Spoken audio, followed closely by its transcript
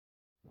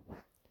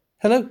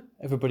Hello,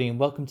 everybody, and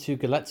welcome to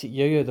Galactic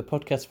Yo-Yo, the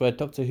podcast where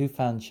Doctor Who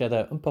fans share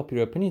their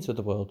unpopular opinions of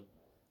the world,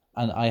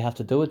 and I have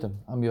to deal with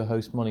them. I'm your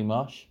host, Molly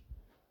Marsh,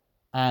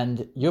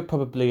 and you're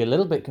probably a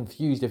little bit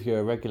confused if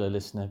you're a regular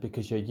listener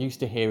because you're used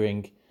to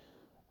hearing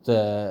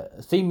the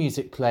theme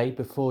music play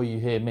before you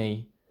hear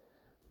me.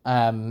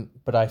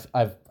 But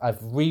I've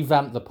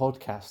revamped the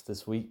podcast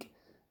this week.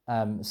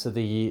 It's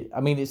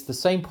the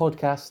same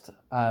podcast,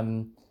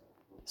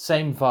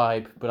 same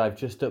vibe, but I've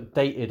just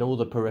updated all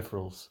the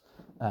peripherals.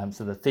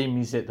 So the theme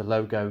music, the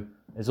logo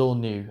is all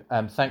new.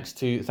 Thanks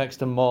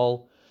to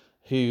Moll,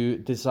 who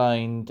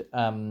designed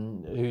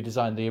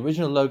the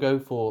original logo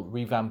for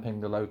revamping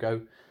the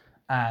logo,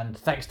 and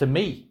thanks to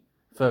me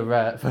for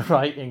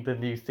writing the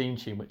new theme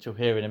tune, which you'll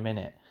hear in a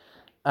minute.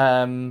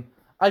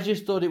 I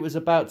just thought it was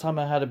about time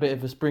I had a bit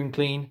of a spring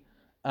clean,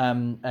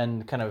 and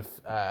kind of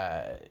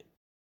I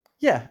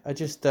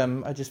just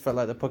felt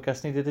like the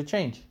podcast needed a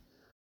change.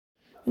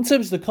 In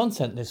terms of the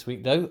content this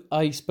week, though,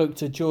 I spoke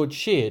to George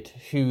Sheard,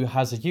 who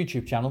has a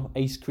YouTube channel,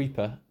 Ace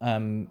Creeper,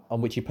 on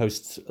which he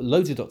posts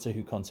loads of Doctor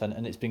Who content,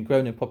 and it's been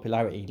growing in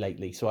popularity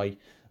lately. So I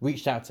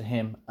reached out to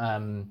him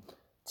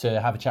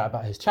to have a chat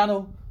about his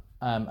channel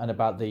and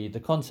about the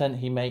content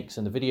he makes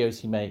and the videos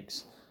he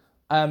makes,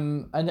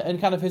 and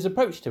kind of his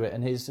approach to it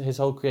and his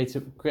whole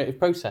creative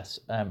process,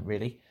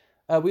 really.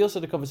 We also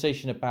had a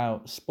conversation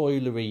about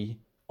spoilery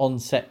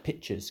on-set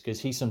pictures, because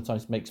he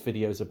sometimes makes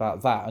videos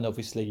about that, and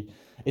obviously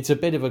it's a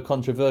bit of a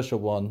controversial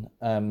one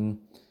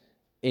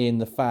in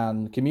the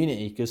fan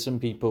community, because some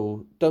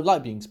people don't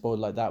like being spoiled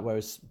like that,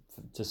 whereas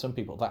to some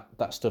people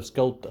that stuff's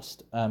gold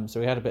dust. So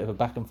we had a bit of a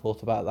back and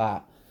forth about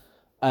that.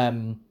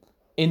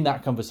 In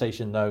that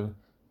conversation, though,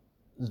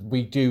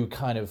 we do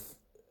kind of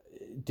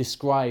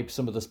describe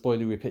some of the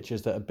spoilery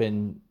pictures that have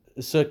been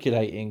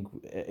circulating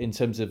in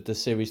terms of the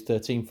Series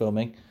 13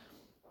 filming.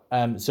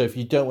 So if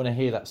you don't want to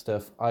hear that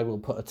stuff, I will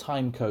put a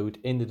time code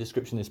in the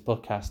description of this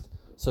podcast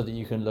so that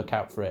you can look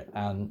out for it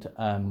and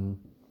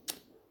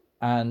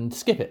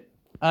skip it.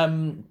 But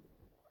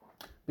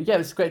yeah, it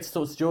was great to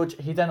talk to George.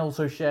 He then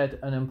also shared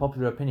an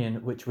unpopular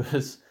opinion, which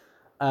was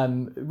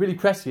really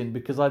prescient,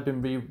 because I've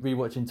been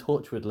rewatching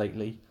Torchwood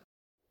lately.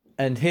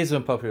 And his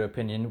unpopular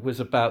opinion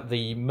was about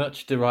the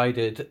much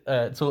derided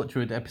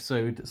Torchwood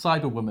episode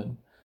Cyberwoman.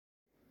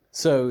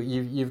 So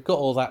you've got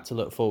all that to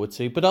look forward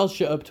to. But I'll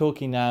shut up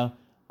talking now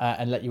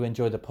and let you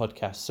enjoy the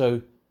podcast.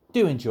 So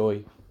do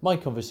enjoy my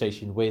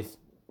conversation with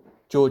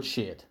George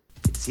Sheard.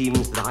 It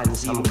seems that I'm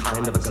some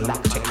kind of a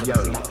galactic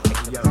yo-yo.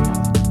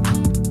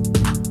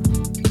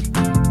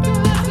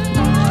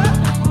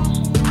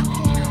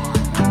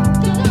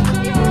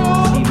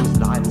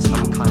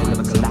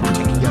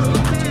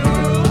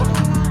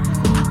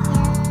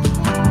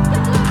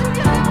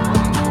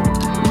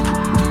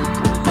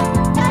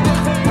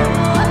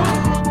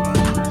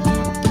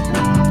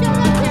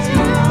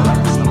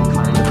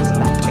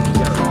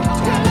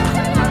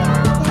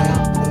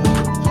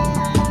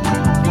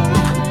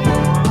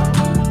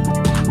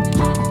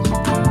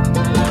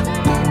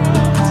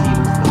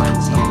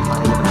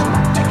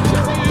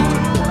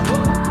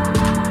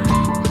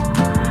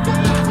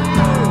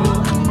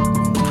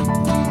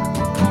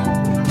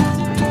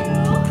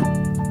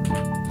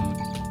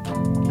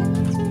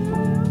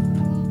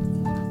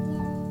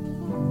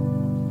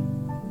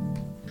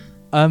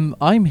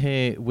 I'm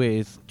here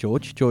with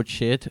George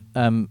Sheard,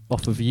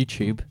 off of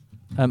YouTube.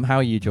 How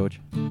are you, George?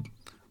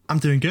 I'm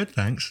doing good,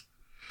 thanks.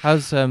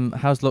 How's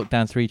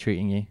Lockdown 3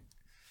 treating you?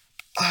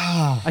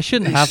 I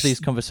shouldn't have these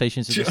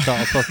conversations at the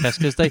start of podcasts,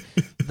 because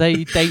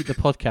they date the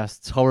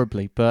podcasts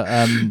horribly. But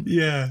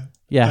yeah,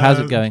 how's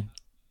it going?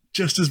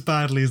 Just as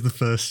badly as the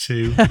first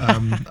two.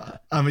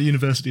 I'm at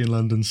university in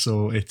London,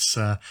 so it's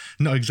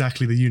not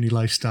exactly the uni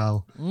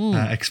lifestyle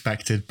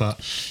expected, but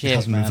it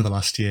has been for the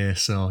last year.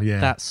 So yeah,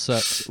 that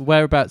sucks.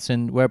 Whereabouts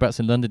in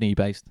London are you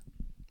based?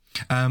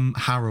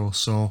 Harrow,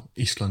 so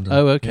East London.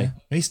 Oh, okay.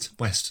 Yeah. East,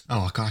 West.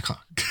 Oh, I can't.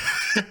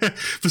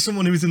 For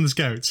someone who was in the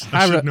Scouts,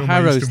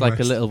 Harrow's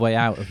like a little way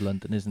out of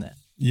London, isn't it?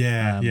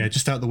 Yeah,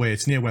 just out the way.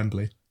 It's near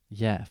Wembley.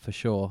 Yeah, for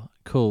sure.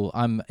 Cool.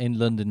 I'm in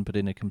London, but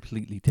in a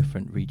completely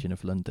different region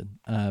of London.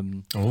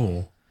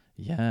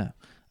 Yeah.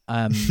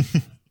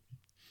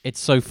 It's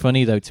so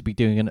funny, though, to be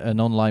doing an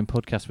online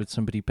podcast with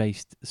somebody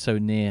based so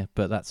near,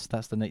 but that's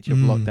the nature of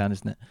lockdown,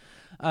 isn't it?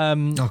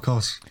 Of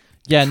course.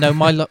 Yeah, no,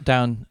 my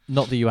lockdown,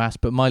 not that you asked,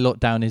 but my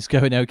lockdown is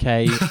going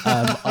okay.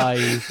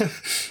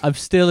 I'm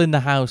still in the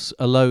house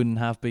alone and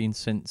have been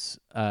since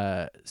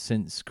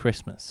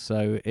Christmas.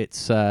 So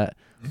it's I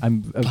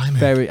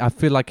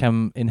feel like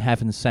I'm in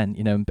heaven sent.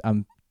 You know,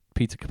 I'm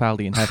Peter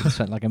Capaldi in heaven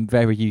sent. Like, I'm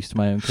very used to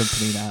my own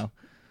company now.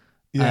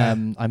 Yeah.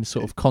 I'm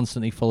sort of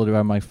constantly followed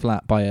around my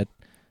flat by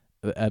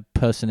a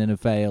person in a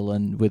veil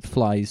and with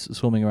flies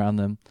swarming around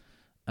them,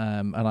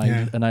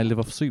 and I live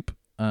off soup.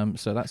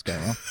 So that's going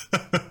on.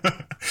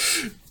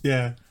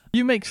 Yeah.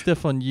 You make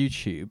stuff on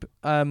YouTube.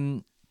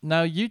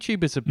 Now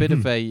YouTube is a bit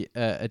of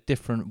a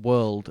different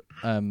world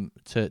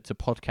to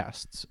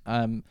podcasts.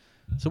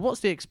 So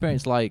what's the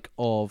experience like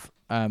of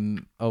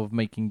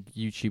making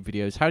YouTube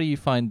videos? How do you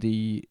find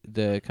the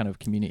kind of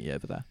community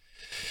over there?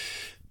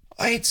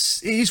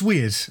 It is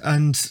weird,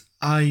 and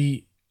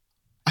I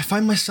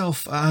find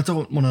myself, I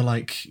don't want to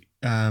like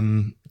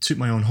toot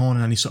my own horn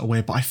in any sort of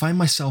way, but I find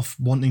myself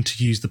wanting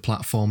to use the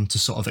platform to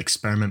sort of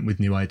experiment with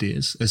new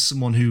ideas. As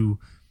someone who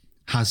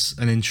has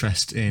an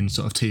interest in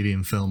sort of TV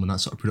and film and that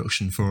sort of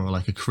production for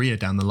like a career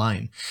down the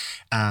line,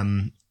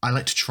 I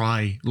like to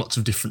try lots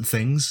of different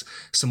things.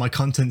 So my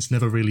content's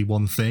never really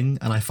one thing.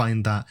 And I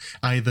find that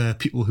either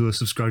people who are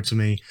subscribed to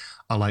me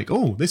are like,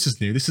 oh, this is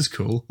new, this is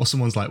cool. Or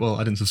someone's like, well,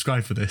 I didn't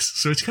subscribe for this.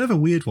 So it's kind of a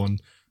weird one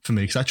for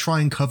me because I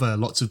try and cover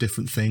lots of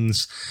different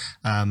things,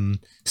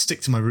 stick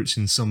to my roots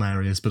in some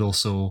areas, but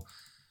also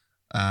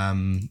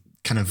kind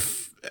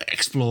of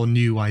explore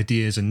new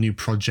ideas and new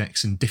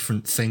projects and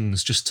different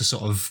things just to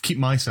sort of keep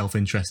myself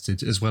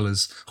interested as well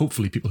as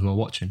hopefully people who are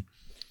watching.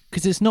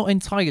 Because it's not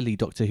entirely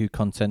Doctor Who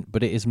content,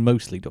 but it is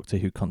mostly Doctor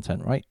Who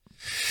content, right?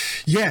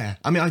 Yeah,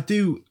 I mean,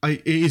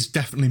 it is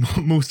definitely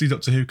mostly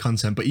Doctor Who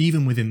content, but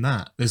even within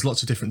that, there's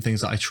lots of different things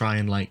that I try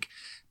and like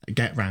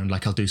get around.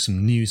 Like I'll do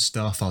some news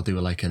stuff, I'll do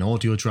like an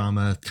audio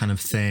drama kind of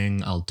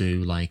thing, I'll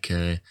do like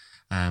I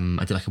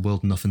did like a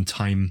World Enough and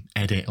Time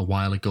edit a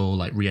while ago,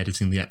 like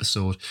re-editing the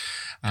episode,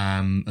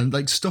 and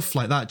like stuff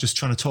like that, just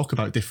trying to talk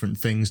about different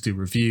things, do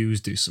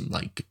reviews, do some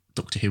like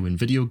Doctor Who in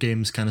video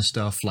games kind of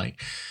stuff,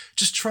 like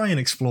just try and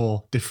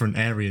explore different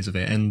areas of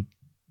it and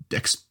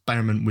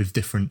experiment with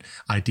different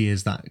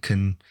ideas that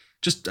can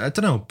just, I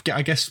don't know,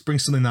 I guess bring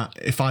something that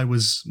if I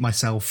was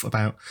myself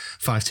about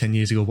 5-10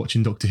 years ago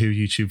watching Doctor Who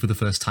YouTube for the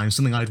first time,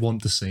 something I'd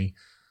want to see.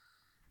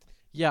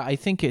 Yeah, I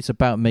think it's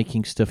about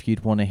making stuff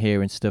you'd want to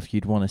hear and stuff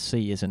you'd want to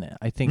see, isn't it?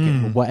 I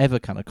think whatever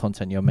kind of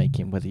content you're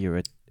making, whether you're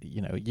a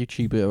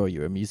YouTuber or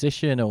you're a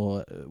musician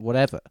or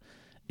whatever,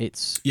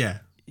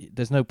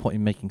 there's no point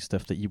in making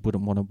stuff that you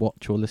wouldn't want to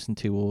watch or listen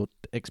to or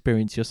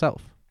experience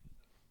yourself.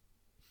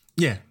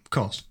 Yeah, of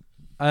course.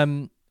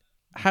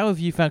 How have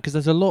you found? Because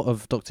there's a lot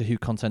of Doctor Who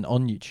content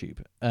on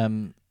YouTube.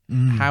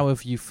 How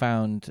have you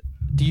found?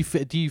 Do you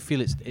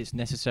feel it's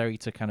necessary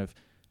to kind of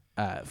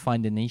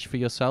find a niche for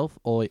yourself,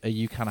 or are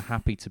you kind of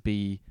happy to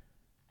be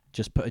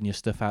just putting your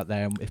stuff out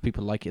there, and if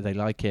people like it, they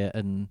like it?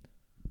 And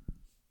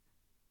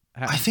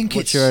I think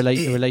what's your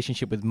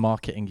relationship with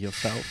marketing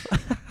yourself?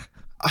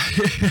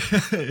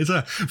 It's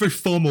a very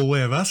formal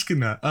way of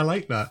asking that. I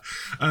like that.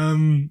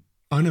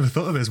 I never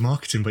thought of it as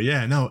marketing, but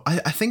yeah, no,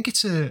 I think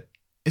it's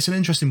an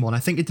interesting one. I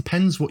think it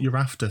depends what you're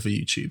after for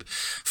YouTube.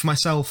 For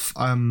myself,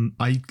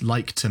 I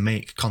like to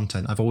make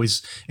content. I've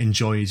always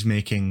enjoyed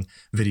making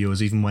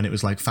videos, even when it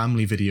was like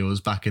family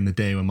videos back in the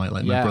day when my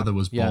brother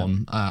was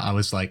born. I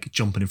was like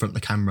jumping in front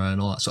of the camera and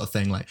all that sort of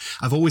thing. Like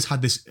I've always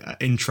had this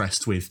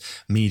interest with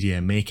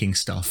media, making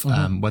stuff,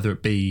 whether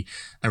it be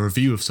a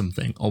review of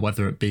something or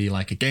whether it be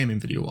like a gaming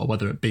video or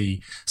whether it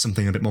be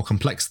something a bit more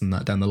complex than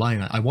that down the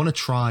line. I want to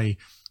try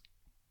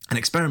an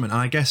experiment.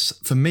 And I guess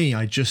for me,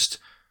 I just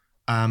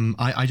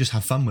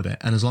have fun with it.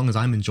 And as long as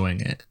I'm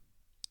enjoying it,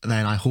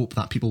 then I hope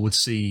that people would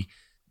see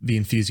the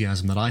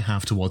enthusiasm that I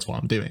have towards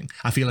what I'm doing.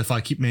 I feel if I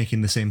keep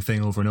making the same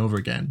thing over and over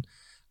again,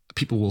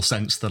 people will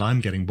sense that I'm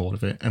getting bored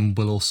of it and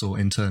will also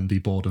in turn be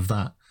bored of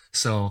that.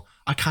 So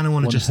I kind of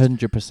want to just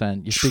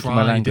 100%. You're speaking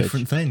my language.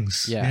 Different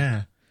things.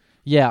 Yeah.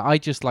 I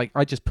just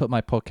put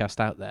my podcast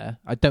out there.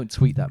 I don't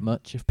tweet that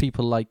much. If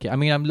people like it, I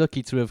mean, I'm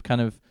lucky to have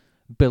kind of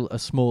built a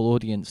small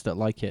audience that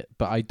like it,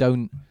 but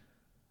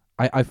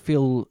I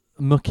feel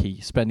mucky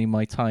spending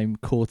my time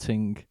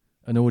courting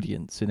an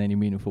audience in any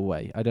meaningful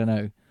way. I don't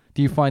know.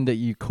 Do you find that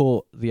you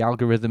court the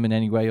algorithm in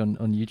any way on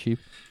YouTube?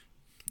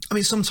 I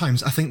mean,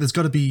 sometimes I think there's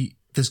got to be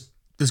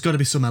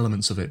some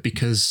elements of it,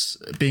 because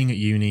being at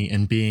uni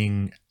and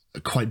being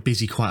quite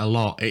busy quite a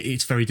lot,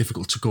 it's very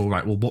difficult to go,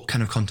 right, well, what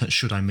kind of content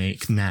should I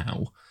make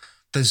now?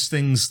 There's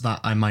things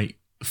that I might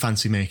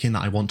fancy making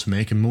that I want to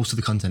make, and most of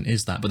the content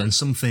is that, but then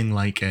something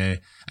like a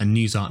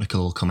news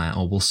article will come out,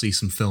 or we'll see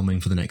some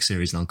filming for the next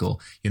series, and I'll go,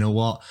 you know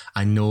what,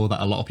 I know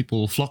that a lot of people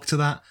will flock to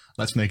that,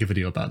 let's make a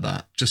video about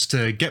that, just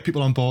to get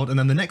people on board. And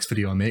then the next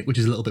video I make, which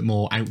is a little bit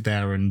more out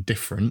there and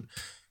different,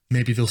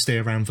 maybe they'll stay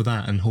around for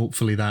that, and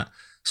hopefully that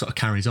sort of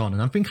carries on.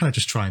 And I've been kind of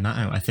just trying that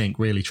out, I think,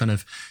 really trying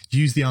to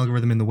use the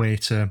algorithm in the way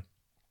to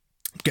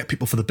get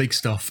people for the big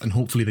stuff, and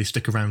hopefully they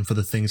stick around for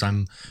the things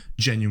I'm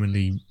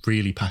genuinely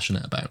really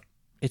passionate about.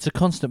 It's a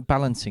constant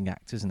balancing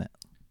act, isn't it?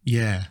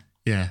 Yeah,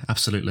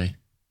 absolutely.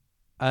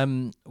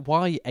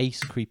 Why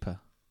Ace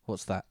Creeper?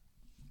 What's that?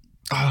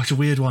 Oh, it's a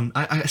weird one.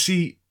 I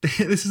see.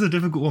 This is a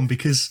difficult one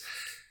because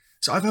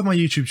I've had my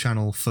YouTube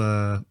channel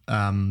for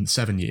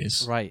 7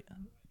 years, right?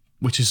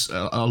 Which is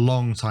a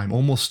long time,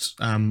 almost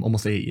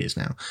 8 years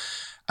now,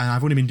 and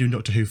I've only been doing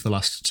Doctor Who for the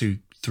last 2,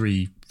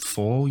 3,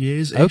 4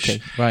 years. Okay,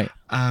 right.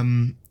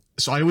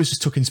 So I always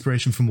just took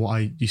inspiration from what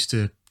I used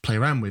to play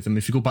around with. And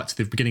if you go back to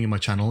the beginning of my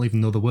channel,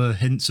 even though there were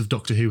hints of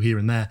Doctor Who here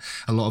and there,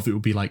 a lot of it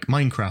would be like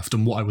Minecraft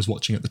and what I was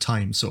watching at the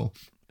time. So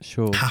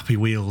Sure. Happy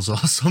Wheels or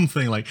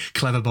something like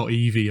Cleverbot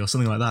Eevee or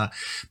something like that.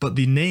 But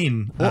the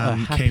name What are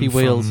Happy came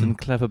Wheels from... and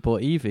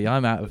Cleverbot Eevee?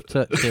 I'm out of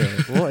touch here.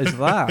 What is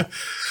that?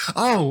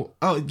 oh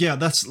yeah,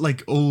 that's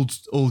like old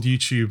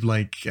YouTube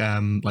like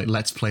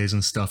Let's Plays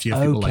and stuff. You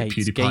have people like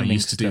Okay, it's PewDiePie gaming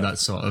used to do stuff. that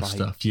sort of Right,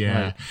 stuff.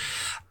 Yeah. right.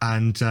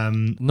 And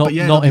Not but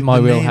yeah, not in my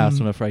the wheelhouse,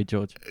 name- I'm afraid,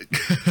 George.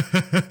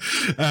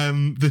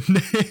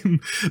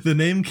 the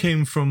name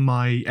came from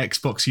my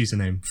Xbox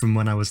username from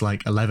when I was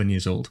like 11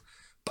 years old,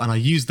 and I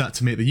used that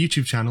to make the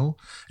YouTube channel.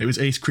 It was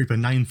Ace Creeper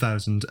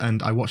 9000,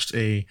 and I watched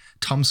a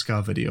Tom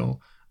Scar video.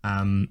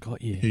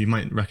 Got you. Who you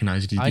might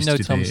recognize. I know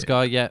Tom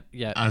Scar. Yeah.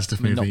 Asda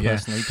I mean, movie, not yeah.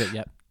 personally, but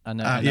yeah, I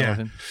know of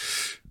him.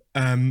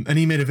 And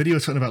he made a video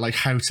talking about like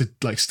how to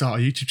like start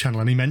a YouTube channel,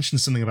 and he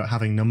mentioned something about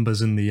having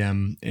numbers in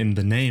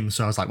the name.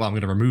 So I was like, well, I'm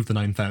going to remove the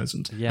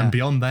 9000. Yeah. And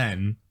beyond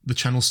then, the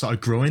channel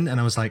started growing, and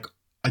I was like,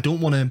 I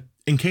don't want to.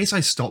 In case I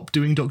stop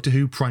doing Doctor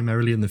Who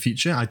primarily in the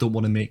future, I don't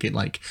want to make it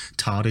like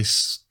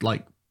TARDIS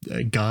like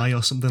guy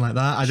or something like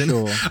that. I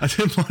didn't. Sure. I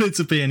didn't want it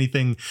to be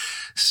anything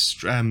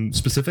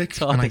specific.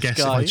 TARDIS and I guess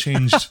guy.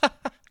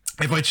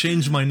 if I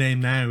changed my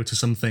name now to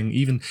something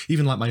even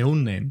like my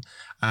own name,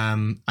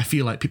 I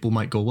feel like people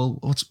might go, well,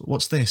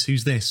 what's this?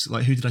 Who's this?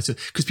 Like, who did I say?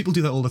 Because people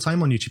do that all the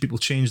time on YouTube. People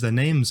change their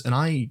names, and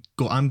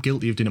I'm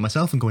guilty of doing it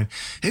myself and going,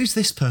 who's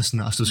this person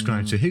that I've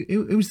subscribed to?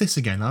 Who's this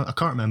again? I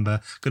can't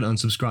remember. Going to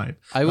unsubscribe.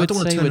 I would don't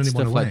want to say turn with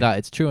anyone stuff like away. that,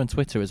 it's true on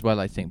Twitter as well,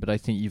 I think. But I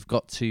think you've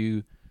got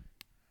to,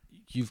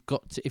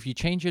 if you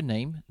change your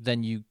name,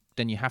 then you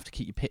have to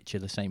keep your picture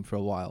the same for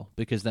a while,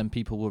 because then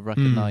people will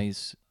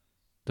recognize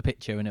the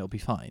picture and it'll be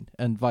fine,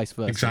 and vice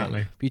versa. Exactly.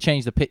 Like, if you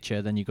change the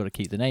picture, then you've got to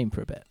keep the name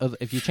for a bit.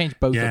 If you change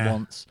both at Yeah.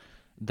 once,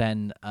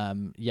 then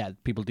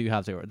people do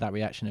have that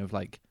reaction of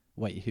like,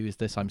 wait, who is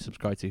this I'm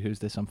subscribed to? Who's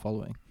this I'm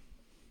following?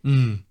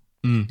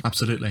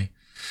 Absolutely.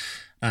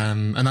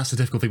 And that's the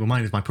difficult thing with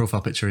mine is my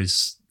profile picture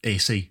is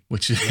AC,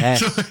 which is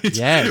Yes,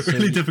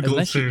 really so difficult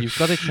unless to... you've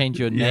got to change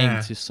your name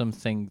Yeah. to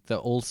something that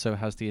also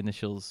has the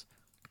initials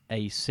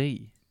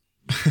AC.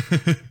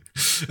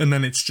 And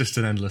then it's just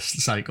an endless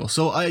cycle.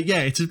 So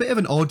it's a bit of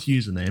an odd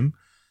username,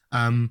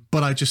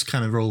 but I just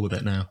kind of roll with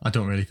it now. I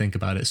don't really think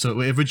about it. So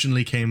it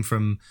originally came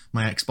from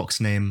my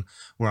Xbox name,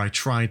 where I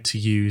tried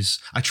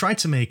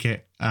to make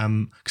it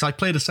because I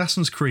played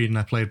Assassin's Creed and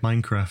I played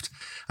Minecraft,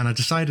 and I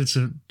decided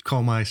to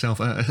call myself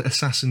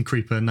Assassin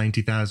Creeper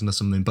 90,000 or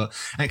something, but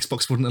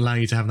Xbox wouldn't allow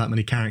you to have that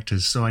many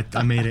characters, so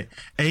I made it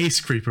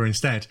Ace Creeper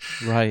instead.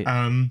 Right.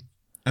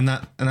 And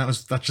that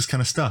just kind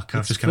of stuck.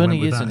 I've It's just kind of funny,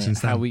 went with isn't that it?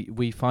 since How then.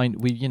 we find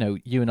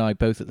you and I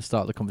both at the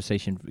start of the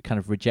conversation kind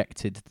of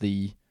rejected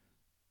the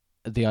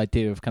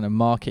idea of kind of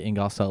marketing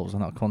ourselves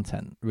and our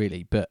content,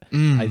 really. But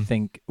I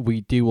think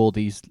we do all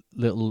these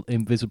little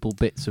invisible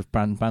bits of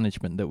brand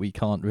management that we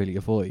can't really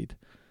avoid.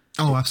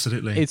 Oh,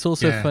 absolutely. It's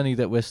also Yeah. funny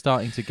that we're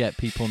starting to get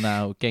people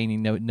now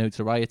gaining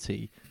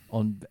notoriety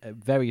on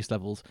various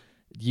levels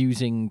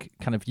using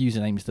kind of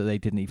usernames that they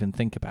didn't even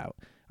think about.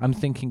 I'm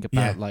thinking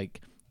about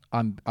like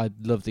I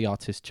love the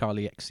artist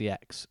Charlie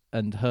XCX,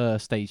 and her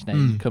stage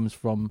name comes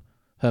from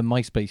her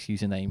MySpace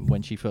username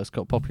when she first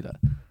got popular.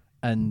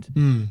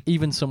 And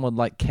even someone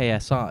like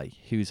KSI,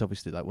 who's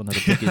obviously like one of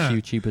the biggest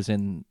YouTubers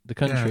in the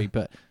country,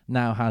 but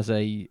now has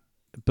a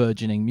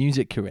burgeoning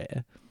music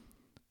career,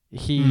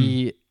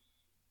 he's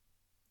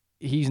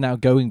now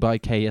going by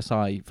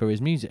KSI for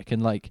his music.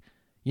 And like,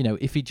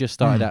 if he just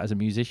started out as a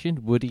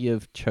musician, would he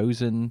have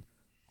chosen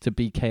to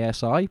be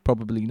KSI?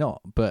 Probably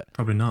not. But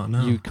Probably not.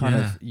 No. you kind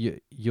of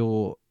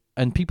you're,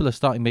 and people are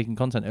starting making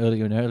content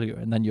earlier and earlier,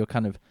 and then you're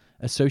kind of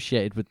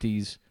associated with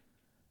these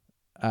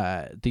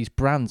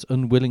brands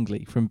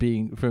unwillingly from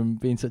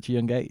being such a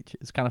young age.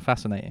 It's kind of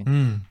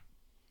fascinating.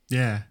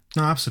 Yeah.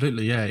 No,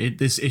 absolutely. Yeah.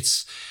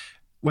 It's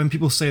when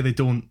people say they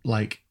don't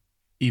like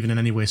even in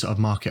any way sort of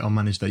market or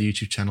manage their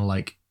YouTube channel,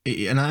 like,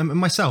 and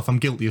I'm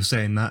guilty of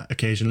saying that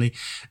occasionally.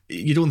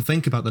 You don't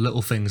think about the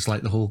little things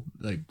like the whole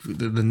like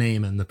the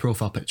name and the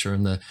profile picture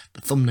and the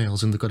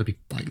thumbnails, and they've got to be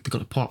like they've got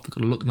to pop, they've got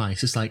to look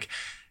nice. It's like,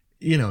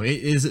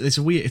 it's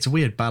a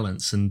weird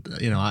balance, and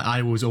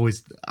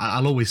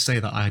I'll always say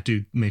that I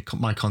do make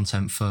my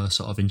content for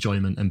sort of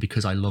enjoyment and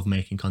because I love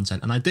making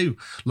content, and I do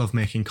love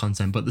making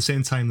content. But at the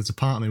same time, there's a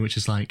part of me which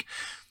is like,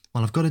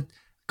 well, I've got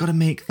to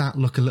make that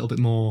look a little bit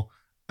more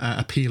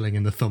appealing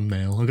in the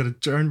thumbnail. I've got to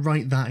try and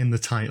write that in the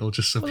title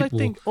just so Well, I people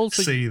think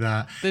also see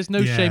that. There's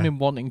no shame in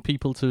wanting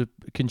people to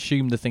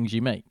consume the things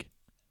you make.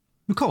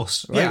 Of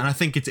course, Right? yeah, and I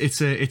think it's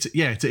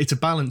a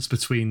balance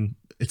between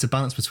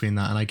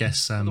that, and I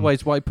guess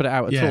Otherwise, why put it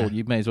out at yeah. all?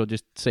 You may as well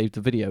just save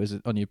the video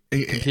on your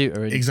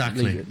computer. And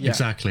exactly, leave it. Yeah.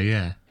 exactly,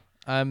 yeah.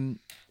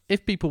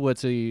 If people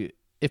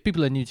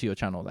are new to your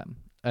channel, then,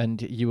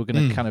 and you were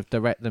going to kind of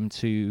direct them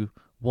to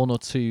one or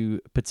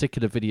two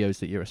particular videos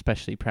that you're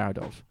especially proud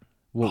of,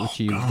 what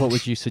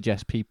would you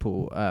suggest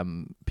people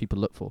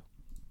look for?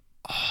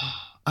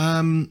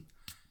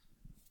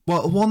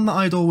 Well, the one that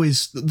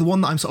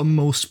I'm sort of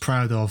most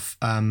proud of,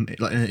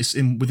 it's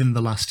within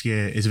the last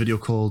year, is a video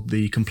called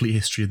 "The Complete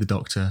History of the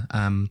Doctor."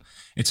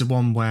 It's a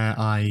one where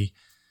I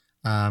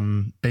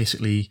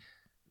basically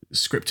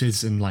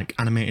scripted and like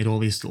animated all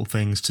these little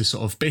things to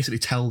sort of basically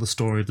tell the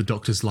story of the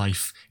Doctor's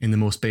life in the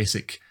most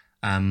basic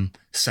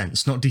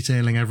sense, not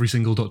detailing every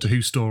single Doctor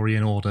Who story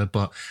in order,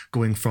 but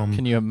going from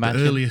Can you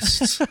imagine? the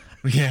earliest.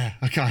 Yeah,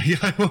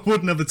 I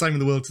wouldn't have the time in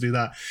the world to do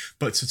that.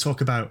 But to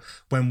talk about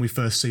when we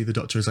first see the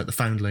Doctor as like the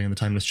Foundling and the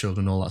Timeless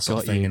Children, all that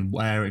sort of thing, and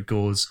where it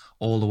goes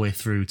all the way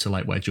through to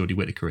like where Jodie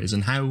Whittaker is,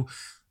 and how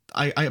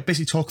I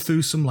basically talk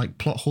through some like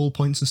plot hole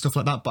points and stuff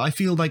like that. But I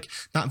feel like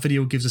that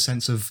video gives a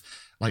sense of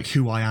like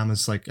who I am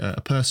as like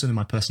a person and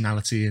my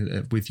personality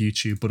with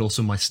YouTube, but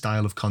also my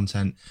style of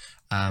content.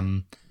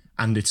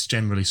 And it's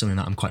generally something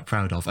that I'm quite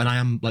proud of. And I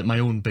am like my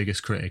own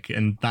biggest critic.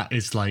 And that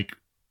is like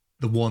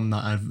the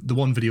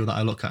one video that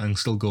I look at and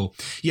still go,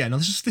 yeah, no,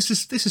 this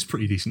is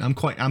pretty decent.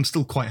 I'm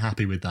still quite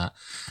happy with that.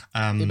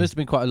 It must have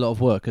been quite a lot of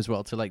work as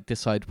well to like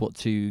decide what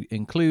to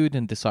include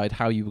and decide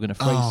how you were going to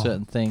phrase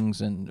certain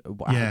things and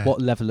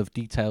what level of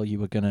detail you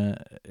were going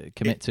to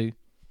commit to.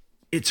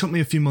 It took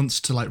me a few months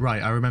to like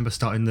write. I remember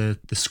starting the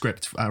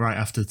script right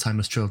after the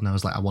Timeless Children. I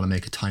was like, I want to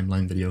make a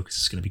timeline video because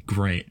it's going to be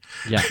great.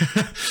 Yeah.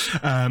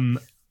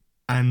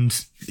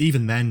 And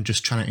even then,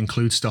 just trying to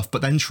include stuff,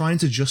 but then trying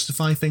to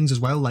justify things as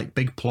well, like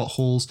big plot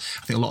holes.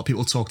 I think a lot of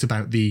people talked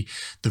about the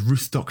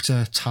Ruth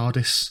Doctor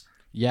TARDIS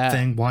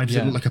thing. Why does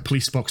it look like a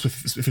police box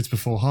if it's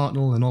before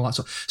Hartnell and all that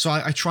stuff? So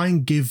I try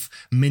and give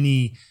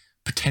mini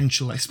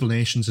potential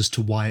explanations as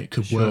to why it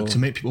could work, to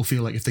make people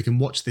feel like if they can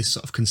watch this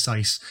sort of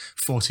concise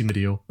 40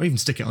 video, or even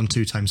stick it on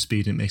 2x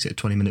speed and it makes it a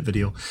 20-minute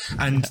video.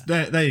 And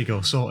there you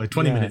go, sorted,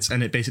 20 minutes,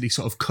 and it basically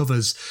sort of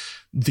covers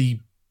the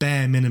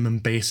bare minimum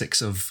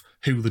basics of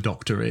who the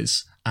Doctor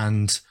is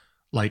and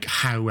like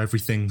how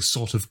everything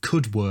sort of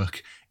could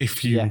work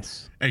if you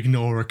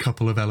ignore a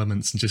couple of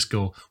elements and just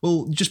go,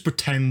 well, just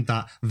pretend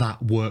that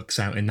works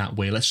out in that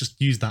way. Let's just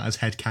use that as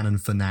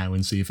headcanon for now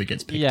and see if it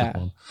gets picked up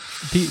on.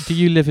 Do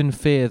you live in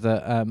fear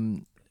that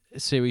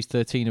Series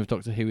 13 of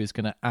Doctor Who is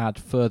going to add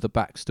further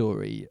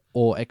backstory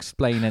or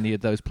explain any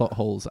of those plot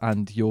holes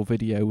and your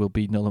video will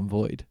be null and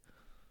void?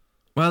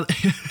 Well,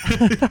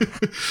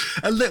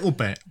 a little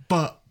bit,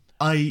 but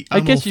I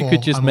guess you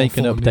could just make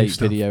an update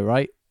video,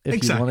 right?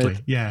 If you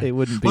wanted, yeah. It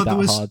wouldn't be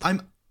that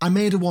hard. I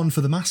made a one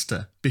for the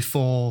Master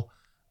before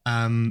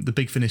the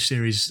Big Finish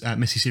series,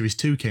 Missy Series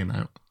 2 came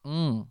out,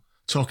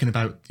 talking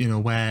about, you know,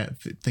 where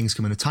things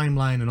come in a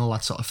timeline and all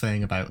that sort of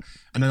thing about,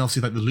 and then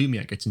obviously like the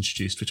Lumiere gets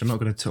introduced, which I'm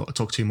not going to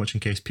talk too much in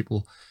case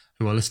people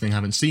who are listening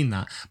haven't seen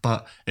that,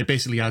 but it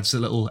basically adds a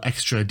little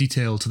extra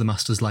detail to the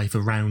Master's life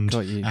around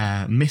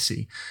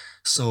Missy.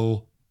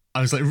 So I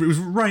was like, it was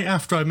right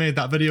after I made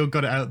that video,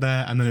 got it out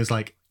there, and then it was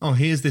like, oh,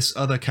 here's this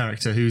other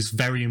character who's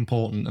very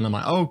important. And I'm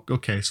like, oh,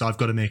 okay, so I've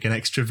got to make an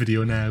extra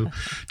video now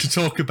to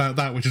talk about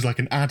that, which is like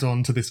an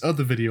add-on to this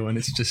other video. And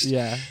it's just,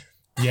 yeah,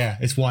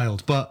 it's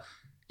wild. But,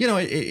 you know,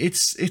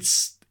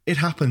 it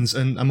happens,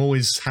 and I'm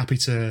always happy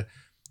to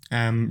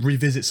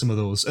revisit some of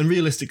those. And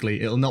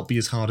realistically, it'll not be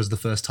as hard as the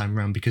first time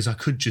around because I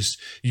could just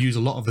use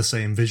a lot of the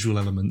same visual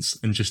elements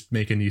and just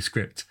make a new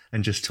script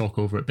and just talk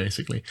over it,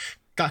 basically.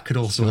 That could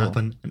also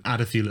happen and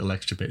add a few little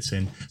extra bits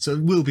in. So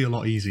it will be a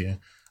lot easier.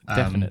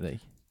 Definitely.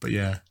 But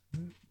yeah.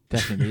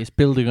 Definitely. It's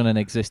building on an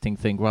existing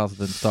thing rather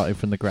than starting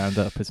from the ground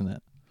up, isn't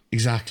it?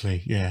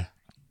 Exactly, yeah.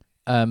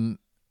 And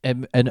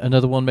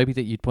another one maybe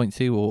that you'd point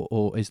to,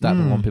 or is that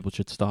the one people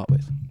should start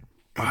with?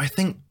 I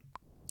think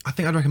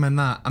I'd recommend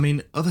that. I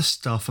mean, other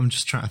stuff, I'm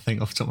just trying to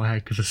think off the top of my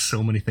head because there's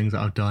so many things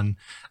that I've done.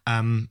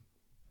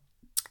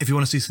 If you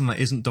want to see something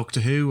that isn't Doctor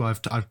Who, I've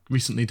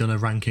recently done a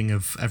ranking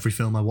of every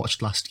film I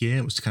watched last year.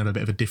 It was kind of a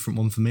bit of a different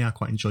one for me. I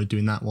quite enjoyed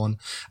doing that one.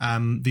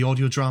 The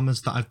audio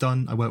dramas that I've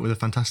done, I work with a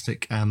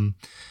fantastic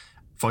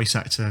voice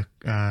actor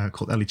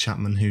called Ellie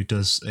Chapman who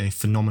does a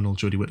phenomenal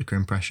Jodie Whittaker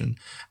impression.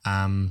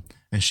 And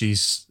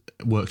she's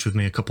worked with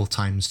me a couple of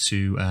times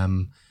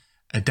to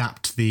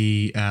adapt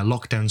the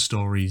lockdown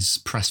stories,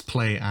 Press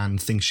Play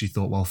and Things She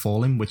Thought While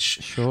Falling,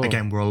 which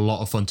again were a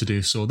lot of fun to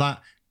do. So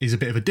that is a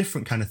bit of a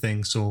different kind of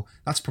thing, so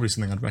that's probably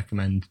something I'd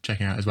recommend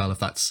checking out as well if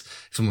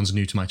someone's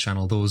new to my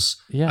channel.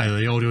 Those either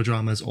the audio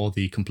dramas or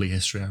the complete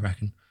history, I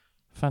reckon.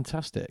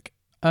 Fantastic.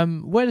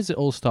 Where does it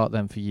all start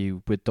then for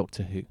you with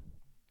Doctor Who?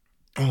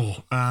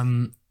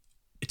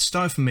 It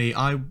started for me.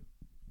 I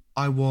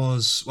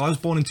was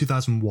born in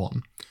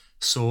 2001,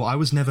 so I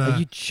was never. Are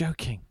you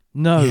joking?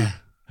 No. Yeah.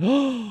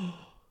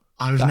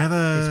 I was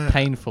never. It's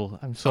painful.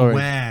 I'm sorry.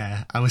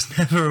 I was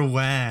never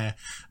aware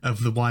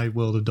of the wide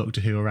world of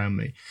Doctor Who around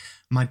me.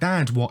 My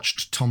dad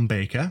watched Tom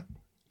Baker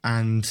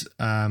and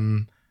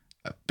quite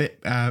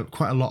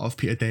a lot of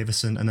Peter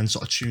Davison, and then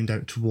sort of tuned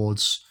out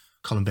towards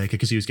Colin Baker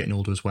because he was getting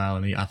older as well,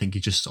 and I think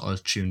he just sort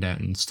of tuned out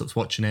and stopped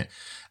watching it.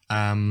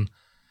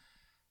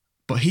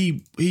 But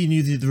he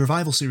knew the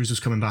revival series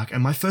was coming back,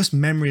 and my first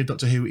memory of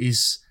Doctor Who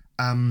is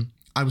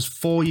I was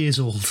 4 years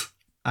old,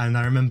 and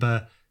I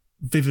remember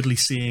vividly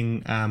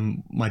seeing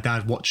my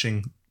dad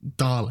watching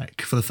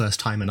Dalek for the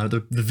first time, and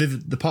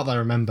the part that I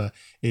remember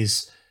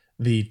is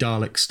the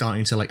Dalek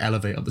starting to like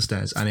elevate up the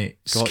stairs, and it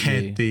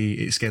scared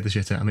the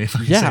shit out of me. If I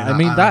can say that. I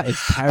mean that is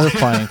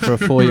terrifying for a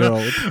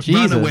 4-year-old.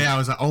 Jesus. Ran away. I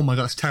was like, oh my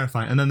god, that's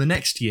terrifying. And then the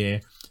next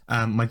year,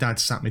 my dad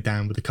sat me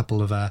down with a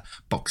couple of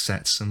box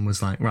sets and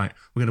was like, right,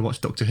 we're going to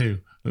watch Doctor Who.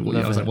 I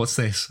was like, what's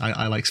this?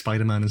 I like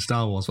Spider-Man and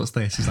Star Wars. What's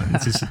this? He's like,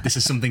 this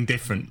is something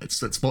different.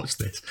 Let's watch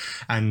this.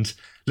 And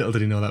little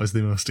did he know that was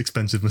the most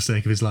expensive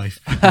mistake of his life.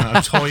 The amount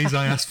of toys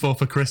I asked for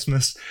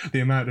Christmas, the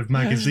amount of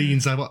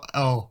magazines I bought.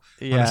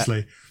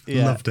 Honestly,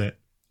 loved it.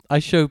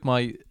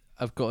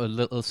 I've got a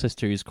little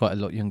sister who's quite a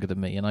lot younger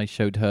than me, and I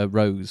showed her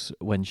Rose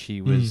when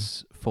she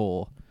was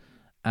 4.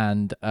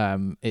 And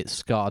it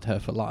scarred her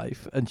for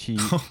life. And she,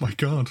 oh my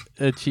god!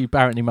 She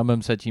apparently, my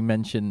mum said she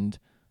mentioned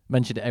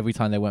it every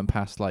time they went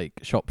past like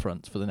shop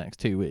fronts for the next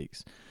 2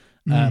 weeks.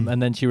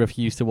 And then she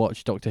refused to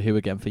watch Doctor Who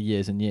again for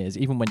years and years,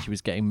 even when she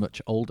was getting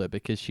much older,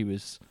 because she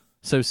was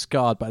so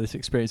scarred by this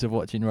experience of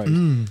watching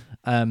Rose.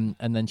 And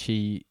then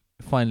she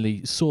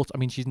finally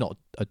she's not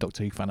a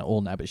Doctor Who fan at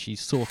all now, but she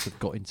sort of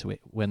got into it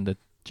when the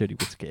Jodie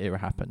Whittaker era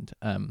happened,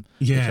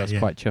 which I was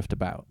quite chuffed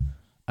about.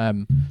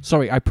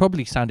 Sorry, I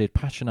probably sounded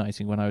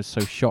patronising when I was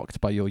so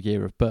shocked by your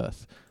year of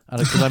birth.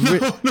 Because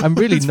I'm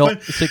really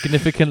not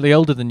significantly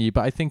older than you,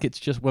 but I think it's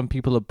just when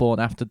people are born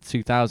after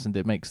 2000,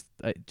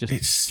 it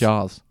just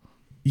jars.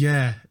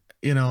 Yeah,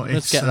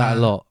 Let's get that a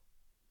lot.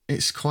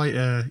 It's quite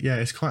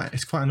it's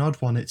quite an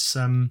odd one. It's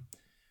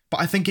but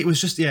I think it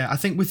was just I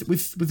think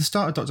with the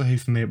start of Doctor Who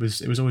for me, it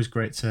was always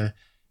great to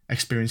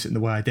experience it in the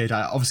way I did.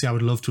 Obviously, I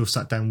would love to have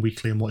sat down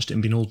weekly and watched it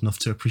and been old enough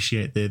to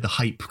appreciate the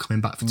hype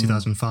coming back for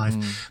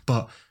 2005.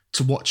 But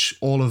to watch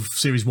all of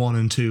series 1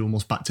 and 2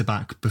 almost back to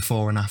back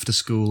before and after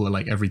school,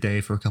 like every day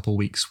for a couple of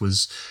weeks,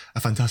 was a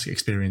fantastic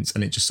experience,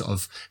 and it just sort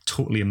of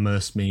totally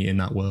immersed me in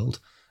that world.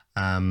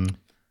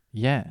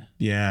 Yeah.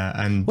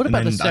 And what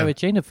about the Sarah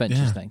Jane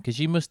Adventures then? Because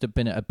you must have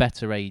been at a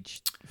better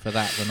age for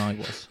that than I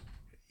was.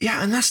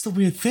 Yeah, and that's the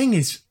weird thing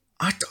is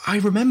I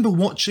remember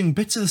watching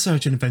bits of the Sarah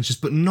Jane Adventures,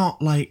 but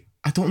not like,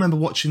 I don't remember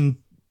watching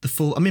the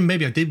full. I mean,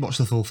 maybe I did watch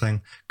the full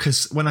thing,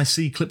 because when I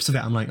see clips of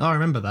it, I'm like, oh, I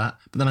remember that.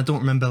 But then I don't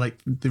remember like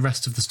the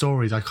rest of the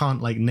stories. I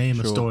can't like name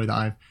a story that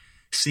I've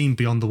seen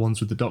beyond the ones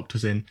with the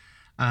doctors in.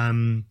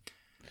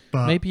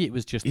 But maybe it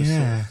was just the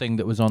sort of thing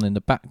that was on in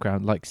the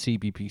background, like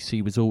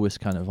CBBC was always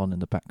kind of on in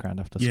the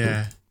background after school.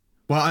 Yeah.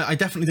 Well, I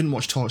definitely didn't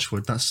watch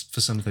Torchwood. That's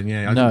for something.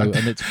 Yeah. And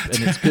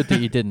it's good that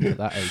you didn't at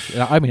that age.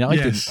 I mean, I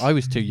didn't. I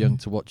was too young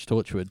to watch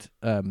Torchwood,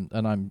 and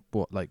I'm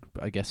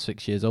I guess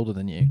 6 years older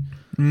than you.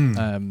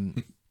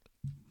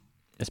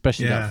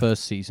 Especially that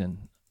first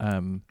season.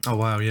 Oh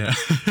wow, yeah.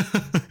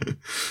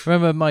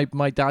 Remember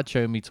my dad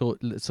showing me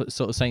sort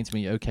of saying to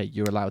me, "Okay,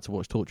 you're allowed to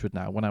watch Torchwood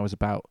now." When I was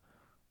about,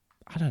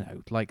 I don't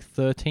know, like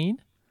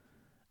 13,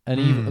 and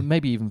even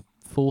maybe even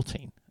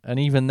 14, and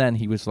even then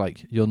he was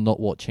like, "You're not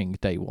watching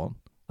Day One."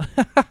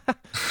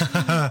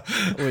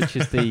 Which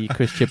is the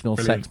Chris Chibnall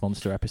Sex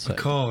Monster episode. Of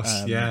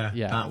course,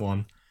 that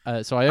one.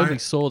 So I only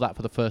saw that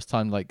for the first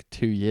time like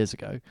 2 years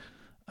ago.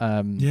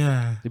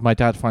 My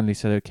dad finally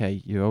said,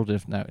 "Okay, you're old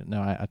enough now."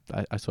 No, I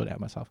sorted it out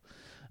myself.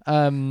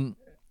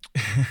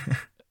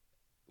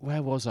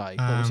 Where was I?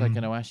 What was I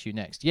going to ask you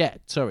next? Yeah,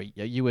 sorry.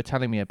 You were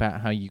telling me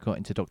about how you got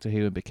into Doctor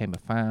Who and became a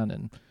fan,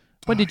 and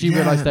when did you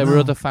realise there were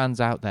other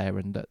fans out there,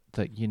 and that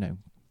there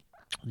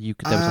was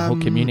a whole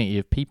community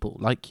of people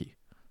like you?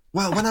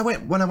 Well, when I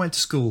went to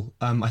school,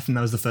 I think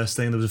that was the first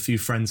thing. There was a few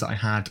friends that I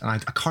had, and I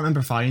can't remember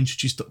if I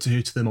introduced Doctor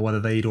Who to them or whether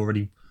they'd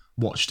already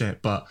watched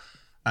it. But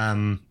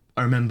I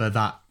remember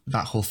that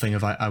whole thing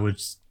of I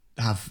would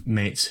have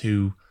mates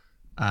who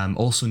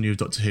also knew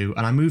Doctor Who,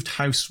 and I moved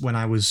house when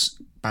I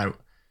was about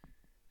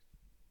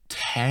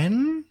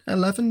 10,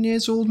 11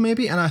 years old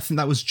maybe, and I think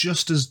that was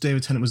just as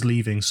David Tennant was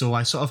leaving, so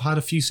I sort of had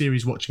a few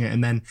series watching it,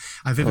 and then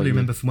I vividly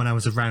remember from when I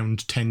was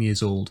around 10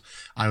 years old,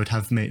 I would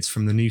have mates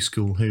from the new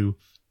school who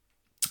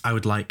I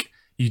would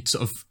you'd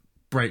sort of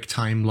break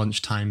time,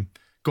 lunchtime,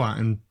 go out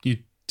and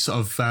you'd sort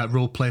of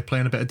role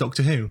playing a bit of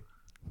Doctor Who.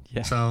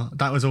 Yeah. So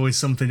that was always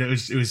something that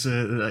was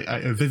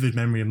a vivid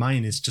memory of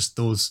mine, is just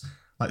those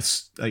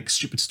like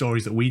stupid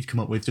stories that we'd come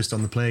up with just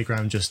on the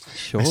playground, just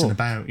messing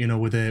about,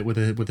 with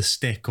a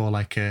stick or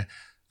like a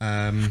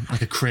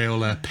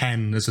Crayola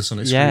pen as a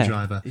sonic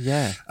screwdriver.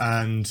 Yeah.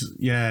 And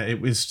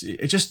it's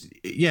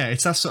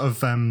that sort of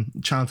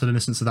childhood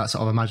innocence of that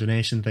sort of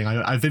imagination thing.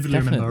 I vividly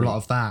remember a lot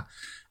of that.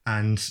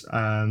 And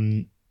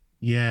there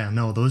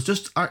was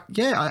just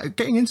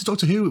getting into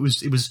Doctor Who.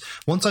 It was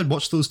once I'd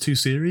watched those 2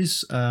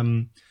 series,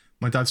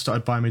 my dad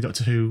started buying me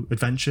Doctor Who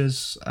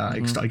Adventures.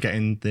 I started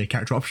getting the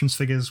character options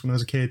figures when I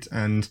was a kid,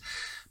 and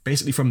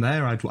basically from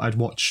there I'd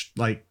watch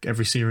like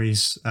every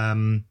series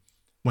when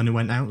it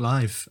went out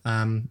live.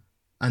 And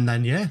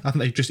then I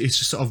think it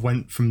just sort of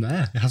went from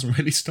there. It hasn't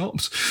really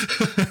stopped.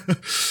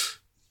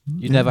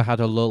 You never had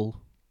a lull.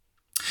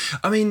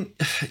 I mean,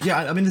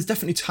 there's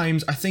definitely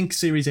times. I think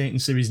Series 8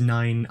 and Series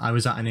 9, I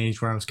was at an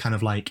age where I was kind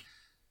of like,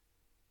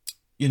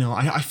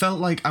 I felt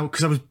like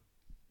because I was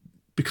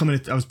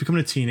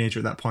becoming a teenager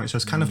at that point, so I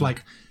was kind of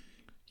like,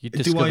 you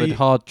discovered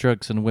hard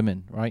drugs and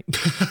women, right?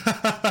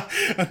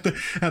 at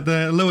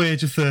the low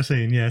age of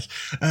 13, yes.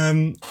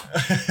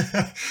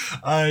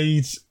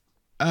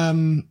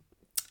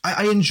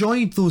 I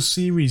enjoyed those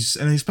series,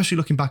 and especially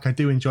looking back, I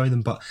do enjoy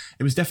them. But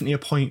it was definitely a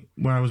point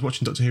where I was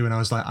watching Doctor Who, and I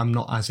was like, I'm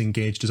not as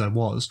engaged as I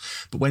was.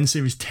 But when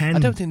Series 10, I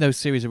don't think those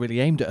series are really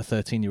aimed at a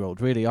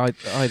 13-year-old, really.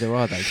 Either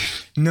are they?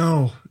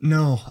 no,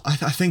 I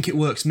think it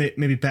works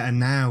maybe better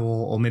now,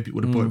 or maybe it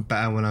would have worked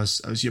better when I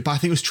was young. But I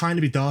think it was trying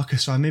to be darker,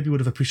 so I maybe would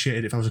have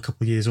appreciated it if I was a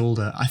couple of years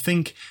older. I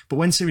think. But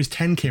when Series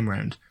 10 came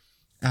around,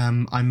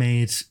 I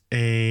made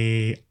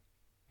a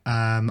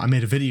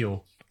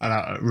video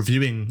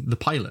reviewing the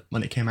pilot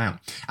when it came out,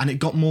 and it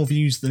got more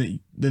views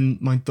than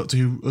my Doctor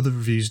Who other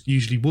reviews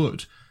usually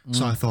would.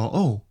 So I thought,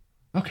 oh,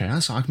 okay,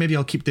 that's all right. Maybe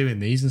I'll keep doing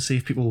these and see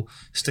if people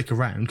stick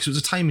around, because it was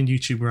a time in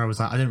YouTube where I was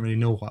like, I didn't really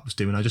know what I was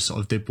doing. I just sort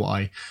of did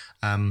what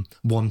I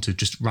wanted,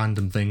 just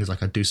random things.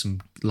 Like I'd do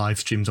some live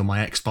streams on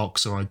my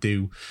Xbox, or I'd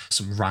do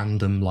some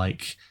random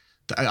like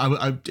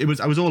I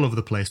was all over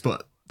the place.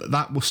 But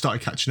that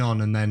started catching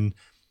on, and then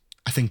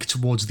I think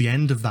towards the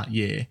end of that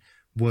year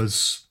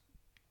was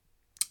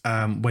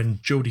when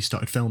Jodie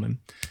started filming,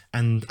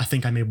 and I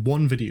think I made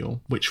one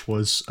video which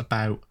was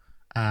about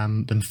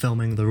them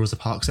filming the Rosa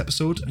Parks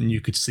episode, and you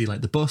could see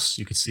like the bus,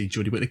 you could see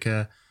Jodie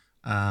Whittaker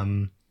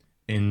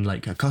in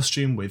like a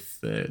costume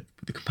with the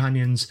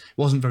companions. It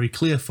wasn't very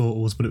clear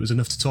photos, but it was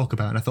enough to talk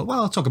about, and I thought,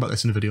 well, I'll talk about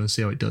this in a video and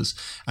see how it does.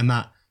 And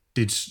that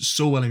did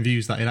so well in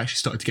views that it actually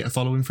started to get a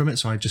following from it,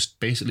 so I just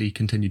basically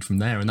continued from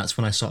there, and that's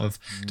when I sort of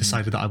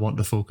decided that I wanted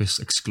to focus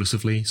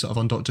exclusively sort of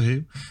on Doctor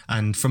Who.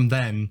 And from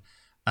then,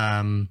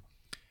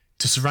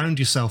 to surround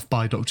yourself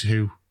by Doctor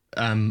Who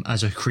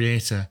as a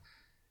creator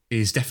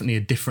is definitely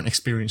a different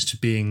experience to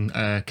being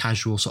a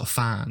casual sort of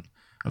fan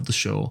of the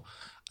show.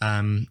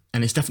 And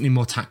it's definitely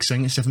more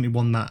taxing. It's definitely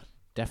one that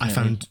I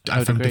found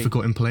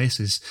difficult in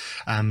places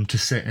to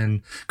sit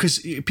and, because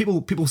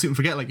people seem to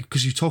forget, like,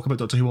 because you talk about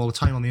Doctor Who all the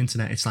time on the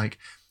internet, it's like,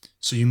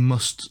 so you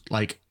must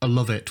like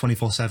love it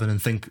 24/7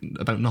 and think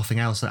about nothing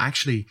else. And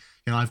actually,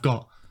 you know, I've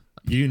got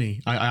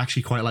uni. I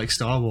actually quite like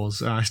Star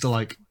Wars. I still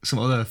like some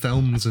other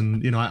films,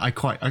 and you know, I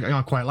quite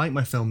like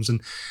my films,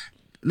 and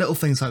little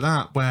things like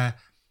that where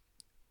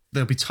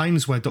there'll be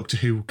times where Doctor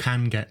Who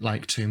can get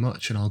like too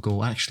much, and I'll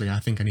go, actually, I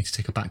think I need to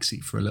take a back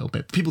seat for a little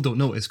bit. People don't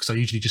notice because I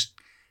usually just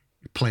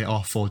play it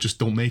off, or just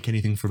don't make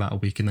anything for about a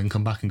week and then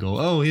come back and go,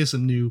 oh, here's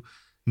some new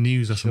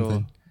news or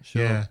something.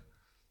 Sure.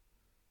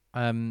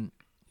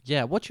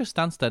 Yeah. What's your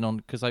stance then on,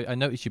 because I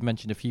noticed you've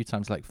mentioned a few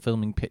times like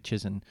filming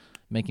pictures and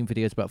making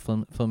videos about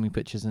filming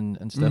pictures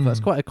and stuff. That's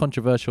quite a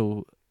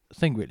controversial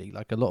thing, really.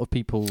 Like a lot of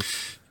people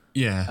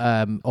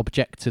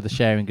object to the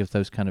sharing of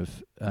those kind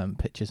of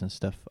pictures and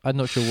stuff. I'm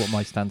not sure what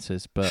my stance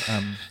is, but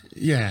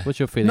what's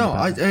your feeling? No,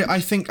 about that? I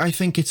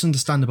think it's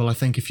understandable. I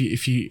think if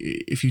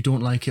you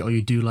don't like it or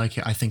you do like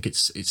it, I think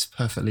it's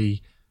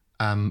perfectly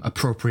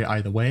appropriate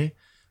either way.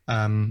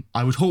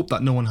 I would hope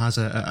that no one has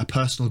a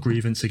personal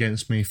grievance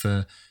against me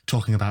for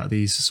talking about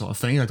these sort of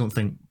things. I don't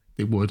think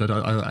they would.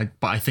 But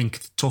I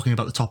think talking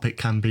about the topic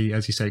can be,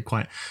 as you say,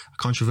 quite a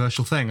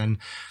controversial thing. And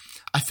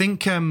I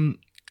think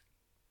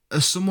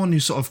as someone who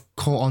sort of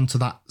caught on to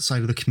that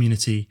side of the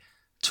community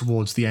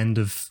towards the end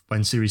of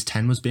when Series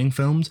 10 was being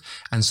filmed,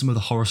 and some of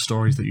the horror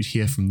stories that you'd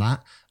hear from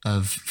that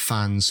of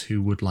fans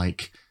who would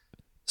like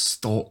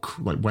stalk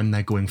like when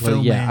they're going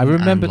filming. Yeah, I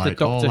remember and, the like,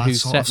 Doctor Who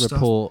set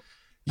report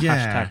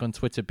hashtag on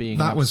Twitter being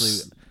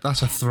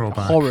that's a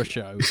throwback horror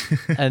show,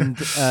 and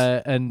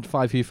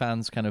Five Who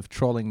fans kind of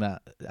trolling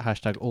that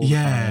hashtag all the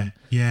time.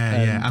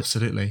 Yeah,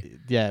 absolutely.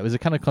 Yeah, it was a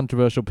kind of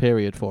controversial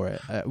period for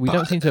it. We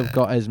don't seem to have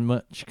got as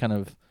much kind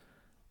of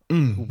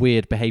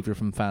weird behaviour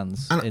from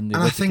fans in the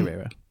Whittaker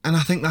era. And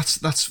I think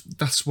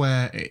that's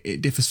where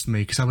it differs for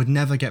me, because I would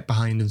never get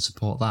behind and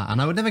support that,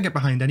 and I would never get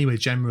behind anyway.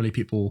 Generally,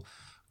 people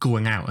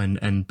going out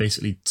and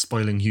basically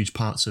spoiling huge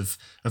parts of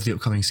the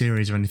upcoming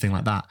series or anything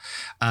like that.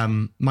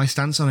 My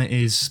stance on it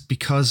is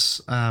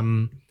because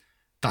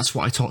that's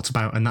what I talked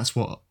about, and that's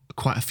what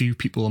quite a few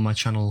people on my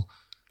channel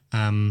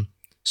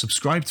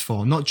subscribed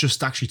for. Not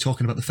just actually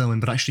talking about the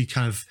filming, but actually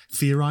kind of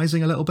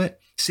theorizing a little bit,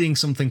 seeing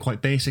something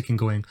quite basic and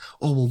going,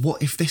 oh, well,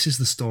 what if this is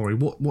the story?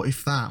 What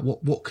if that?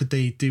 What could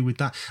they do with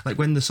that? Like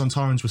when the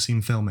Sontarans were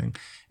seen filming,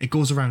 it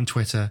goes around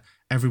Twitter,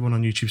 everyone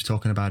on YouTube's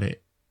talking about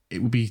it.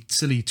 It would be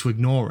silly to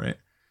ignore it.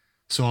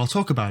 So I'll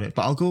talk about it,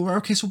 but I'll go,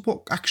 okay, so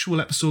what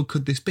actual episode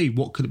could this be?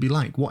 What could it be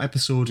like? What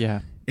episode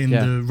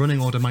the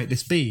running order might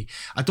this be?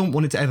 I don't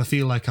want it to ever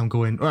feel like I'm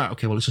going, all right,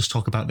 okay, well, let's just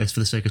talk about this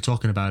for the sake of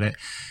talking about it.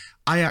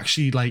 I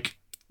actually like,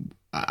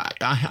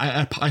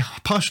 I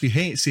partially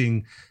hate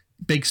seeing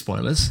big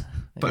spoilers,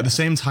 but at the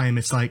same time,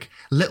 it's like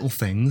little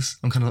things.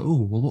 I'm kind of like,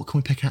 oh, well, what can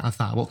we pick out of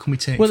that? What can we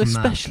take from that?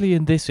 Well, especially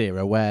in this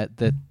era where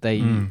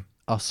they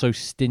are so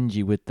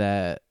stingy with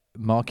their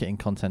marketing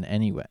content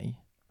anyway.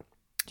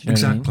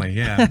 Exactly,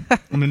 yeah.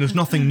 I mean, there's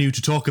nothing new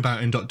to talk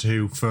about in Doctor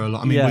Who for a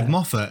lot. I mean, with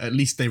Moffat, at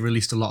least they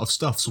released a lot of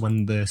stuff. So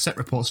when the set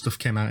report stuff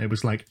came out, it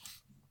was like,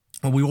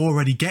 well, we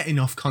already get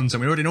enough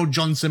content. We already know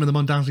John Sim and the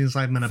Mondasian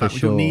Cybermen about. We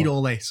don't need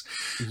all this.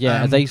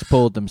 Yeah, they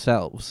spoiled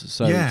themselves.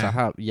 So to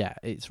have,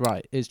 it's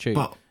right. It's true.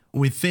 But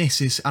with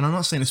this and I'm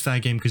not saying it's fair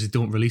game because they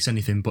don't release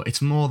anything, but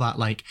it's more that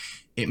like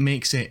it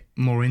makes it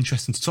more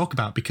interesting to talk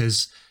about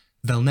because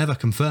they'll never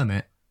confirm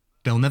it.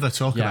 They'll never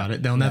talk Yeah, about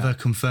it. They'll never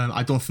confirm.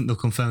 I don't think they'll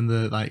confirm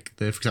for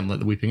example, like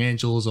the Weeping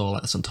Angels or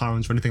like the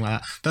Sontarans or anything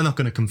like that. They're not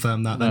going to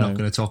confirm that. They're not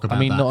going to talk about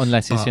that. I mean, not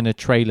unless it's But- in a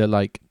trailer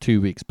like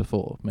 2 weeks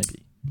before,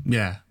 maybe.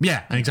 Yeah,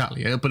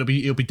 exactly. But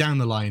it'll be down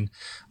the line,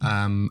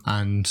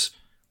 and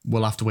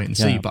we'll have to wait and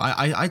see. Yeah. But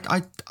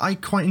I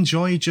quite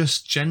enjoy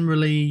just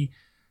generally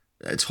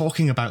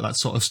talking about that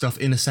sort of stuff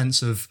in a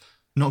sense of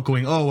not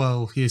going, oh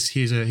well, here's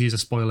a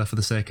spoiler for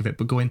the sake of it,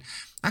 but going,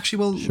 actually,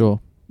 well,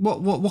 Sure.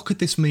 What could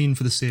this mean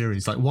for the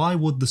series? Like, why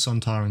would the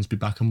Sontarans be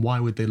back, and why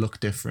would they look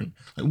different?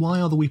 Like,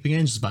 why are the Weeping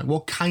Angels back?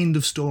 What kind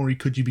of story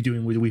could you be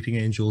doing with the Weeping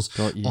Angels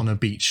Got you. on a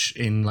beach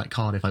in like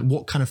Cardiff? Like,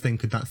 what kind of thing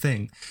could that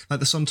thing? Like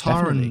the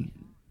Sontaran Definitely.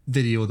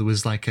 video, there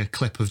was like a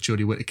clip of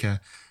Jodie Whittaker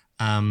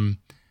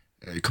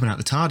coming out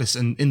the TARDIS,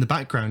 and in the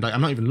background,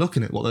 I'm not even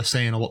looking at what they're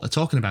saying or what they're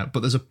talking about, but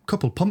there's a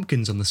couple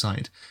pumpkins on the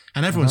side,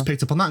 and everyone's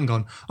picked up on that and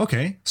gone,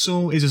 okay,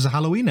 so is this a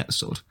Halloween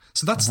episode?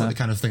 So that's like the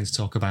kind of thing to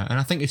talk about, and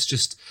I think it's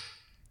just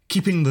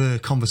keeping the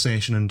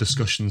conversation and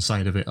discussion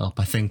side of it up.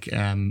 I think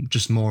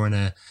just more in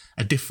a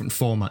different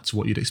format to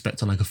what you'd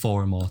expect on like a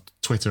forum or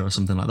Twitter or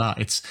something like that.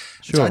 It's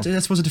Sure. I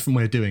suppose a different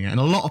way of doing it, and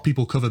a lot of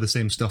people cover the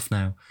same stuff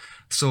now.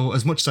 So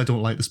as much as I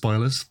don't like the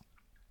spoilers,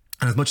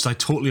 and as much as I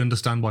totally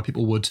understand why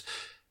people would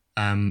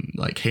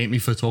like hate me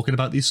for talking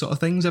about these sort of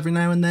things every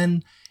now and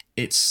then,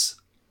 it's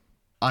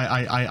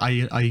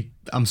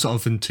I'm sort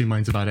of in two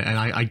minds about it, and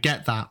I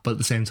get that, but at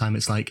the same time,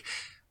 it's like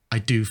I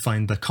do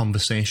find the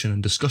conversation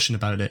and discussion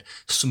about it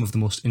some of the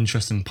most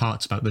interesting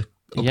parts about the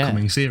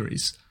upcoming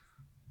series.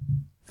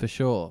 For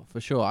sure.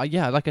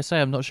 Yeah, like I say,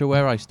 I'm not sure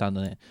where I stand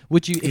on it.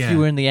 Would you, if Yeah. you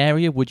were in the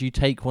area, would you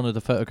take one of the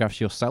photographs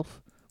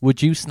yourself?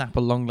 Would you snap a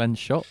long lens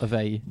shot of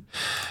a?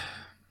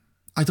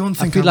 I don't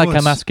I think feel like would.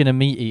 I'm asking a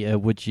meat eater.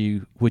 Would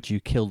you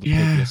kill the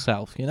Yeah. pig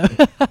yourself? You know.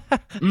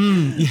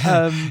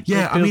 Yeah, It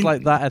yeah. feels I mean,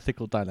 like that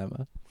ethical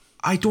dilemma.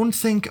 I don't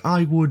think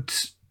I would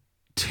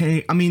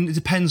take. I mean, it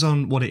depends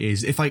on what it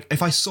is. If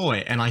I saw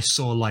it and I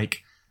saw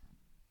like,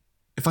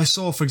 if I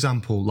saw, for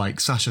example, like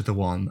Sacha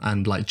Dhawan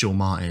and like Joe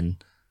Martin,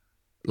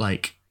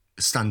 like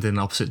standing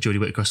opposite Jodie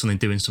Whittaker or something,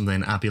 doing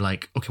something, I'd be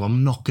like, okay, well,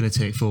 I'm not going to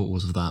take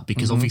photos of that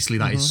because obviously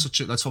that's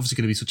obviously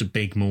going to be such a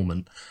big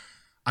moment.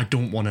 I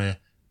don't want to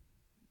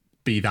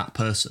be that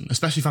person,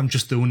 especially if I'm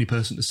just the only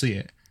person to see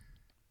it.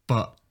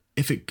 But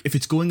if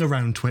it's going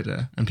around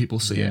Twitter and people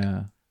see it,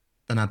 Yeah.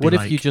 then I'd be What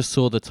like, if you just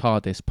saw the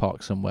TARDIS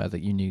park somewhere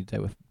that you knew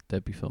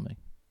they'd be filming?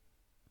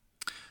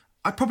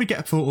 I'd probably get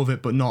a photo of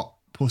it, but not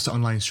post it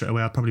online straight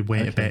away. I'd probably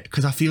wait a Okay. bit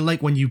because I feel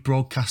like when you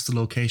broadcast the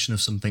location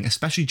of something,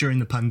 especially during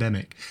the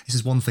pandemic, this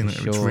is one thing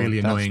that's Sure, really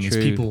that's annoying. Is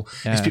true. people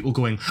Yeah.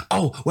 going,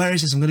 "Oh, where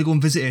is this? I'm going to go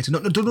and visit it." No,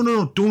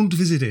 don't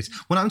visit it.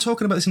 When I'm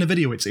talking about this in a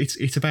video,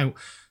 it's about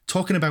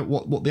talking about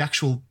what the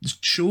actual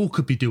show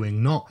could be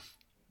doing, not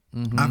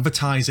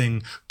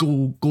advertising.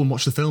 Go and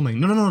watch the filming.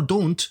 No,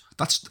 don't.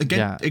 That's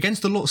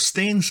against the law.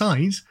 Stay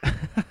inside.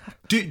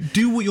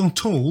 do what you're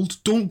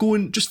told. Don't go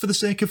in just for the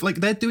sake of like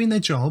they're doing their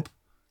job.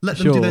 Let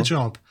them do their Sure.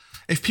 job.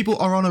 If people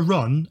are on a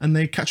run and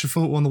they catch a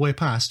photo on the way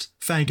past,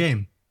 fair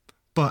game.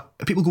 But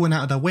people going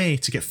out of their way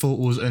to get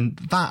photos, and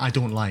that I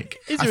don't like.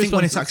 I think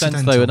when it's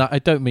accidental, though, and I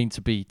don't mean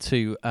to be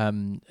too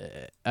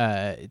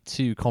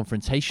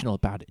confrontational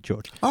about it,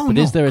 George. Oh, but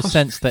no, is there a of course.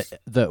 sense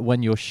that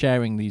when you're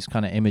sharing these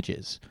kind of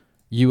images,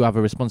 you have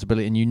a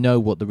responsibility, and you know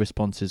what the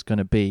response is going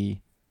to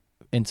be,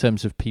 in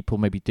terms of people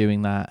maybe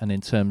doing that, and in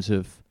terms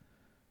of,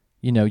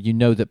 you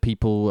know that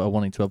people are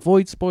wanting to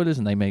avoid spoilers,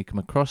 and they may come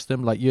across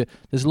them. Like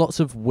there's lots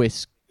of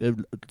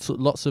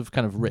lots of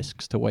kind of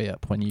risks to weigh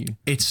up when you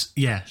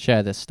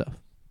share this stuff.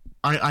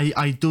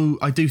 I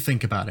do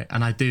think about it,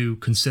 and I do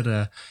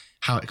consider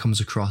how it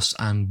comes across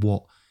and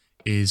what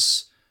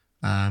is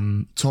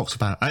talked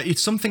about.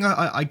 It's something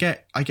I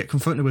get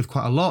confronted with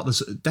quite a lot. There's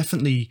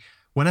definitely,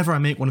 whenever I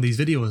make one of these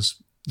videos,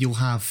 you'll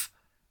have,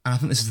 and I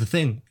think this is the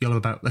thing, you'll have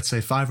about, let's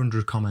say,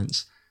 500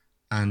 comments,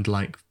 and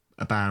like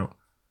about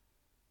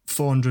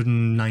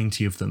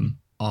 490 of them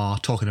are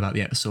talking about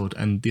the episode,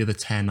 and the other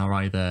 10 are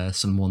either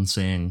someone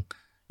saying,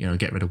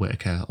 get rid of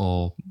Whittaker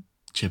or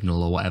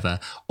Chibnall or whatever,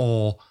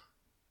 or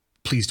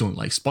please don't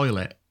like spoil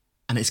it.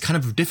 And it's kind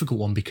of a difficult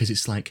one because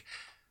it's like,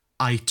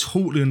 I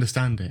totally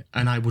understand it,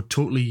 and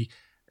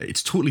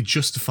it's totally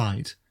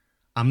justified.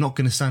 I'm not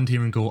going to stand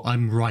here and go,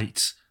 I'm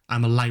right,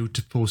 I'm allowed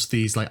to post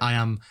these. Like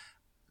I'm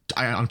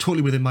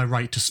totally within my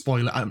right to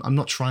spoil it. I'm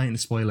not trying to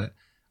spoil it.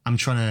 I'm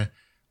trying to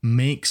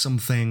make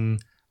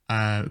something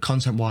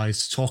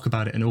content-wise to talk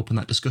about it and open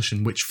that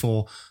discussion, which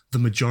for the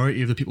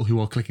majority of the people who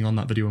are clicking on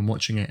that video and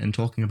watching it and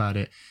talking about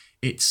it,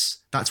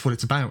 that's what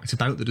it's about. It's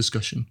about the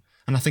discussion.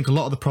 And I think a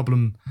lot of the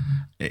problem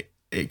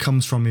it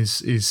comes from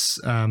is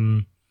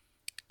when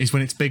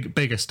it's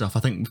bigger stuff. I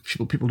think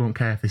people don't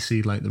care if they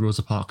see like the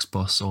Rosa Parks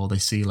bus or they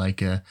see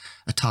like a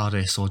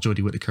TARDIS or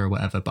Jodie Whittaker or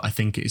whatever. But I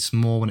think it's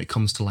more when it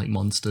comes to like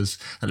monsters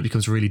that it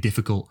becomes really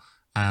difficult.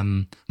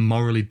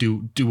 Morally,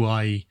 do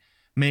I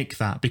make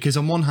that? Because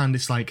on one hand,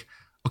 it's like,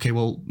 okay,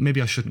 well,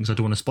 maybe I shouldn't because I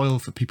don't want to spoil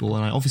for people,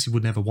 and I obviously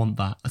would never want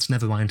that. That's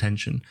never my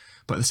intention.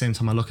 But at the same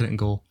time, I look at it and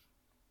go,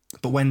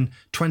 but when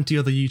 20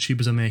 other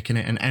YouTubers are making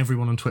it and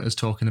everyone on Twitter is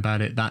talking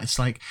about it, that it's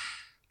like,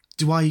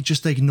 do I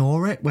just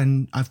ignore it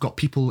when I've got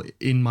people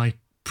in my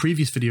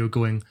previous video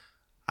going,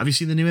 have you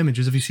seen the new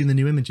images? Have you seen the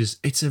new images?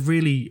 It's a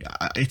really,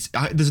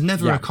 there's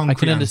never a concrete I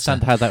can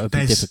understand answer. how that would be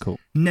There's difficult.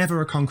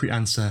 Never a concrete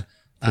answer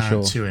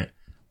sure. to it.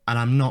 And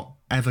I'm not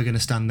ever going to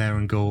stand there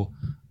and go,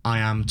 I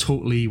am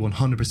totally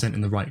 100%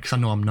 in the right, because I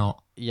know I'm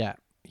not. Yeah.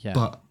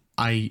 But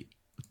I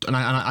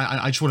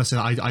just want to say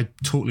that I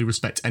totally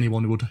respect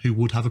anyone who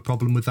would have a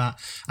problem with that,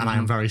 and I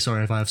am very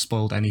sorry if I have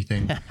spoiled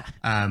anything.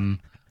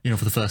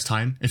 For the first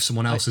time, if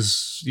someone else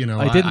is,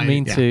 I didn't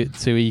mean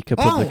to eke a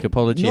public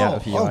apology out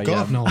of you. Oh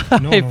God, no.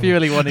 I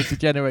purely wanted to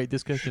generate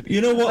discussion. You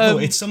know what, though?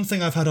 It's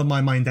something I've had on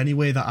my mind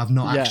anyway that I've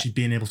not actually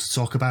been able to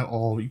talk about,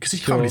 or because you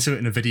can't really do it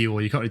in a video,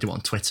 or you can't really do it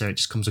on Twitter. It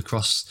just comes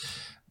across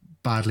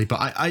badly. But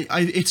I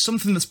it's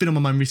something that's been on my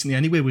mind recently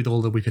anyway, with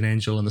all the Weeping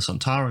Angel and the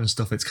Sontarans and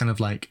stuff. It's kind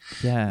of like,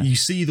 you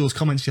see those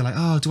comments, you're like,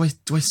 oh,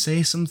 do I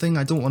say something?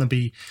 I don't want to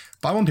be,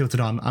 but I want people to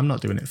know I'm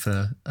not doing it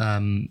for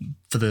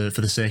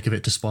the sake of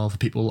it to spoil for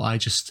people. I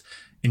just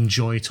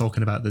enjoy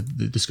talking about the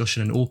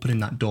discussion and opening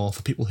that door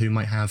for people who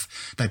might have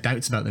their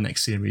doubts about the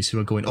next series, who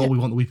are going, we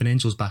want the Weeping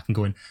Angels back, and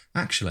going,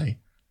 actually,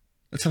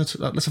 let's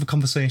have a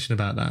conversation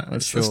about that.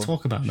 Let's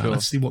talk about that.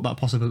 Let's see what that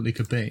possibility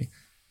could be.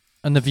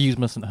 And the views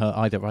mustn't hurt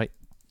either, right?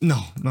 No,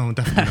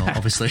 definitely not,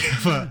 obviously.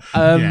 But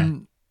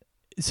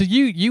so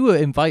you were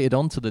invited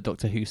onto the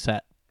Doctor Who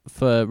set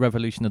for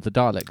Revolution of the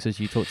Daleks, as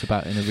you talked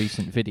about in a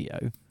recent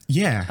video.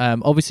 Yeah.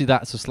 Obviously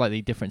that's a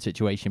slightly different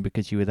situation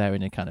because you were there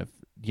in a kind of,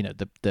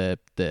 the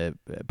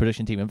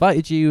production team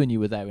invited you and you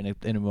were there in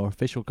a more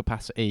official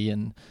capacity.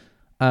 And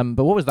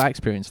but what was that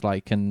experience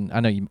like? And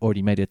I know you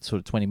already made a sort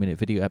of 20-minute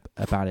video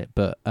about it,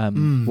 but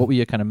what were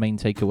your kind of main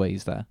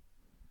takeaways there?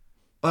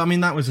 Well, I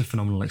mean, that was a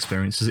phenomenal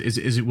experience, as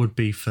it would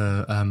be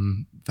for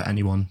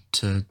anyone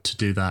to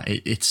do that.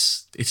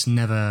 It's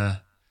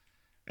never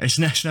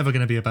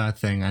going to be a bad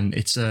thing, and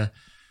it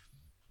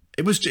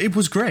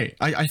was great.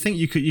 I think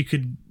you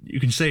can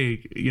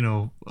say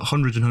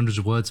hundreds and hundreds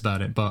of words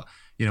about it, but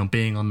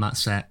being on that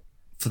set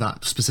for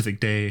that specific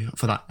day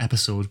for that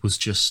episode was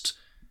just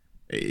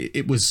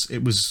it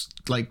was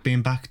like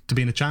being back to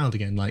being a child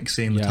again, like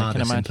seeing the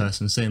TARDIS in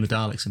person, seeing the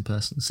Daleks in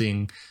person,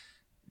 seeing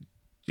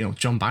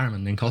John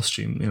Barrowman in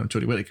costume,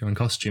 Jodie Whittaker in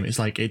costume. It's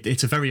like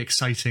it's a very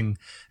exciting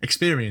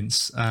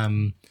experience,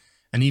 and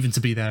even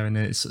to be there in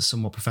a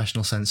somewhat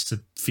professional sense,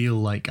 to feel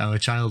like I'm a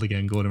child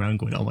again, going around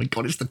going, oh my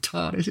God, it's the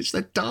TARDIS, it's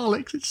the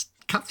Daleks, it's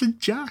Captain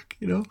Jack.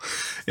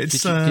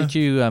 It's did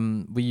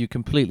you were you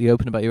completely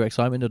open about your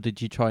excitement, or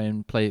did you try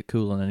and play it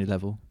cool on any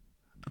level?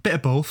 A bit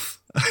of both.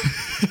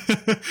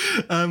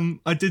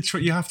 I did try.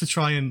 You have to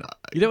try and.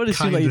 You don't want to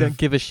seem like you don't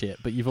give a shit,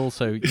 but you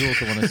also want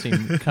to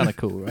seem kind of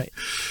cool, right?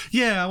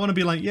 Yeah, I want to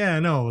be like,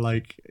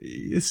 like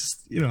it's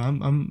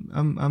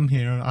I'm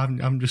here.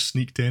 I'm just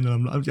sneaked in,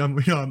 and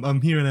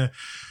I'm here in a,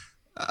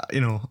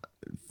 I'm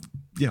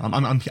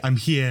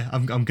here.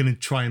 I'm gonna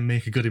try and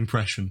make a good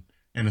impression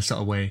in a sort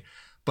of way,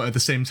 but at the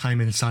same time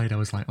inside, I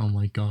was like, oh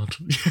my God,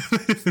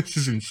 this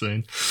is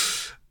insane.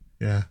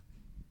 Yeah.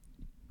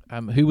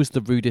 Who was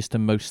the rudest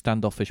and most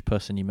standoffish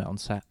person you met on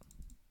set?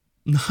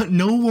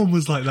 No one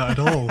was like that at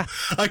all.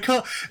 I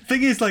can't.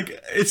 Thing is, like,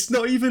 it's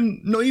not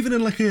even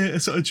in like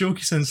a sort of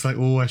jokey sense, like,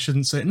 oh, I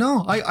shouldn't say it.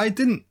 No, I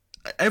didn't.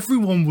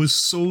 Everyone was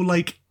so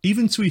like,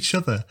 even to each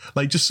other,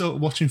 like just sort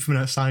of watching from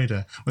an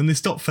outsider. When they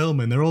stopped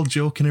filming, they're all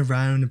joking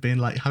around and being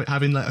like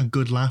having like a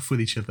good laugh with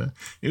each other.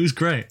 It was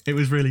great. It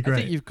was really great. I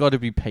think you've got to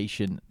be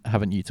patient,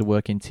 haven't you, to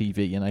work in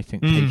TV? And I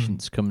think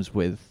patience comes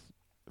with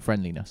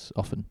friendliness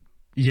often.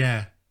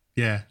 Yeah,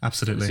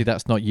 absolutely. See,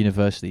 that's not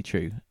universally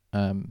true,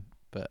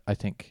 but I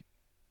think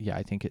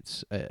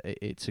it's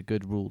a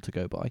good rule to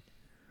go by.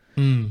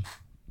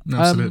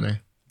 Absolutely.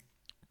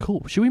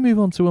 Cool. Should we move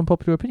on to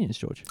unpopular opinions,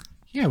 George?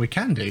 Yeah, we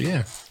can do.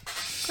 Yeah.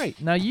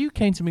 Great. Now you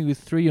came to me with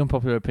 3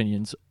 unpopular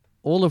opinions,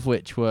 all of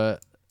which were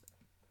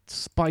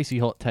spicy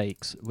hot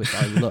takes, which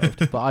I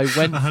loved. But I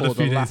went I had for a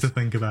few the days last. to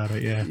think about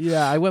it. Yeah.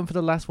 Yeah, I went for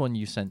the last one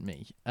you sent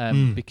me,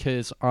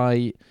 because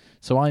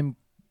I'm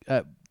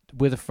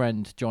with a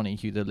friend, Johnny,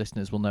 who the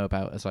listeners will know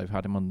about as I've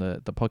had him on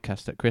the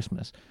podcast at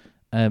Christmas.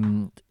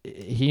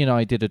 He and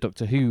I did a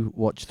Doctor Who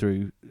watch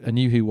through, a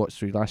New Who watch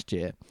through last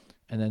year.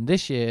 And then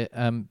this year,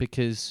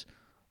 because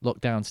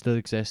lockdown still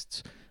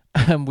exists,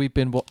 we've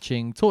been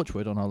watching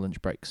Torchwood on our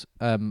lunch breaks.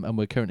 And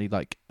we're currently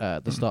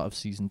at the start of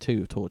season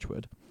 2 of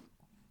Torchwood.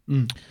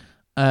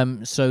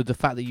 So the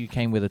fact that you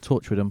came with a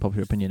Torchwood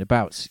unpopular opinion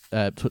about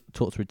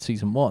Torchwood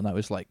season 1, I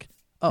was like,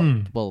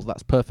 well,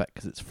 that's perfect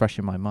because it's fresh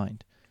in my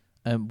mind.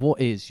 What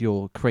is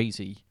your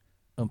crazy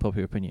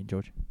unpopular opinion,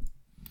 George?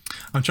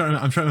 I'm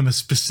trying to remember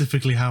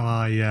specifically how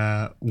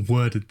I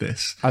worded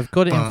this. I've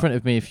got it in front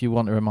of me if you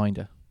want a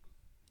reminder.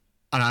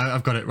 And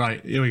I've got it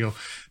right. Here we go.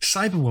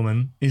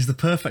 Cyberwoman is the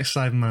perfect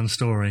Cyberman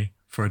story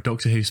for a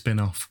Doctor Who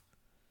spin-off.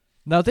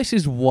 Now this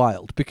is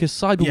wild because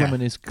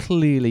Cyberwoman is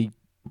clearly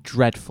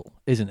dreadful,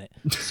 isn't it?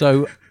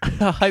 So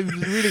I'm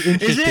really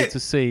interested to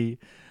see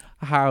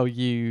how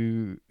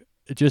you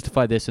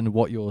justify this and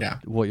what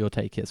your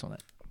take is on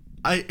it.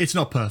 It's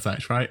not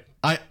perfect, right?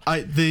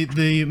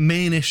 The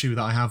main issue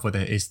that I have with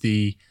it is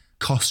the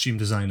costume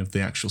design of the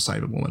actual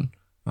Cyberwoman,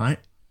 right?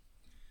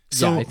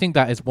 So, yeah, I think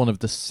that is one of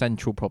the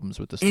central problems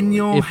with the story, in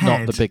your if head,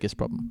 not the biggest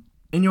problem.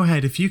 In your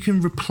head, if you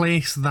can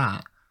replace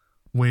that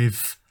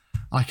with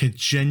like a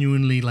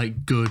genuinely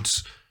like good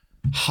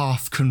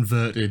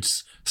half-converted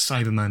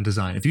Cyberman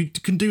design, if you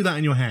can do that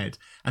in your head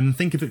and then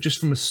think of it just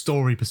from a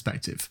story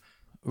perspective,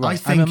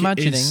 right. I'm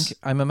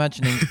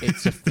imagining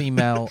it's a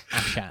female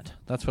Ashad.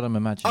 That's what I'm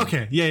imagining.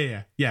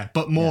 Okay, yeah,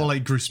 but more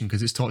like gruesome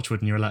because it's Torchwood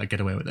and you're allowed to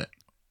get away with it.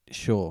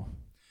 Sure.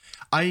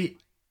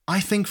 I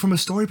think from a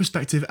story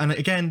perspective, and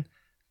again,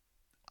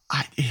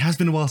 it has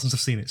been a while since I've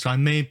seen it, so I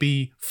may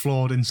be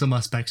flawed in some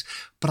aspects,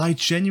 but I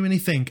genuinely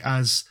think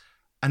as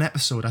an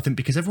episode, I think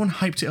because everyone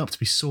hyped it up to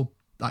be so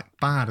like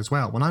bad as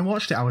well. When I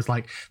watched it, I was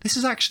like, this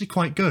is actually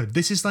quite good.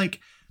 This is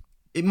like,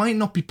 it might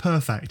not be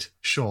perfect,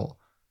 sure,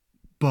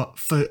 but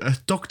for a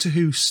Doctor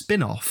Who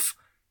spin-off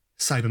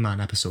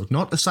Cyberman episode,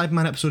 not a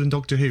Cyberman episode in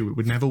Doctor Who, it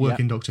would never work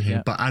in Doctor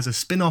Who, but as a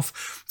spin-off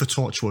for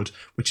Torchwood,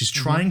 which is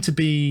trying to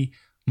be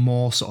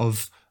more sort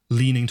of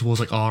leaning towards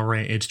like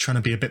R-rated, trying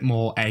to be a bit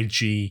more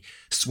edgy,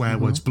 swear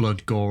words,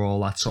 blood, gore, all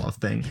that sort of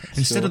thing.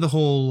 Instead of the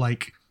whole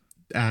like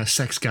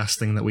sex gas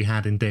thing that we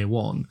had in day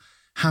one,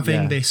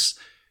 having this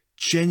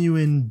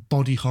genuine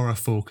body horror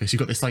focus.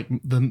 You've got this like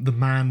the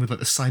man with like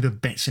the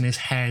cyber bits in his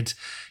head.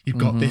 You've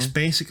got this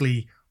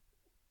basically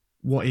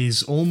what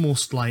is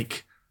almost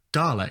like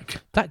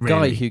Dalek. That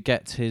guy who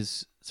gets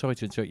his... Sorry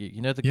to interrupt you.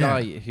 You know the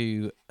guy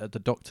who, the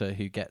Doctor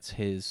who gets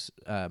his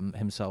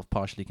himself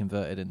partially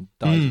converted and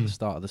dies at the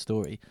start of the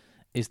story,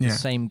 is the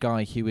same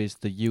guy who is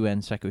the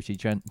UN Secretary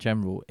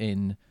General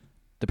in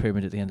The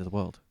Pyramid at the End of the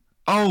World.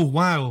 Oh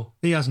wow,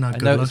 he has not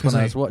good luck. I noticed when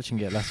I was watching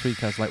it last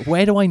week. I was like,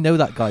 where do I know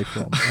that guy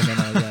from?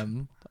 And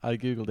then I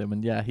googled him,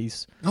 and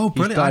he's brilliant.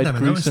 He's died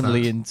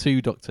gruesomely in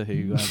 2 Doctor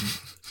Who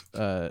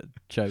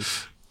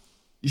shows.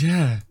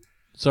 Yeah.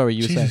 Sorry,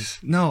 you were saying.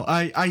 No,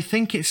 I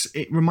think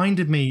it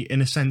reminded me in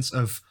a sense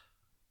of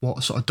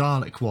what sort of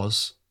Dalek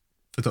was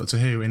for Doctor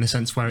Who, in a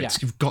sense where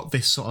you've got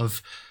this sort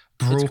of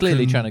broken it's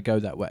clearly trying to go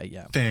that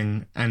way,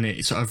 thing, and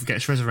it sort of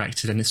gets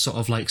resurrected and it's sort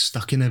of like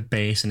stuck in a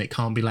base and it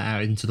can't be let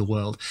out into the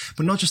world.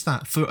 But not just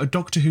that, for a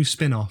Doctor Who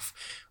spin-off,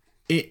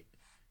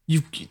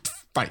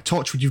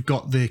 Torchwood, you've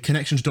got the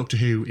connection to Doctor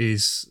Who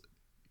is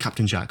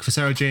Captain Jack. For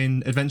Sarah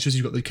Jane Adventures,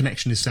 you've got the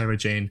connection is Sarah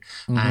Jane,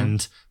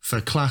 and for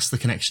Class, the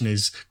connection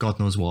is God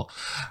knows what.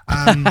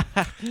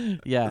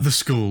 The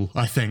school,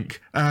 I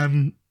think.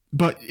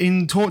 But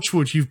in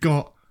Torchwood, you've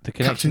got the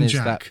connection Captain is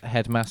Jack. That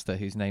headmaster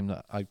whose name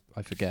that I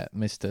forget,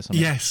 Mr.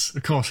 something. Yes,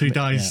 of course, who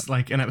dies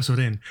like an episode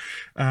in.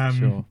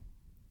 Sure.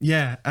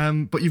 Yeah,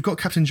 but you've got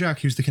Captain Jack,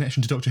 who's the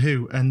connection to Doctor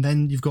Who, and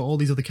then you've got all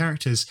these other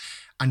characters,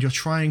 and you're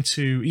trying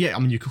to... Yeah, I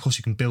mean, of course,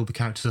 you can build the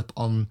characters up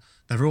on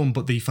their own,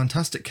 but the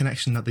fantastic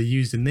connection that they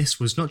used in this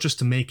was not just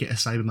to make it a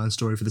Cyberman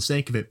story for the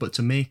sake of it, but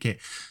to make it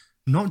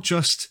not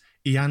just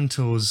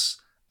Ianto's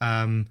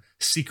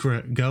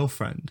secret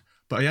girlfriend,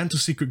 but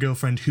Ianto's secret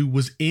girlfriend who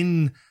was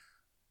in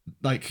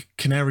like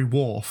Canary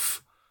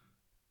Wharf,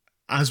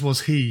 as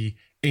was he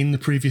in the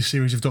previous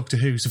series of Doctor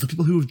Who. So for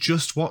people who have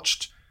just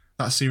watched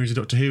that series of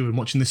Doctor Who and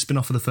watching this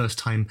spin-off for the first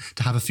time,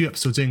 to have a few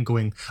episodes in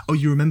going, oh,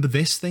 you remember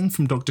this thing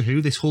from Doctor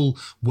Who, this whole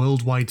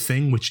worldwide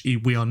thing which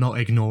we are not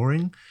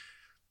ignoring?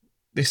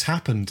 This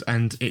happened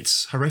and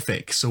it's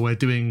horrific, so we're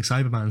doing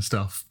Cyberman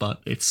stuff,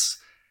 but it's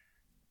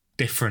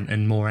different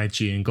and more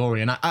edgy and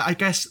gory. And I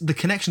guess the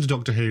connection to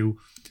Doctor Who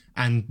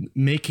and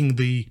making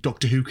the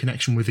Doctor Who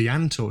connection with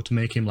Ianto to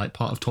make him like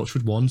part of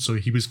Torchwood 1, so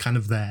he was kind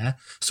of there.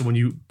 So when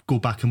you go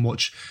back and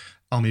watch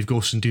Army of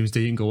Ghosts and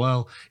Doomsday, you can go,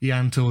 well,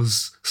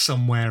 Ianto's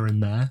somewhere in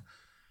there.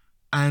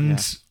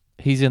 And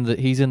he's in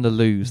the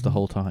loos the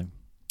whole time.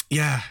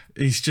 Yeah,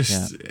 he's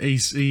just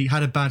he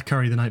had a bad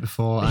curry the night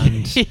before,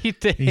 and he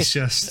did.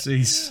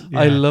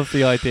 I love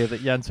the idea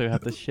that Ianto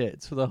had the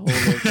shits for the whole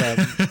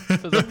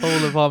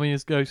of Army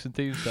of Ghosts and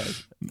Doomsday.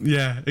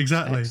 Yeah,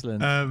 exactly.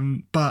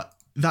 Excellent. But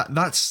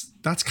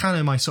that's kind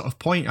of my sort of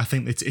point. I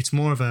think it's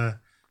more of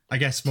a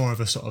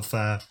sort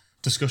of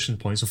discussion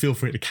point. So feel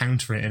free to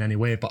counter it in any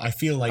way. But I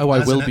feel like I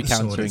will be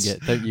countering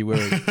it. Don't you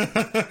worry.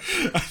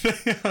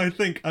 I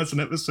think as an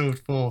episode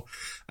for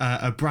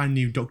a brand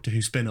new Doctor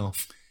Who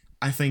spin-off,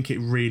 I think it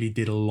really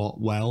did a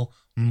lot well,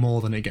 more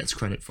than it gets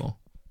credit for.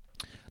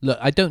 Look,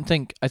 I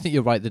think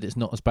you're right that it's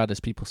not as bad as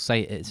people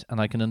say it is,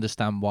 and I can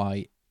understand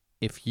why,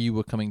 if you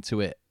were coming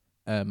to it,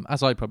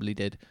 as I probably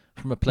did,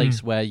 from a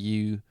place where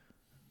you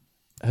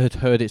had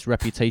heard its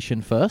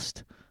reputation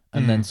first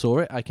and then saw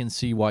it, I can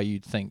see why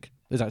you'd think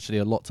there's actually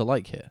a lot to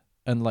like here.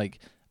 And like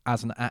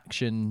as an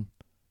action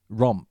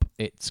romp,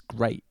 it's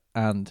great,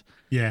 and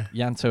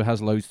Ianto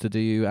has loads to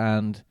do,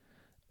 and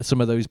some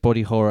of those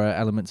body horror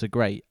elements are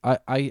great.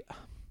 I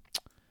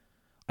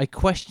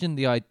question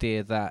the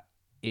idea that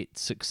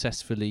it's a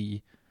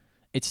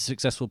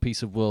successful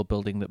piece of world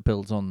building that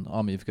builds on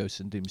Army of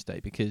Ghosts and Doomsday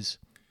because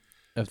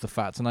of the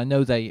fact, and I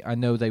know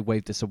they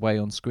waved this away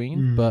on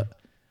screen, but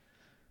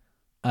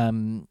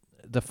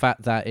the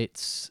fact that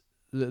it's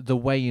the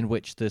way in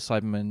which the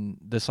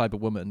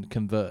Cyberwoman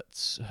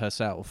converts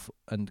herself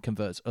and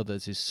converts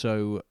others is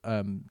so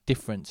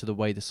different to the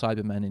way the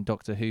Cybermen in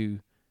Doctor Who.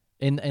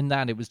 In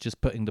that, it was just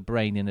putting the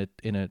brain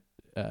in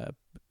a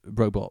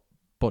robot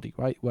body,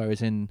 right?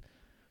 Whereas in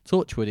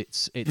Torchwood,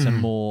 it's a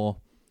more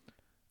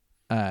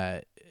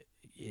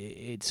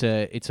it's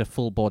a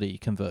full body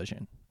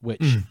conversion,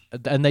 which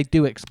and they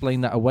do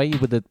explain that away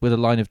with a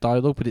line of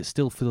dialogue, but it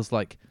still feels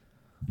like,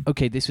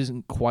 okay, this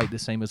isn't quite the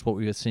same as what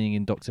we were seeing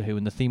in Doctor Who,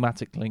 and the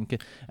thematic link,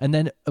 and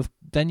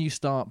then you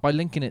start by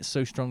linking it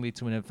so strongly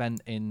to an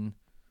event in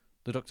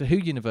the Doctor Who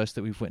universe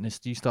that we've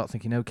witnessed. You start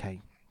thinking,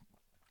 okay,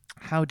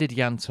 how did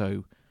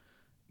Ianto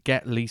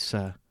get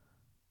Lisa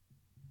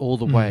all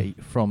the way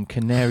from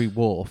Canary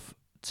Wharf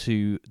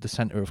to the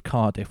centre of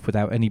Cardiff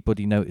without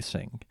anybody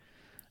noticing?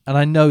 And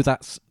I know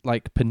that's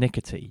like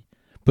pernickety,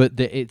 but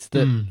it's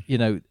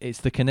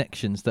the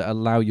connections that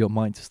allow your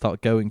mind to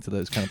start going to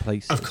those kind of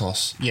places. Of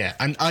course, yeah.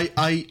 And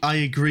I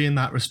agree in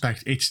that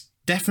respect. It's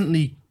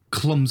definitely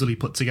clumsily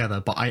put together,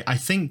 but I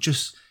think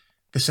just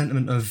the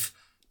sentiment of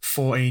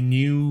for a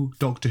new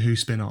Doctor Who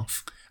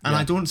spin-off. And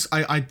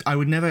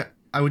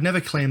I would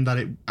never claim that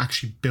it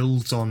actually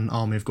builds on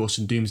Army of Ghosts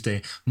and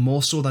Doomsday,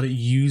 more so that it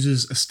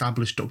uses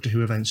established Doctor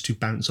Who events to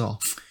bounce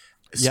off.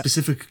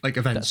 Specific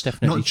events,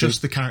 not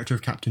just the character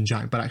of Captain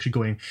Jack, but actually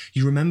going,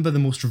 you remember the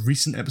most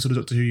recent episode of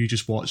Doctor Who you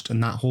just watched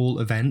and that whole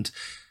event?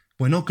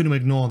 We're not going to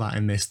ignore that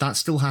in this. That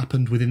still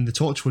happened within the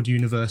Torchwood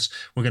universe.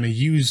 We're going to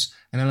use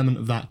an element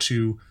of that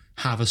to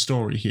have a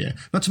story here.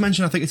 Not to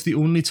mention, I think it's the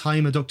only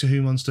time a Doctor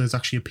Who monster has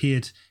actually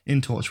appeared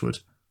in Torchwood.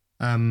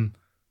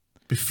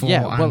 Before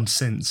and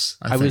since,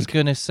 I think. Was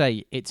going to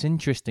say, it's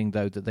interesting,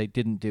 though, that they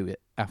didn't do it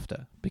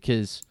after,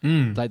 because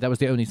that was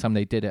the only time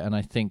they did it, and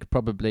I think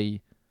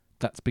probably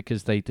that's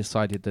because they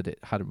decided that it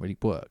hadn't really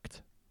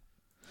worked.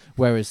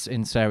 Whereas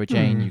in Sarah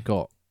Jane, you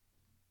got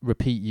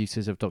repeat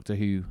uses of Doctor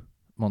Who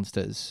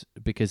monsters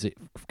because it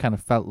kind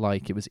of felt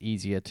like it was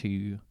easier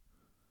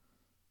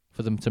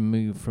for them to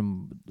move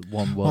from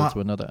one world to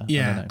another.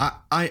 Yeah,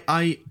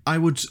 I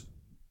would.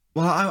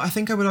 Well, I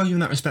think I would argue in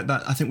that respect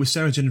that I think with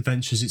Sarah Jane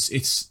Adventures,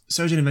 it's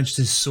Sarah Jane Adventures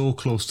is so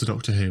close to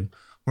Doctor Who,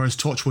 whereas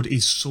Torchwood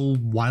is so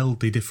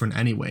wildly different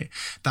anyway.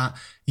 That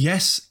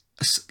yes,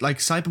 like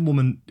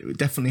Cyberwoman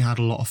definitely had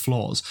a lot of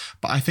flaws,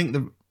 but I think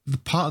the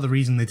part of the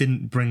reason they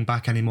didn't bring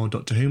back any more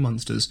Doctor Who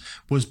monsters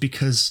was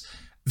because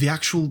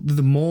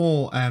the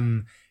more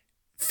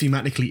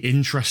thematically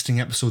interesting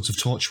episodes of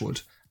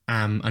Torchwood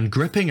and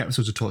gripping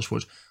episodes of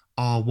Torchwood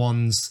are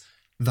ones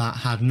that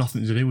had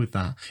nothing to do with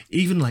that.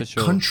 Even like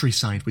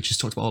Countryside, which is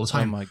talked about all the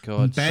time. Oh my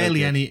god!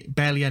 Barely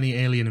any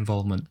alien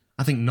involvement.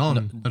 I think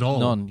none at all.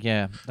 None.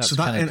 Yeah, that's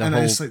kind of the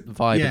whole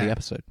vibe of the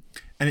episode.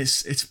 And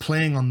it's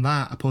playing on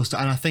that opposed to,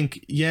 and I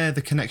think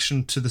the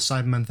connection to the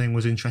Cybermen thing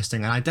was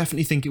interesting, and I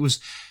definitely think it was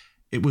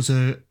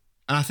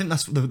and I think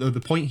that's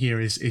the point here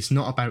is it's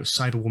not about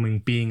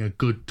Cyberwoman being a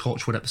good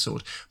Torchwood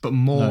episode, but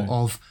more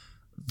of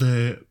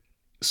the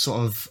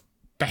sort of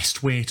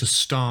best way to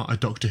start a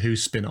Doctor Who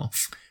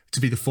spin-off to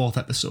be the 4th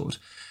episode.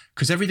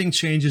 Because Everything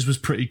Changes was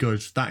pretty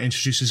good. That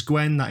introduces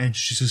Gwen, that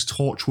introduces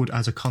Torchwood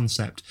as a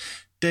concept.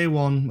 Day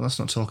One, let's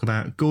not talk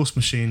about Ghost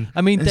Machine.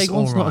 I mean, Day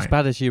One's not as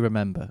bad as you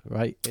remember,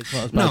 right? It's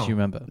not as bad as you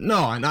remember.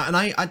 No, and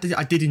I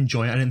did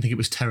enjoy it. I didn't think it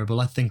was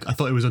terrible. I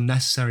thought it was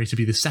unnecessary to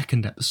be the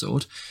 2nd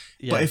episode.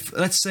 Yeah. But if,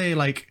 let's say,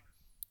 like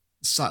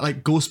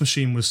Ghost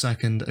Machine was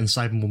 2nd and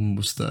Cyberwoman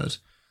was 3rd,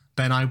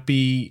 then I'd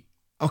be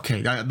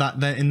okay.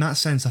 That in that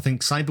sense, I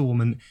think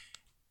Cyberwoman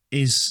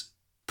is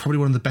probably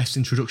one of the best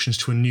introductions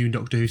to a new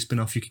Doctor Who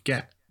spin-off you could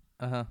get.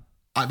 And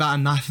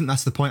I think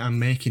that's the point I'm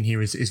making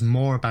here is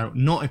more about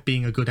not it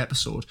being a good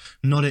episode,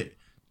 not it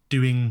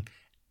doing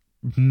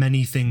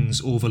many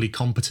things overly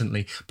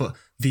competently, but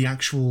the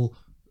actual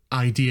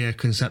idea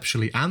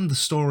conceptually and the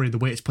story, the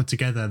way it's put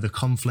together, the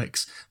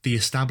conflicts, the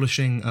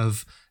establishing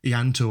of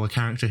Ianto, a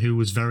character who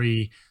was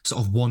very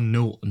sort of one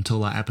note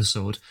until that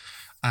episode,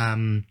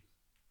 and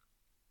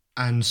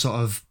sort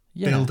of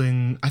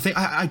building. I think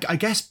I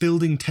guess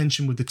building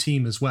tension with the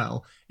team as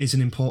well is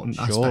an important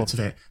aspect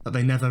of it that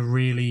they never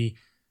really.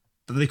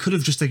 That they could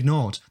have just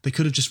ignored. They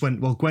could have just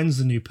went, well, Gwen's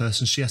the new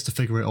person, she has to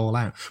figure it all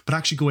out. But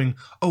actually going,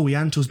 oh,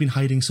 Ianto's been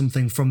hiding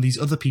something from these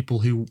other people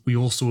who we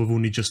also have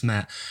only just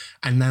met.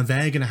 And now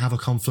they're going to have a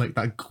conflict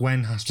that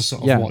Gwen has to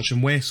sort of watch.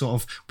 And we're sort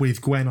of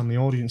with Gwen on the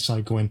audience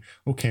side going,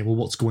 okay, well,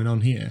 what's going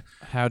on here?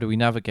 How do we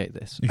navigate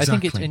this? Exactly. I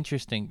think it's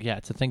interesting,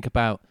 to think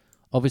about.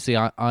 Obviously,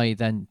 I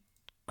then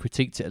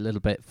critiqued it a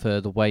little bit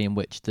for the way in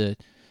which the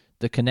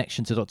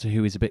connection to Doctor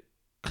Who is a bit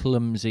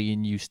clumsy,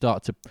 and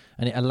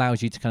it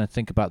allows you to kind of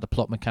think about the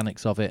plot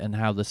mechanics of it and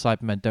how the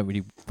Cybermen don't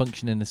really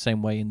function in the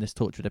same way in this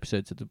Torchwood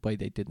episode to the way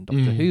they did in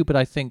Doctor Who. But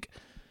I think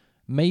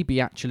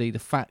maybe actually the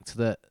fact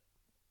that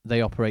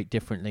they operate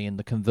differently and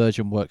the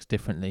conversion works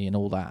differently and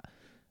all that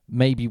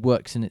maybe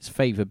works in its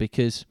favour,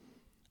 because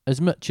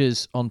as much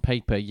as on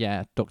paper,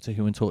 Doctor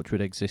Who and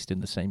Torchwood exist in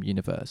the same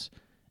universe,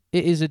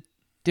 it is a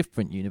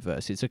different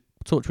universe.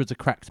 Torchwood's a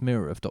cracked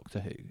mirror of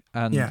Doctor Who,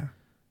 and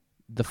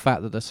the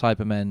fact that the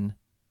Cybermen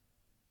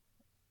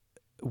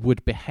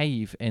would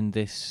behave in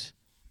this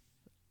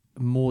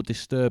more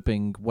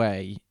disturbing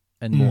way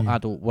and more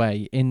adult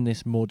way, in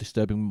this more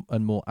disturbing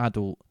and more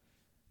adult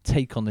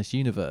take on this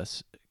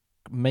universe,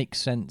 makes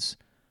sense.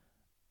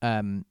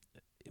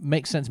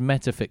 Makes sense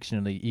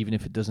metafictionally, even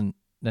if it doesn't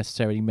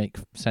necessarily make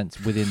sense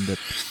within the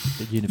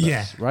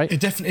universe, right? It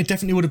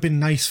definitely would have been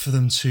nice for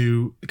them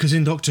to, because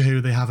in Doctor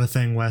Who they have a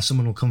thing where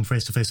someone will come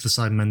face to face with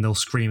the Cybermen, they'll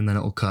scream, and then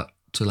it'll cut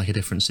to like a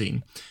different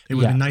scene. It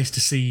would have been nice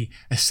to see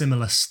a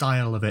similar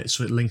style of it,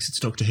 so it links it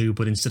to Doctor Who,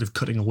 but instead of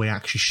cutting away,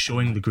 actually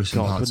showing the gruesome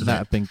parts of that it.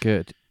 Have been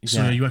good?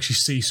 So you actually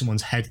see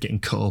someone's head getting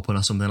cut open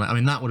or something. Like, I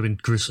mean, that would have been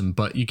gruesome,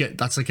 but you get,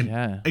 that's like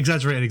an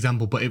exaggerated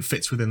example, but it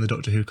fits within the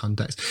Doctor Who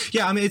context.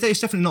 Yeah, I mean, it's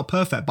definitely not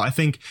perfect, but I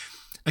think,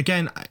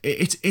 again,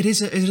 it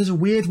is a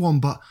weird one,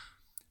 but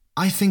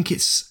I think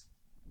it's,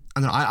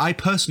 I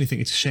personally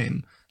think it's a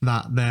shame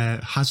that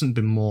there hasn't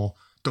been more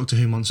Doctor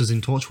Who monsters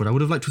in Torchwood. I would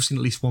have liked to have seen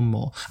at least one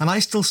more. And I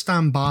still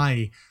stand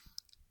by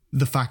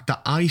the fact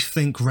that I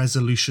think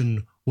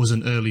Resolution was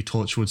an early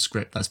Torchwood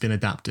script that's been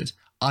adapted.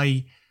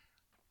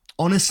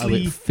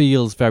 Honestly, it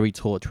feels very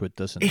Torchwood,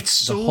 doesn't it? It's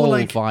so the whole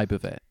like, vibe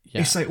of it.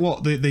 Yeah. It's like,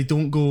 what, they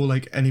don't go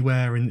like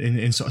anywhere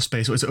in sort of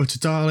space. Or it's a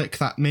Dalek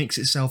that makes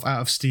itself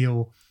out of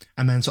steel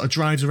and then sort of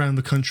drives around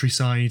the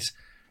countryside.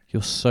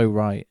 You're so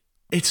right.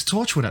 It's a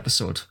Torchwood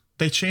episode.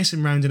 They chase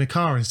him around in a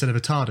car instead of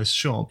a TARDIS,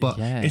 sure, but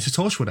it's a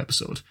Torchwood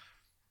episode.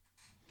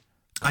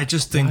 I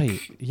just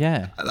think,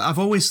 I've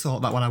always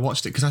thought that when I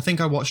watched it, because I think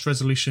I watched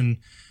Resolution.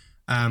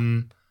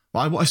 I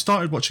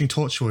started watching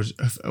Torchwood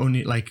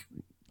only like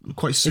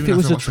quite soon. If it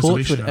was after a I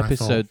watched Resolution, Torchwood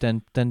episode,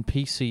 then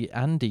PC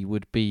Andy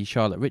would be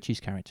Charlotte Ritchie's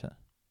character.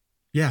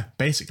 Yeah,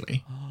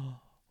 basically.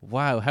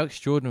 Wow, how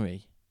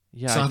extraordinary!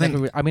 Yeah,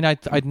 So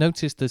I'd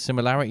noticed the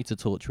similarity to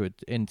Torchwood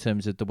in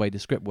terms of the way the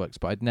script works,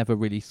 but I'd never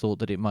really thought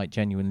that it might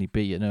genuinely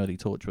be an early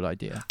Torchwood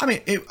idea. I mean,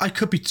 I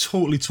could be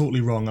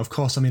totally wrong. Of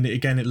course, I mean,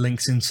 again, it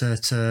links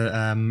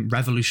into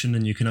Revolution,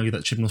 and you can argue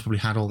that Chibnall's probably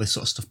had all this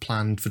sort of stuff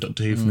planned for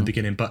Doctor Who from the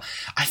beginning. But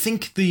I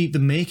think the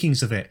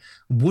makings of it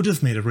would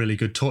have made a really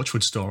good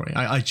Torchwood story.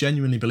 I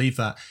genuinely believe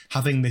that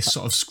having this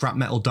sort of scrap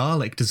metal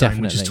Dalek design,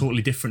 which is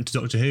totally different to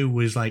Doctor Who,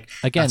 was like,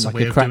 again, that's like a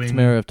way a of cracked doing...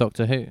 mirror of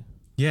Doctor Who.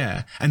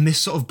 Yeah, and this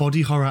sort of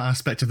body horror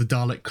aspect of the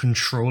Dalek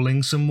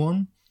controlling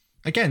someone,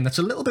 again, that's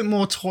a little bit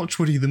more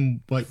Torchwoody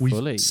than like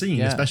we've seen,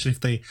 especially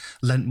if they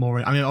lent more.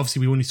 I mean, obviously,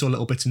 we only saw a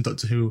little bit in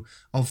Doctor Who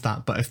of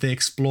that, but if they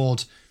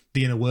explored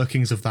the inner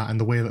workings of that and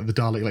the way that the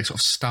Dalek like sort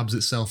of stabs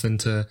itself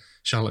into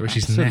Charlotte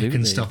Ritchie's neck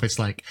and stuff, it's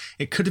like,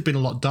 it could have been a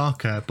lot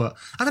darker, but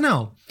I don't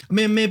know. I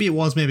mean, maybe it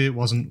was, maybe it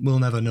wasn't. We'll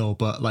never know.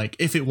 But like,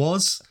 if it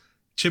was,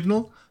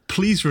 Chibnall,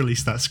 please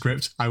release that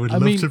script. I would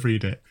love to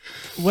read it.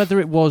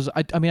 Whether it was,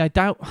 I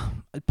doubt.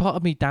 Part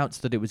of me doubts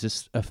that it was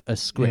a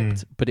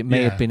script, but it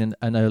may have been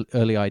an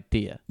early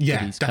idea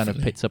that he's kind of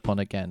picked up on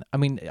again. I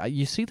mean,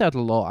 you see that a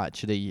lot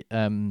actually.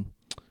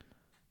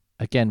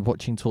 Again,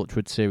 watching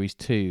Torchwood Series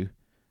 2,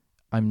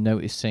 I'm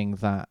noticing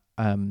that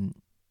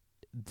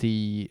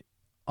the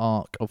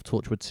arc of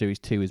Torchwood Series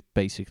 2 is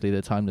basically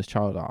the Timeless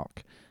Child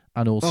arc,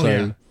 and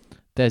also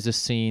there's a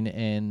scene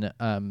in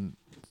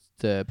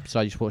so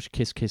I just watched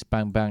Kiss Kiss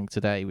Bang Bang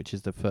today, which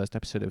is the first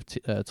episode of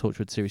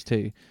Torchwood Series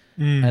 2.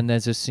 And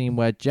there's a scene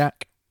where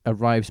Jack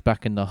arrives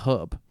back in the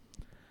hub,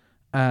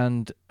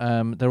 and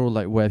they're all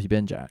like, "Where have you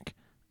been, Jack?"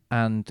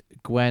 And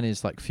Gwen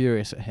is like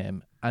furious at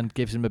him and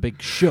gives him a big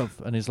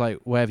shove and is like,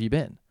 "Where have you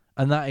been?"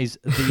 And that is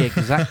the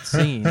exact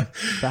scene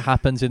that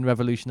happens in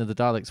Revolution of the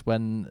Daleks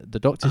when the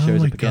Doctor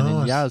shows up again in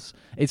Yaz.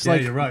 It's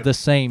like the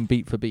same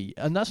beat for beat.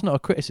 And that's not a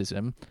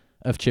criticism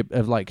of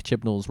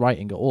Chibnall's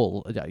writing at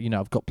all. You know,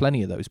 I've got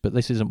plenty of those, but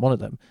this isn't one of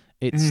them.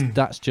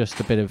 That's just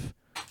a bit of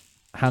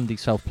handy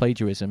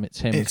self-plagiarism. It's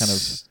him kind of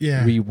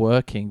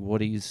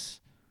reworking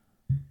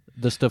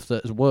the stuff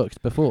that has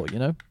worked before, you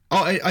know?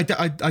 Oh, I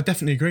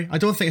definitely agree. I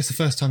don't think it's the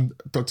first time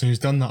Doctor Who's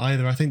done that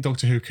either. I think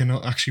Doctor Who can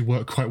actually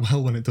work quite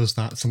well when it does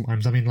that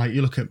sometimes. I mean, like,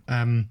 you look at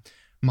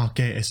Mark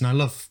Gatiss, and I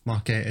love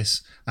Mark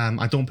Gatiss.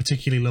 I don't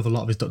particularly love a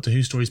lot of his Doctor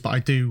Who stories, but I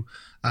do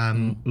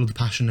love the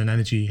passion and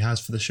energy he has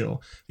for the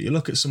show. But you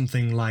look at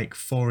something like,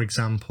 for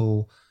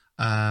example...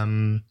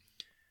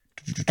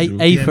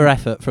 A for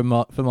effort from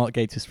Mark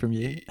Gatiss from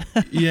you.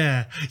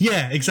 yeah,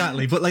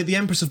 exactly. But like, The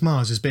Empress of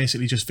Mars is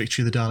basically just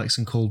Victory of the Daleks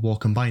and Cold War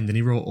combined, and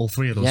he wrote all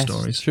three of those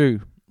stories.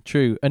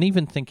 True. And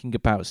even thinking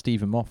about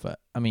Stephen Moffat,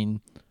 I mean,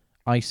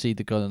 I see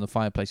The Girl in the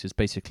Fireplace as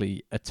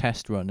basically a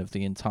test run of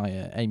the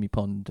entire Amy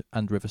Pond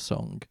and River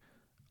Song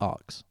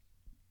arcs.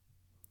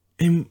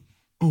 Hang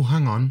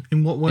on.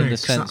 In what way? In the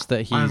sense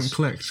that I haven't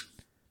clicked.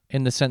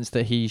 In the sense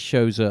that he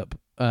shows up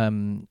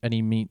and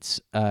he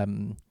meets...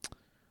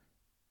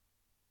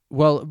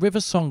 well,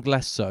 River Song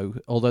less so,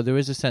 although there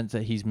is a sense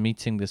that he's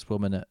meeting this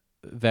woman at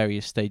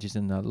various stages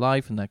in their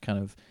life, and they're kind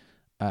of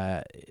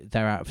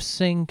they're out of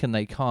sync, and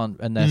they can't,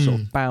 and they're sort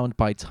of bound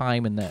by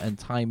time, and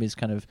time is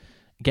kind of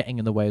getting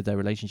in the way of their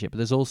relationship. But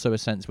there's also a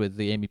sense with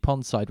the Amy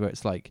Pond side where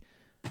it's like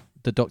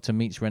the Doctor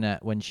meets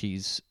Renette when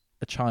she's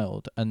a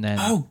child, and then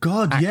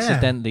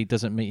accidentally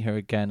doesn't meet her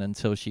again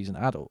until she's an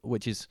adult,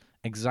 which is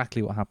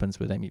exactly what happens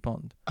with Amy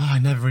Pond. Oh, I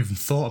never even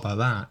thought about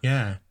that.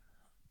 Yeah.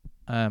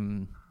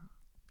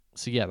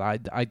 So yeah,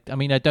 I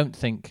mean, I don't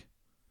think.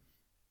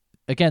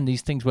 Again,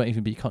 these things won't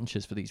even be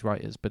conscious for these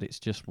writers, but it's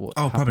just what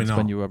probably happens not.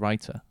 when you're a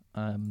writer.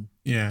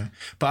 Yeah,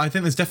 but I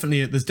think there's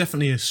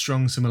definitely a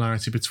strong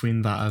similarity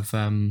between that of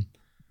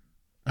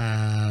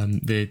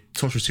the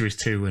Torchwood Series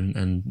 2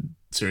 and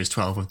Series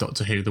 12 of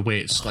Doctor Who, the way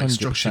it's like 100%.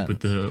 structured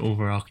with the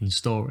overarching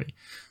story.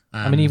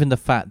 I mean, even the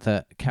fact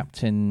that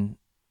Captain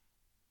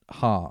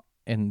Hart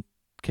in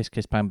Kiss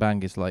Kiss Bang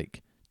Bang is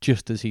like,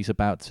 just as he's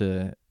about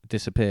to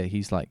disappear,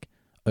 he's like,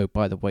 "Oh,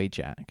 by the way,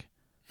 Jack."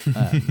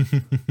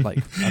 Like,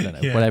 I don't know,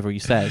 Yeah. whatever he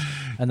says.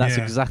 And that's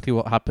Yeah. exactly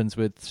what happens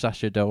with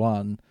Sacha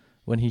Dhawan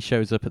when he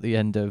shows up at the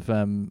end of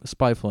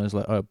Spyfall and is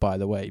like, "Oh, by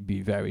the way,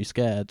 be very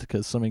scared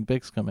because something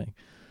big's coming."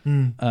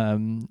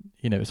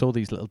 It's all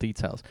these little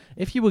details.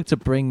 If you were to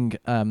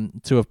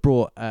have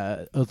brought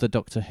other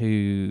Doctor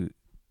Who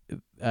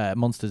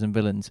monsters and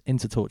villains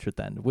into Torchwood,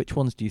 then which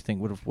ones do you think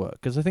would have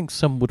worked? Because I think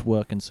some would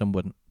work and some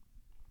wouldn't.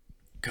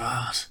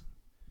 God,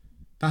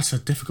 that's a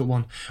difficult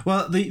one.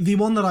 Well, the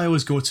one that I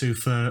always go to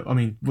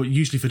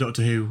usually for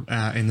Doctor Who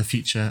in the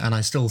future, and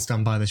I still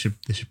stand by they should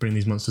bring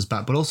these monsters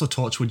back. But also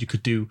Torchwood, you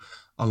could do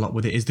a lot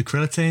with it, is the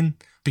Krillitane,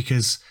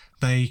 because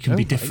they can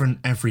be different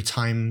every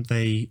time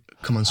they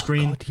come on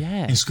screen. God,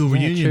 yeah. In School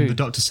Yeah, Reunion, true. the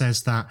Doctor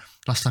says that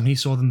last time he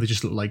saw them, they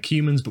just looked like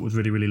humans, but with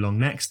really, really long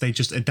necks. They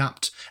just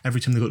adapt every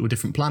time they go to a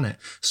different planet.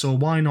 So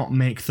why not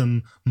make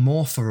them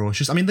more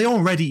ferocious? I mean, they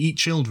already eat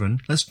children.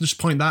 Let's just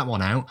point that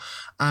one out.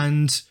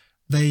 And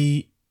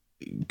they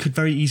could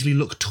very easily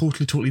look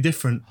totally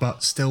different,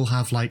 but still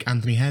have like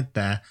Anthony Head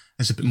there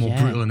as a bit more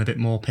brutal and a bit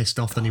more pissed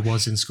off than he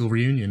was in School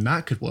Reunion.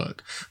 That could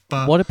work.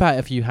 But what about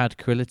if you had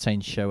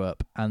Krillitane show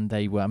up and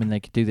they were, I mean,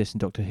 they could do this in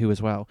Doctor Who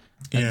as well,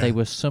 and they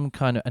were some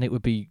kind of, and it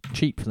would be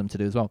cheap for them to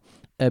do as well,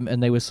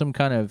 and they were some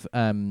kind of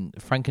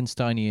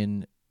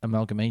Frankensteinian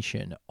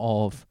amalgamation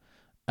of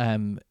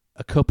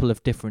a couple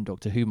of different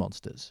Doctor Who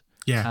monsters.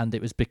 Yeah. And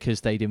it was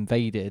because they'd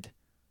invaded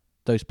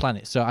those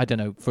planets. So I don't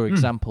know, for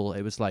example,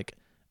 it was like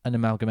an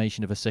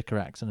amalgamation of a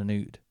Sycorax and an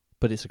Ood,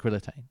 but it's a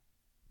Krillitane.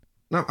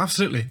 No,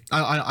 absolutely.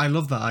 I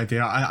love that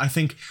idea. I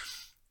think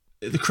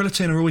the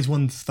Krillitane are always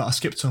ones that I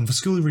skipped on for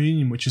School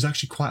Reunion, which is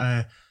actually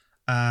quite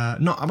I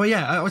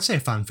would say a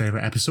fan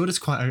favorite episode. It's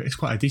quite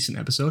a decent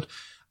episode.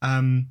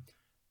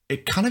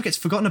 It kind of gets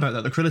forgotten about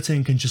that the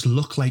Krillitane can just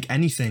look like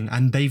anything,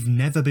 and they've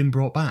never been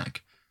brought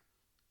back.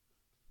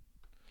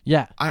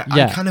 Yeah,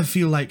 I kind of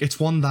feel like it's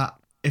one that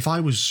if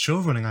I was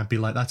showrunning, I'd be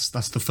like, that's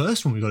the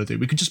first one we got to do.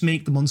 We could just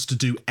make the monster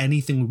do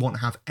anything we want,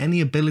 have any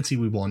ability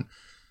we want,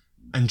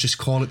 and just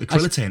call it the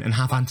Krillitane and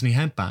have Anthony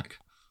Head back.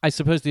 I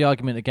suppose the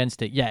argument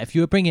against it, if you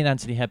were bringing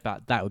Anthony Head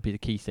back, that would be the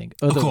key thing.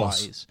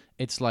 Otherwise,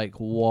 it's like,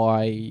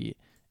 why?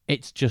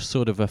 It's just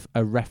sort of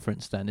a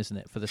reference then, isn't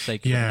it? For the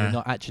sake of it, you're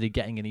not actually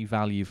getting any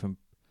value from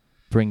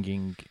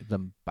bringing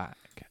them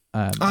back.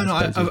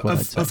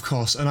 Of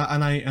course, and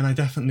I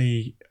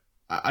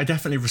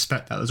definitely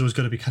respect that. There's always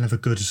got to be kind of a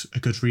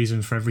good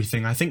reason for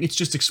everything. I think it's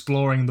just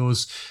exploring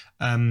those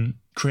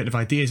creative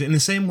ideas in the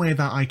same way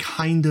that I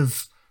kind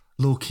of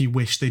low-key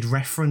wish they'd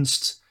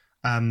referenced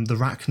the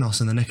Rachnos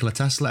and the Nikola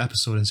Tesla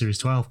episode in Series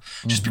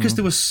 12, just because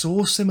they were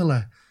so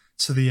similar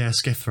to the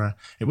Skithra.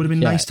 It would have been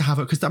nice to have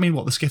it, because I mean,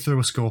 the Skithra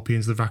were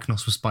scorpions, the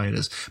Rachnos were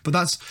spiders,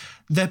 but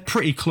they're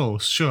pretty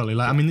close, surely.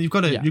 Like, I mean, you've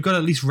got to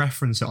at least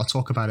reference it or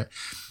talk about it.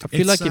 I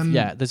feel like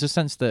there's a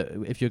sense that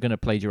if you're going to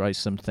plagiarize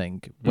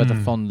something, whether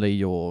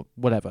fondly or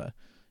whatever,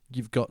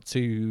 you've got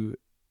to.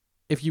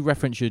 If you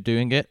reference you're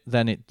doing it,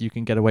 then you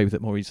can get away with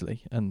it more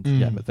easily. And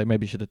but they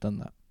maybe should have done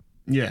that.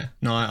 Yeah,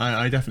 no,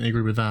 I definitely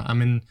agree with that. I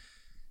mean,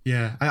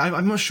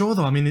 I'm not sure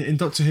though. I mean, in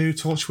Doctor Who,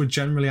 Torchwood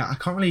generally, I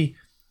can't really.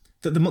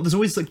 There's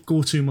always like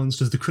go-to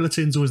monsters. The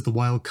Krillitane's always the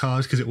wild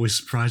card because it always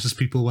surprises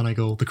people when I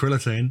go the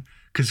Krillitane.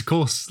 Because of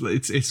course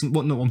it's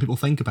not one people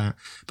think about.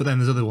 But then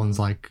there's other ones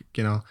like,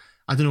 I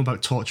don't know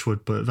about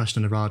Torchwood, but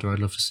Vashta Nerada I'd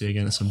love to see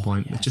again at some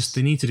point. Yes.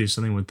 They need to do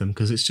something with them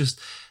because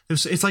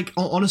it's like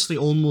honestly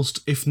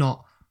almost, if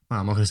not, well,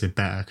 I'm not going to say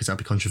better because that'd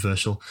be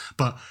controversial,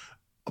 but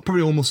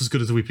probably almost as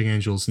good as the Weeping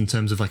Angels in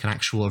terms of like an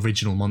actual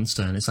original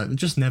monster. And it's like they've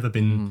just never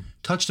been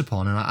touched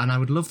upon. And I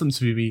would love them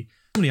to be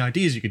so many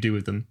ideas you could do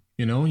with them.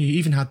 You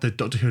even had the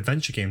Doctor Who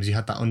Adventure games. You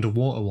had that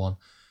underwater one,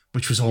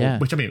 which was all.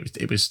 Which I mean,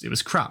 it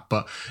was crap,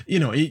 but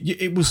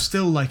it was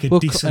still like a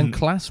decent. And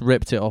Class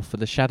ripped it off for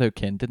the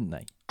Shadowkin, didn't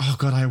they? Oh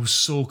god, I was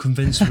so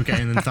convinced we were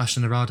getting the Vashta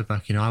Nerada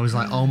back. I was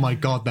like, oh my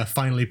god, they're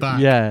finally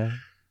back. Yeah.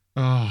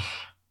 Oh.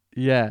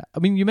 Yeah. I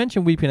mean, you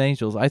mentioned Weeping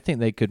Angels. I think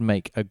they could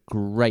make a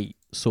great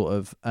sort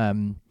of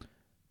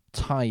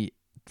tight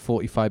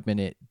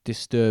 45-minute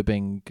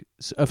disturbing,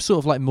 sort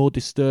of like more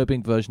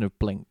disturbing version of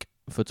Blink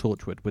for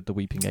Torchwood with the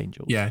Weeping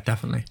Angels. Yeah,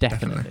 definitely.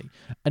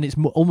 And it's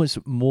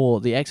almost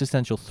more the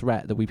existential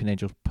threat the Weeping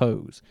Angels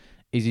pose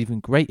is even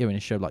greater in a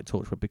show like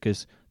Torchwood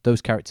because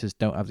those characters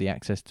don't have the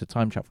access to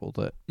time travel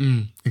that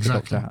the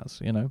Doctor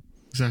has.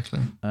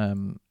 Exactly.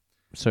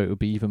 So it would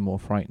be even more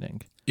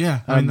frightening.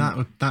 Yeah, I mean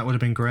that would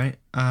have been great.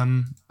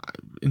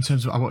 In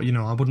terms of I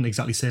wouldn't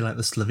exactly say like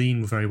the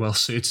Slitheen were very well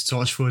suited to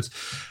Torchwood.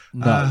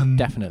 No,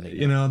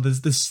 definitely.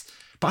 There's this,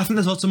 but I think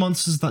there's lots of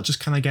monsters that just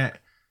kind of get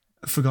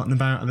forgotten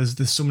about.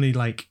 There's so many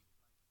like,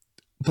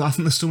 but I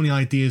think there's so many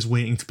ideas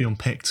waiting to be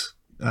unpicked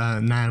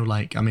now.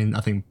 Like, I mean,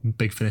 I think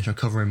Big Finish are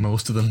covering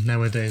most of them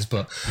nowadays,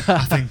 but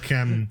I think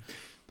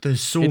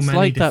there's so it's many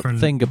like different.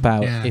 that thing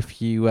about yeah.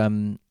 if you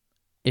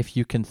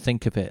can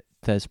think of it,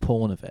 there's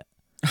porn of it.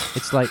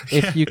 It's like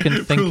if you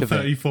can think Rule of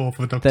 34 it,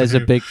 for Doctor there's Who.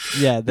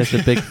 there's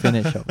a big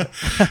finish of it.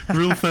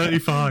 Rule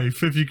 35.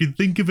 If you can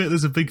think of it,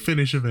 there's a big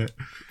finish of it.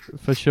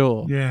 For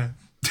sure. Yeah.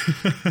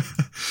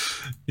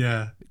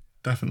 Yeah,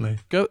 definitely.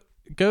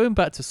 Going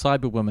back to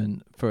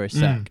Cyberwoman for a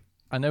sec.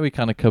 I know we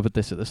kind of covered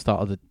this at the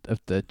start of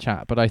the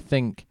chat, but I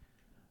think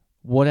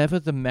whatever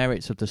the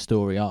merits of the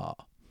story are,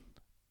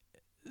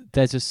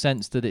 there's a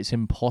sense that it's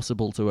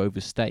impossible to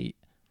overstate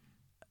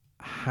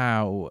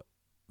how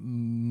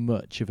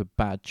much of a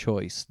bad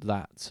choice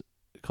that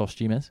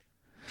costume is.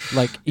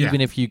 Like,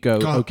 even if you go,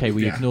 okay,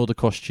 we ignore the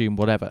costume,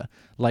 whatever.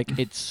 Like,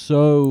 it's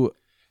so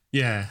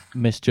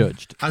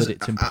misjudged that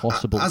it's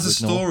impossible to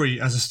ignore.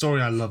 As a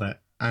story, I love it.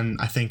 And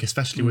I think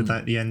especially with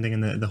the ending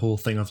and the whole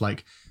thing of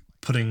like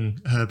putting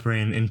her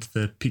brain into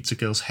the pizza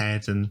girl's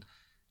head and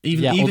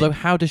even although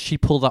how does she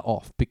pull that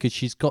off? Because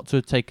she's got to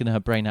have taken her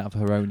brain out of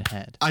her own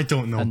head. I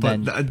don't know,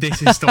 but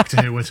this is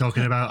Doctor Who we're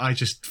talking about. I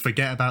just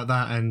forget about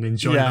that and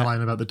enjoy the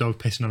line about the dog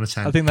pissing on a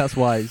tent. I think that's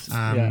wise.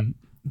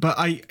 But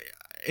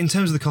in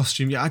terms of the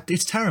costume,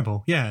 it's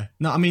terrible. Yeah,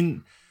 no, I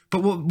mean,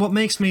 but what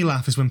makes me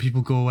laugh is when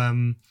people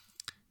go,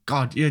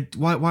 God, yeah,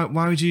 why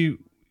would you?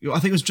 I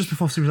think it was just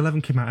before Series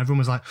 11 came out. Everyone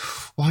was like,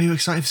 "Why are you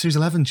excited for Series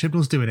 11?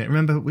 Chibnall's doing it."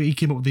 Remember he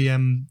came up with the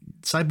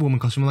Cyberwoman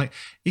costume? I'm like,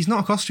 he's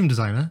not a costume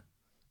designer.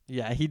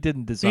 Yeah, he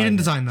didn't design. He didn't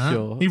design that.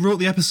 Sure. He wrote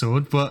the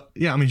episode, but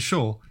yeah, I mean,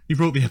 sure, he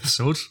wrote the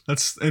episode.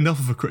 That's enough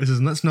of a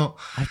criticism. That's not.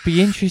 I'd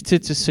be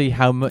interested to see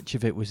how much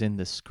of it was in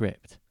the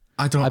script.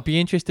 I'd be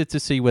interested to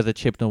see whether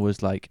Chibnall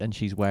was like, and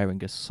she's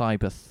wearing a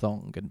cyber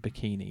thong and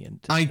bikini and.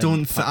 I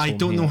don't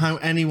know how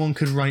anyone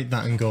could write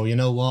that and go, you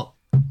know what?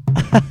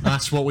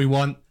 That's what we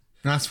want.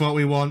 That's what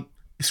we want.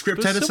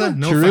 Script editor,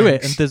 no drew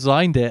thanks. it and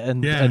designed it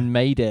and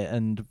made it,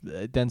 and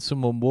then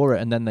someone wore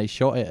it and then they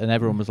shot it and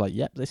everyone was like,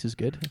 "Yep, this is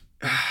good."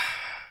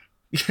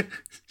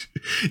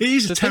 It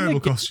is a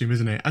terrible costume,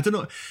 isn't it? I don't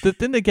know. The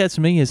thing that gets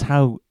me is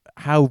how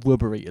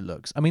rubbery it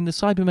looks. I mean, the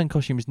Cybermen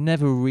costumes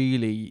never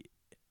really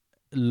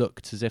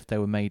looked as if they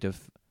were made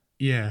of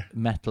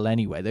metal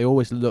anyway. They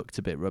always looked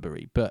a bit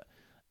rubbery, but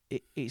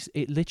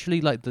it literally,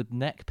 like, the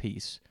neck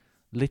piece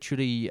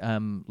literally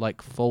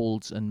like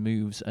folds and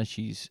moves as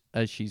she's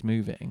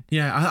moving.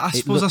 Yeah, I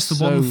suppose that's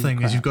the one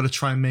thing is you've got to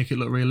try and make it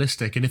look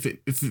realistic, and if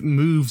it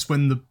moves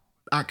when the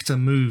actor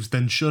moves,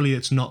 then surely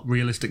it's not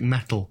realistic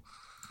metal.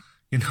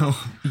 You know?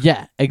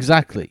 Yeah,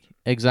 exactly.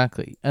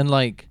 And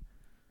like,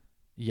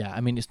 yeah,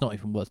 I mean, it's not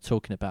even worth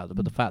talking about,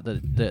 but the fact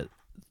that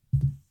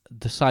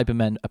the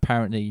Cybermen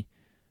apparently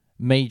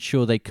made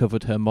sure they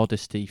covered her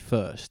modesty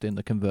first in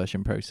the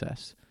conversion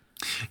process.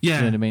 Yeah, you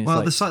know what I mean?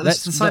 It's well, like,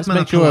 let's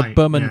make sure a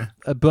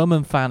bum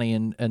and fanny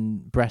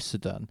and breasts are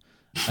done,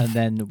 and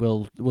then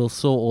we'll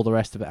sort all the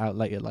rest of it out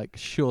later. Like,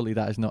 surely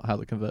that is not how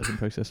the conversion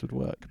process would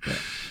work. But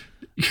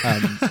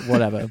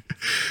whatever.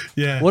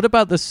 Yeah. What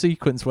about the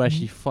sequence where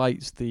she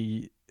fights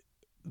the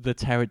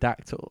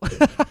pterodactyl?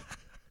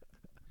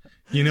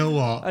 You know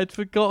what? I'd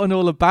forgotten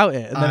all about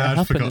it, and then it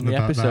happened in the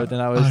episode, and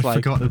I was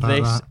like,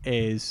 "This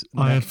is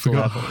next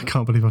level." I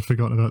can't believe I'd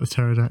forgotten about the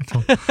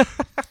pterodactyl.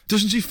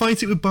 Doesn't she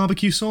fight it with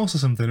barbecue sauce or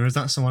something, or is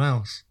that someone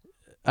else?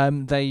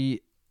 They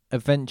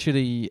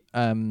eventually,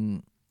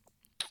 I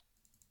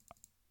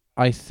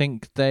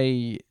think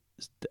they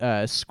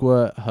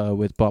squirt her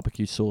with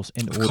barbecue sauce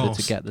in order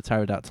to get the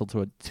pterodactyl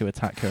to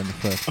attack her in the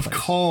first place. Of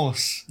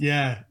course,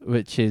 yeah.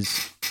 Which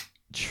is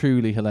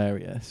truly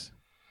hilarious.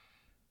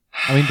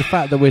 I mean, the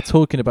fact that we're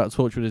talking about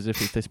Torchwood as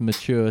if it's this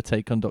mature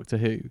take on Doctor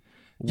Who,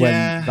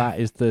 when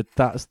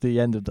that's the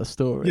end of the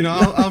story. You know,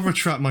 I'll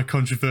retract my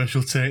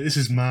controversial take. This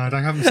is mad.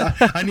 I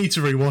need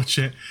to rewatch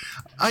it.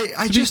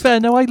 To be fair,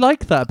 no, I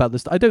like that about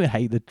this. I don't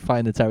hate the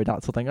fighting the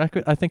pterodactyl thing.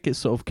 I think it's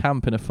sort of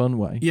camp in a fun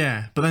way.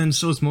 Yeah, but then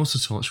so is most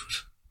of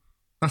Torchwood.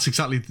 That's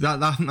exactly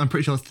that. I'm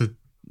pretty sure that's the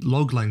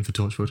log line for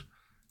Torchwood.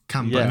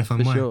 Camp, but in a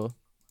fun way. Sure.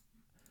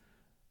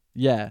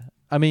 Yeah,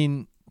 I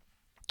mean,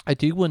 I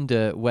do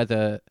wonder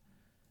whether.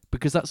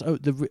 Because that's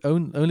the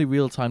only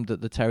real time that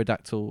the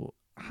pterodactyl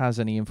has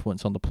any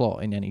influence on the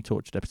plot in any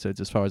Torchwood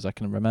episodes, as far as I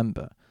can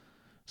remember.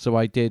 So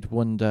I did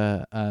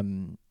wonder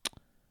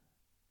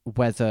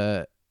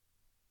whether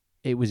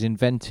it was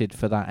invented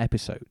for that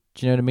episode.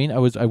 Do you know what I mean?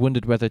 I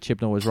wondered whether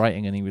Chibnall was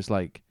writing and he was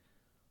like,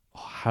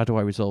 how do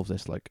I resolve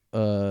this? Like,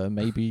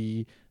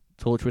 maybe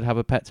Torchwood would have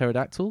a pet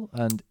pterodactyl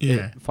and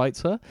it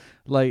fights her.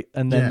 Like,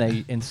 and then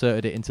they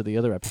inserted it into the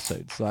other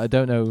episodes. So I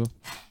don't know.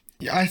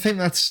 Yeah, I think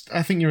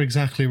you're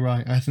exactly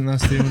right. I think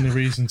that's the only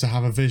reason to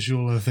have a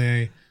visual of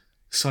a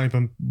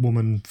cyber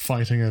woman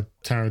fighting a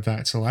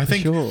pterodactyl. I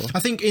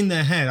think in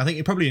their head, I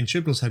think probably in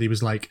Chibnall's head, he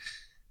was like,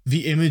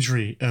 the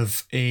imagery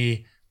of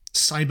a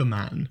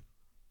Cyberman,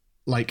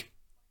 like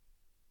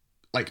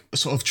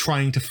sort of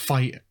trying to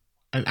fight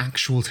an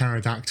actual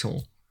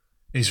pterodactyl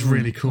is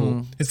really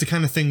cool. It's the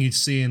kind of thing you'd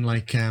see in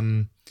like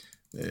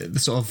the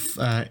sort of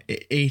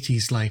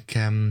 80s like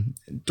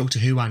Doctor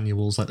Who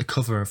annuals, like the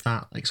cover of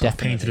that, like sort of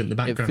painted in the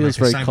background. It feels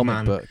like very a comic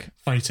Cyberman book.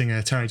 fighting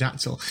a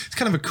pterodactyl. It's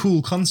kind of a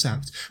cool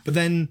concept, but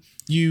then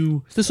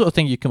It's the sort of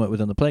thing you come up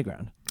with on the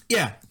playground.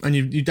 yeah, and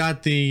you'd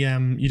add the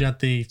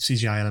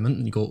CGI element,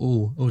 and you go,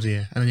 oh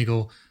dear, and then you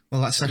go,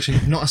 well, that's actually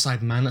not a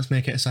Cyberman. Let's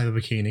make it a cyber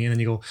bikini, and then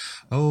you go,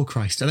 oh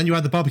Christ, and then you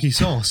add the barbecue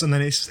sauce, and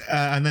then it's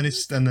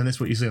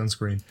what you see on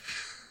screen.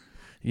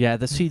 Yeah,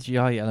 the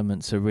CGI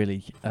elements are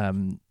really.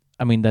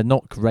 I mean, they're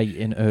not great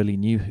in early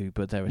New Who,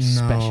 but they're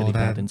especially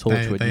bad in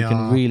Torchwood. You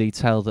can really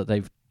tell that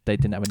they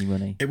didn't have any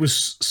money. It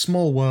was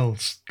Small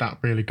Worlds that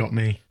really got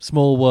me.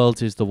 Small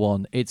Worlds is the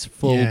one. It's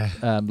full,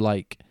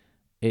 Yeah.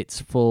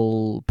 it's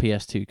full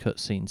PS2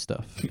 cutscene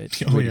stuff.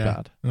 It's really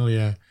bad. Oh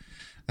yeah.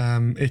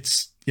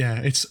 It's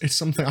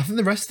something. I think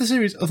the rest of the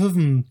series, other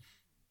than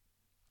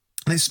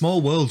I think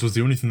Small Worlds, was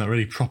the only thing that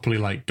really properly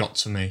like got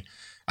to me.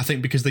 I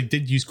think because they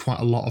did use quite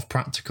a lot of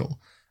practical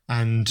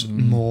and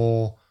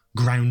more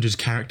grounded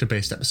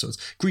character-based episodes.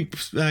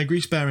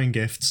 Grease Bearing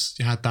Gifts,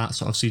 you had that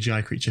sort of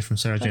CGI creature from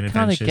Sarah Jane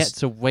Kind Adventures. of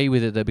gets away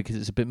with it though because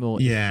it's a bit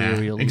more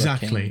ethereal.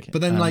 Exactly. Looking.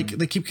 But then like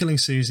they keep killing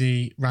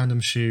Susie,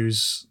 Random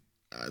Shoes.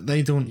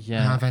 They don't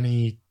have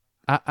any.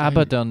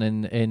 Abaddon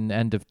in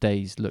End of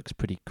Days looks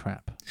pretty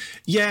crap.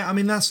 Yeah, I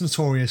mean that's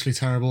notoriously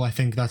terrible. I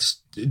think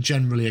that's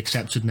generally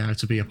accepted now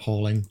to be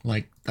appalling.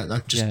 Like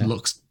that just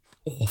looks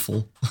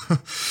awful.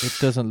 It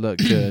doesn't look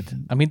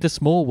good. I mean, the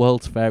Small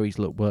Worlds fairies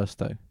look worse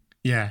though.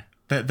 Yeah,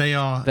 they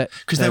are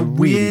because they're they're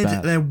really weird.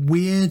 bad. They're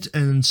weird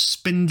and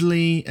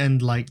spindly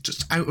and like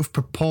just out of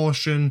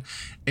proportion.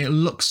 It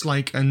looks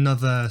like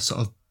another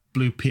sort of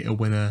Blue Peter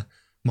winner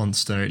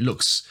monster. It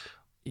looks.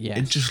 Yes.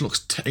 It just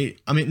looks.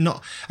 I mean,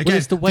 not again. Well,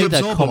 it's the way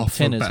they're Absorbaloff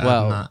comped in look as better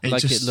well. than that.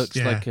 Like just, it looks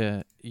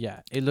yeah.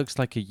 like it looks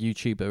like a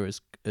YouTuber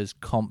is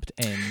comped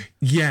in.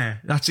 Yeah,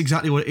 that's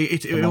exactly what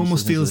it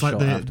almost feels like.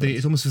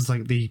 It almost feels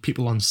like the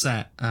people on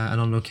set and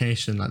on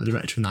location, like the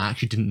director and that,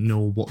 actually didn't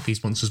know what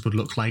these monsters would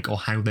look like or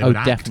how they would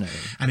act. Definitely.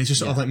 And it's just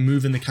sort of like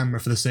moving the camera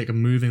for the sake of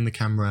moving the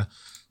camera,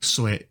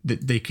 so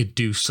that they could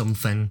do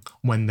something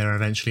when they're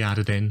eventually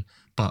added in.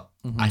 But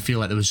I feel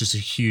like there was just a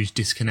huge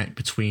disconnect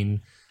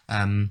between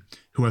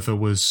whoever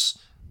was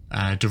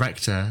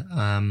director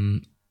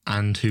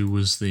and who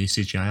was the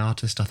CGI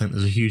artist. I think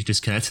there's a huge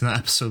disconnect in that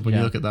episode. When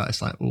you look at that,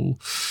 it's like,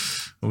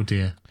 oh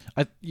dear.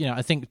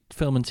 I think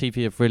film and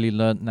TV have really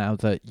learnt now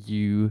that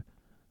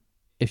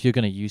if you're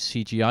going to use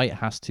CGI, it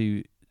has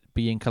to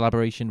be in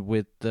collaboration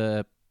with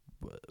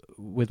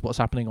what's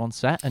happening on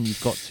set, and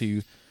you've got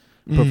to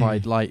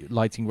provide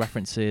lighting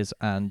references,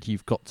 and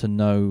you've got to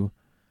know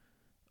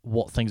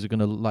what things are going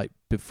to look like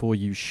before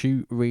you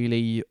shoot,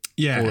 really,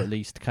 or at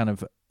least kind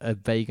of a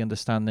vague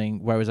understanding.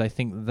 Whereas I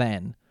think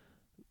then,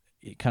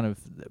 it kind of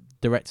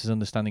director's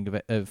understanding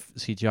of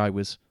CGI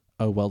was,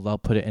 oh well, they'll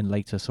put it in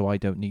later, so I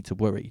don't need to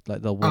worry.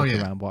 Like they'll work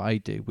around what I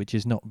do, which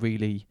is not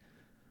really.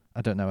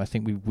 I don't know. I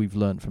think we've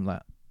learned from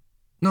that.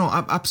 No,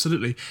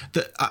 absolutely.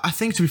 I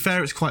think, to be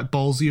fair, it's quite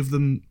ballsy of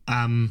them.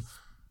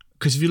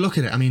 Because if you look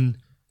at it, I mean,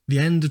 the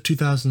end of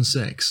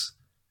 2006,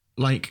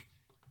 like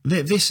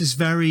this is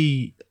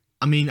very.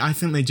 I mean, I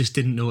think they just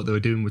didn't know what they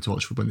were doing with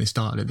Torchwood when they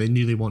started it. They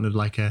knew they wanted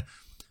like a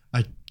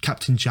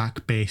Captain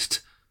Jack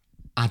based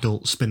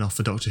adult spin-off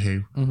for Doctor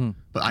Who,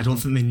 but I don't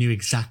think they knew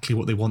exactly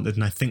what they wanted,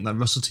 and I think that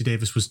Russell T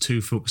Davies was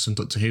too focused on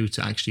Doctor Who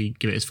to actually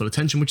give it his full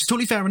attention, which is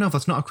totally fair enough.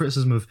 That's not a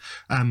criticism of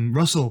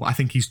Russell. I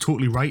think he's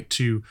totally right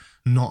to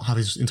not have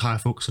his entire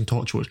focus on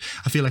Torchwood.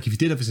 I feel like if he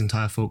did have his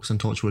entire focus on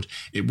Torchwood,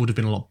 it would have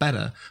been a lot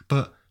better,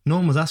 but no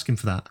one was asking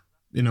for that.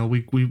 You know,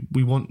 we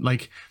want,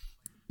 like,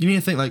 you need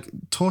to think, like,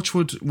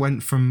 Torchwood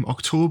went from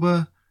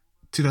October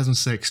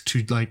 2006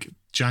 to like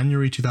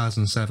January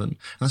 2007, and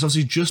that's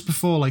obviously just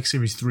before like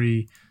series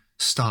 3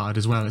 started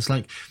as well. It's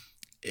like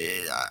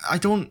I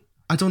don't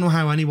know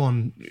how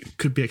anyone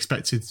could be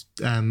expecting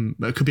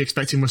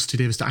Russell T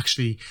Davies to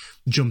actually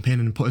jump in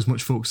and put as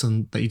much focus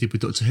on that he did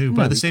with Doctor Who.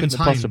 But at the same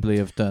time, possibly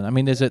have done. I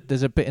mean, there's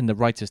a bit in the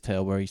writer's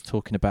tale where he's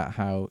talking about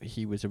how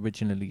he was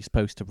originally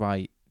supposed to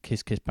write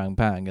Kiss Kiss Bang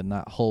Bang, and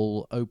that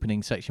whole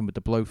opening section with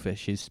the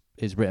blowfish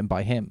is written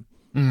by him,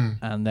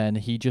 and then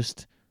he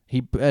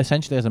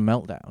essentially has a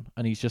meltdown,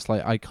 and he's just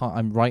like,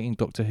 I'm writing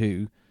Doctor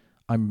Who,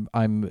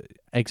 I'm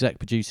exec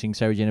producing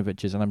Sarah Jane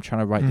Adventures, and I'm trying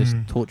to write this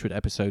Torchwood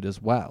episode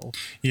as well.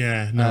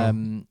 Yeah,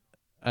 no.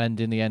 And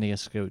in the end, he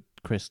has to go,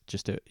 Chris,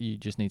 just do it. You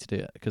just need to do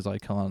it because I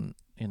can't,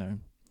 you know.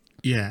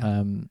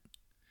 Yeah.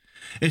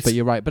 But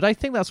you're right. But I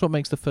think that's what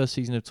makes the first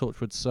season of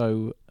Torchwood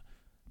so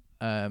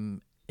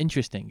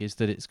interesting, is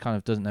that it's kind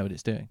of doesn't know what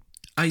it's doing.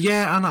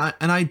 Yeah,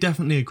 and I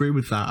definitely agree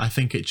with that. I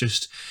think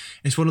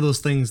it's one of those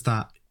things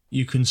that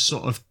you can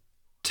sort of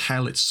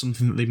tell it's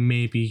something that they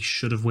maybe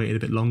should have waited a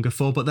bit longer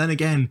for. But then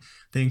again,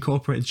 they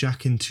incorporated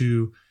Jack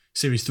into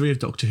series 3 of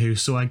Doctor Who,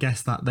 so I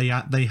guess that they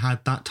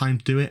had that time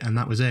to do it, and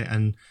that was it.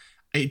 And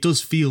it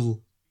does feel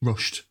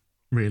rushed,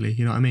 really.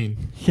 You know what I mean?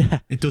 Yeah,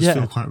 it does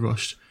feel quite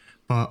rushed.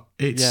 But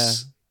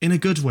it's in a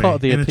good way, part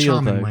of the in appeal, a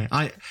charming though. way.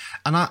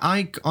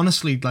 I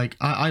honestly like.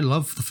 I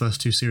love the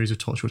first two series of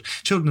Torchwood.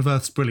 Children of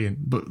Earth's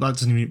brilliant, but that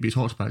doesn't even need to be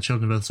talked about.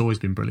 Children of Earth's always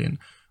been brilliant.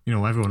 You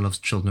know, everyone loves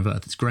Children of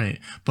Earth. It's great,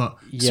 but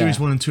series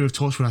 1 and 2 of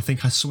Torchwood, I think,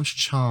 has so much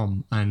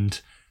charm,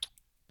 and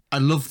I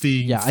love the.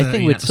 Yeah, I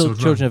think with episode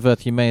Children run. of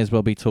Earth, you may as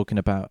well be talking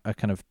about a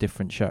kind of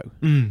different show.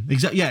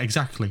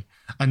 Exactly,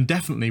 and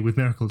definitely with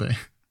Miracle Day.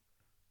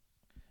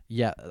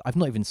 Yeah, I've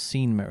not even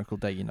seen Miracle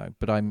Day, you know,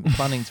 but I'm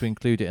planning to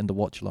include it in the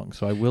watch along,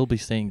 so I will be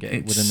seeing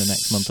it within the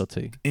next month or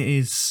two.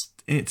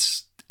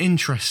 It's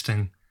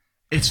interesting.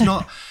 It's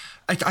not.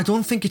 I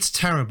don't think it's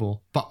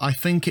terrible, but I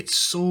think it's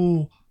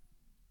so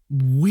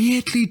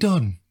weirdly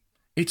done.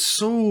 It's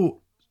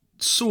so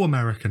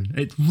American.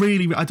 It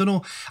really. I don't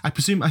know. I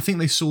think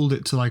they sold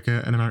it to like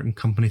an American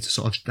company to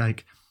sort of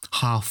like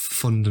half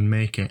fund and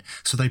make it,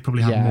 so they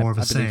probably have more of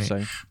a I say. believe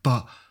so.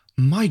 But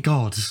my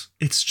God,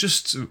 it's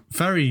just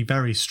very,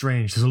 very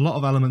strange. There's a lot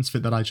of elements of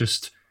it that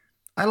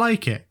I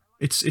like it.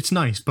 It's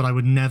nice, but I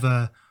would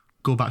never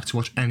go back to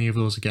watch any of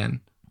those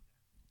again.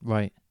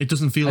 Right. It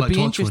doesn't feel I'd like be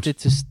Torchwood.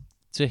 interested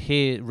to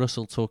hear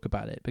Russell talk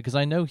about it, because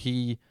I know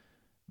he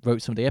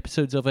wrote some of the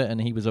episodes of it, and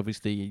he was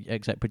obviously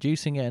exec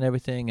producing it and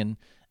everything, and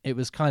it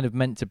was kind of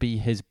meant to be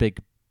his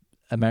big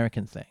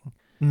American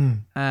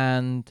thing.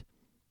 And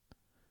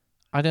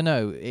I don't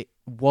know, it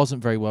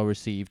wasn't very well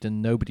received,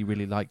 and nobody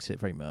really likes it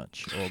very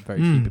much, or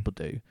very few people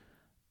do.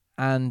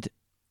 And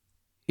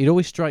it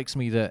always strikes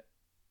me that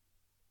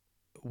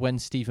when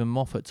Stephen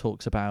Moffat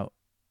talks about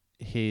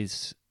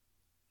his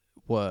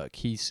work,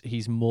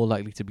 he's more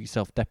likely to be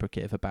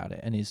self-deprecative about it,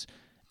 and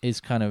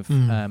is kind of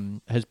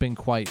has been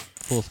quite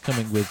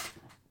forthcoming with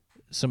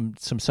some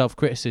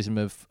self-criticism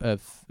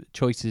of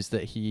choices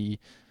that he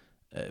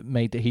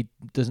made that he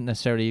doesn't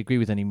necessarily agree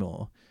with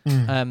anymore.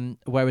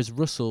 Whereas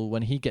Russell,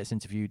 when he gets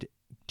interviewed,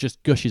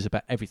 just gushes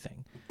about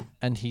everything,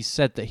 and he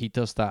said that he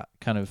does that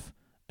kind of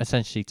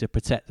essentially to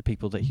protect the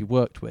people that he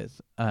worked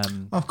with.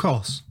 Of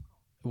course,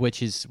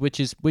 which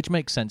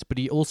makes sense, but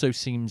he also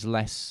seems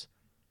less.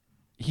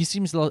 He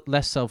seems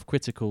less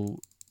self-critical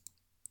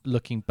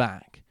looking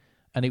back,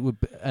 and it would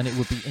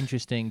be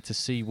interesting to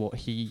see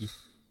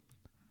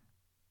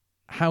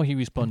how he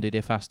responded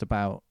if asked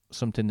about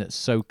something that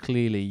so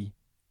clearly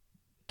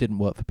didn't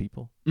work for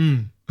people.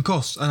 Of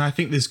course, and I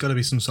think there's got to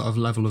be some sort of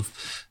level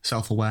of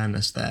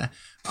self-awareness there.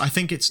 I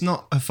think it's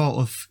not a fault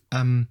of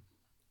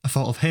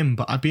him,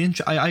 but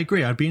I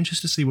agree. I'd be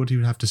interested to see what he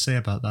would have to say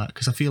about that,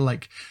 because I feel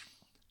like.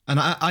 And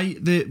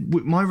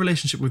my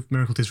relationship with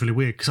Miracle Day is really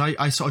weird, because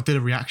I sort of did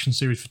a reaction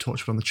series for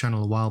Torchwood on the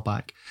channel a while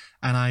back,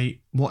 and I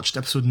watched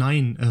episode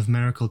 9 of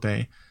Miracle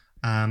Day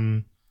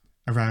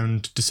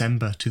around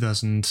December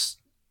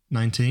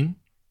 2019,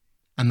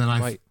 and then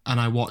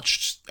I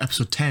watched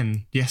episode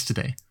 10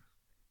 yesterday.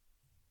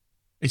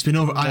 It's been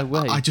over. No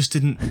way. I just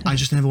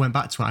never went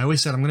back to it. I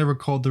always said I'm going to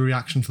record the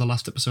reaction for the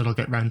last episode. I'll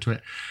get round to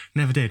it.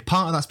 Never did.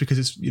 Part of that's because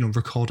it's, you know,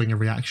 recording a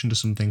reaction to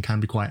something can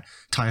be quite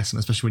tiresome,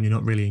 especially when you're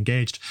not really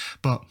engaged.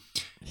 But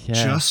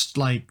just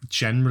like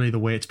generally the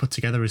way it's put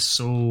together is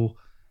so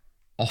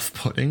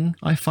off-putting,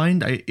 I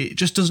find. It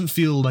just doesn't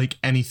feel like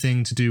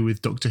anything to do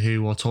with Doctor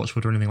Who or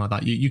Torchwood or anything like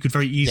that. You could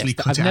very easily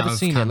cut it out of I've never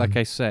seen it, like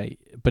I say,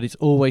 but it's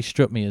always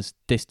struck me as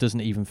this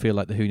doesn't even feel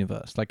like the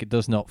Whoniverse. Like, it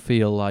does not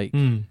feel like...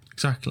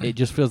 exactly. It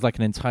just feels like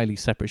an entirely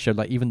separate show.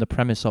 Like, even the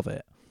premise of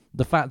it,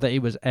 the fact that it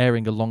was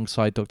airing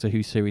alongside Doctor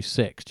Who Series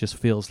 6 just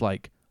feels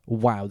like,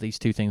 wow, these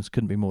two things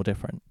couldn't be more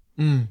different.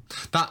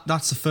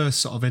 That's the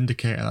first sort of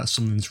indicator that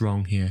something's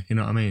wrong here. You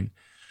know what I mean?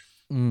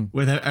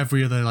 With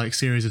every other like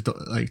series of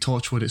like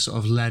Torchwood, it sort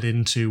of led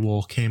into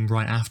or came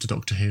right after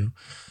Doctor Who,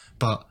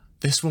 but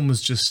this one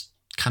was just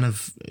kind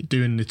of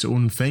doing its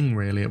own thing.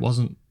 Really, it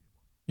wasn't.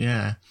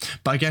 Yeah,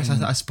 but I guess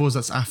I suppose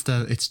that's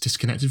after it's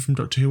disconnected from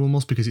Doctor Who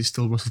almost, because it's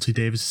still Russell T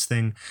Davies'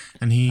 thing,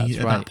 and he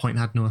at that point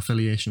had no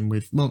affiliation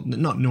with, well,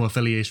 not no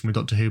affiliation with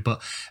Doctor Who,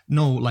 but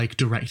no like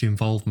direct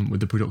involvement with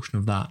the production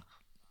of that.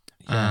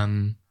 Yeah.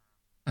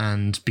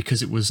 And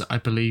because it was, I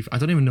believe, I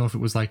don't even know if it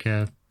was like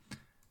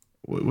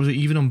was it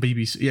even on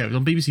BBC? Yeah, it was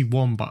on BBC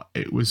One, but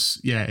it was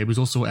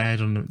also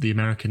aired on the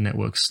American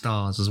network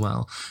Stars as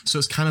well. So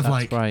it's kind of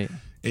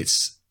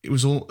it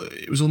was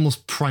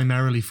almost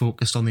primarily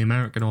focused on the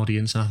American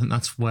audience, and I think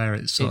that's where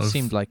it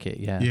seemed like it.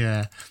 Yeah.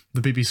 Yeah, the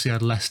BBC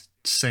had less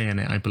say in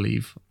it, I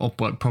believe,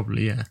 but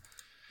probably yeah.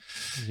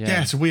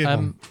 Yeah, it's a weird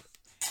one.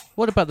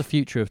 What about the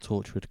future of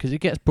Torchwood? Because it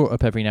gets brought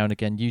up every now and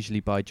again,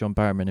 usually by John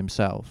Barrowman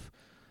himself.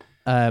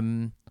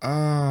 When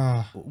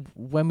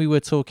we were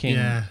talking,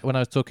 when I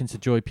was talking to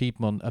Joy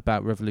Piedmont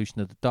about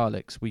Revolution of the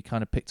Daleks, we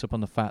kind of picked up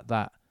on the fact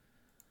that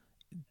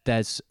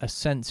there's a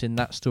sense in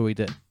that story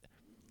that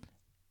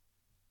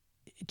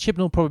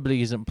Chibnall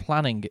probably isn't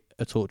planning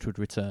a Torchwood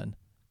return,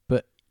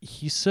 but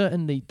he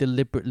certainly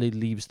deliberately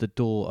leaves the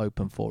door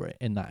open for it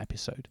in that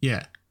episode.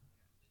 Yeah.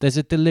 There's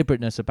a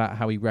deliberateness about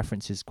how he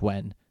references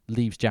Gwen,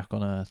 leaves Jack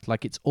on Earth.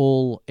 Like, it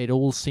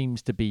all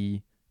seems to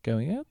be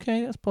going,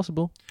 okay, that's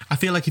possible. I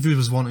feel like if he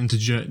was wanting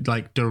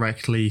to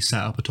directly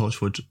set up a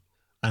Torchwood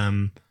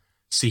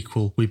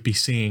sequel, we'd be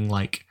seeing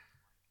like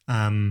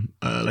an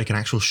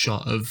actual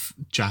shot of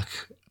Jack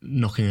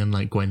knocking on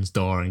like Gwen's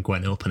door and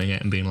Gwen opening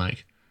it and being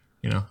like,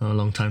 a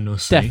long time no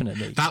see.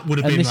 Definitely. That would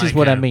have and been. This is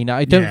what I mean.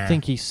 I don't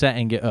think he's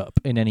setting it up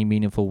in any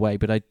meaningful way,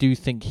 but I do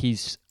think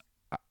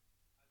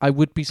I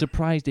would be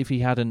surprised if he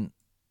hadn't.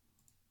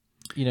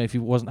 If he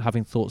wasn't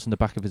having thoughts in the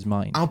back of his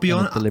mind. I'll be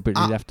honest.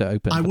 Deliberately left it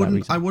open. I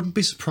wouldn't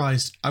be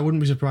surprised. I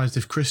wouldn't be surprised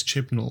if Chris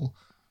Chibnall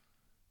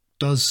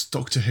does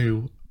Doctor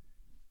Who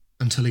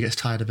until he gets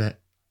tired of it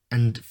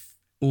and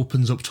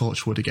opens up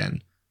Torchwood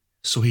again,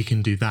 so he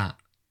can do that.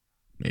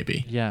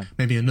 Maybe. Yeah.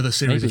 Maybe another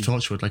series of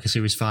Torchwood, like a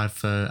series 5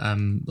 for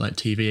like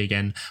TV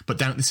again. But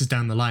this is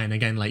down the line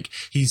again. Like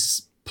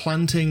he's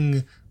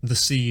planting the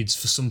seeds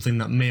for something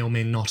that may or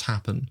may not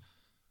happen,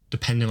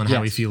 depending on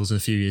how he feels in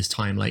a few years'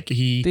 time.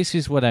 This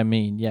is what I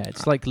mean. Yeah,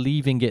 it's like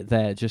leaving it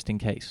there just in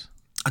case.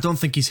 I don't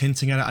think he's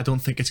hinting at it. I don't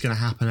think it's going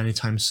to happen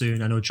anytime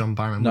soon. I know John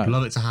Barron would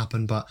love it to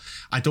happen, but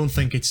I don't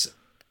think it's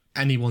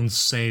anyone's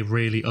say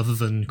really, other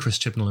than Chris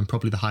Chibnall and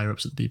probably the higher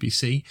ups at the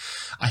BBC.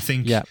 I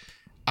think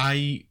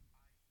I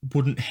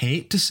wouldn't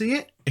hate to see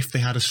it if they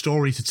had a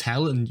story to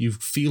tell and you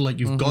feel like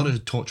you've got a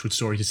Torchwood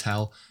story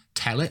to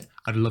tell it.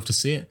 I'd love to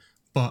see it,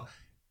 but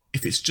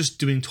if it's just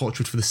doing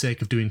Torchwood for the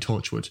sake of doing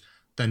Torchwood,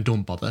 then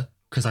don't bother,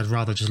 because I'd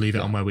rather just leave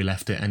it on where we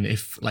left it. And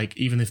if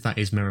even if that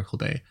is Miracle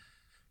Day,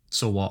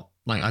 so what?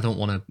 Like let's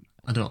not.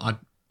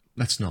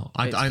 Let's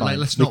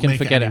not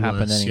make it any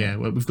worse. Anyway. Yeah,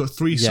 we've got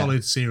 3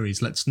 solid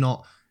series. Let's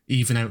not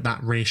even out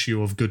that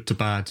ratio of good to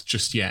bad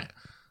just yet.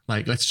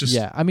 Let's just.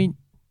 Yeah, I mean,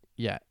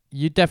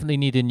 you definitely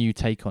need a new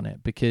take on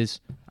it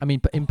because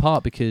in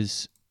part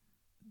because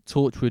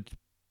Torchwood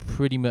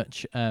pretty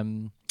much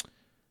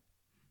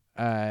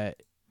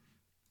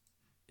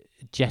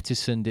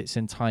jettisoned its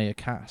entire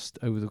cast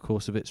over the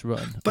course of its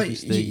run. But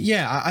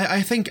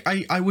I think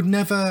I would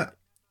never.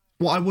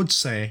 What I would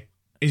say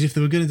is, if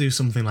they were going to do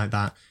something like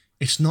that,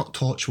 it's not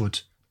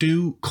Torchwood.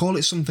 Call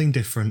it something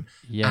different,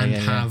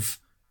 have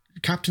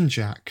Captain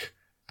Jack,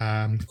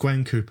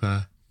 Gwen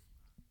Cooper,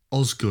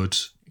 Osgood,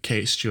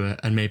 Kate Stewart,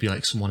 and maybe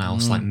someone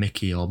else like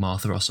Mickey or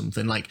Martha or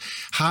something.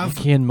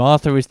 Mickey and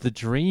Martha is the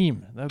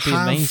dream. That would be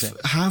amazing.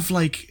 Have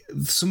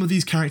some of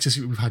these characters.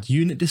 We've had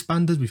Unit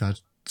disbanded. We've had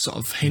sort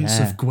of hints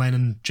of Gwen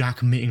and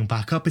Jack meeting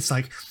back up. It's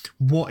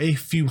what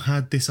if you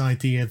had this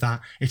idea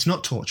that it's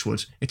not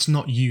Torchwood, it's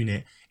not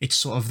Unit, it's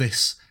sort of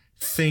this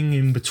thing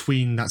in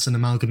between that's an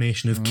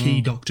amalgamation of key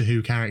Doctor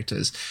Who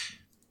characters.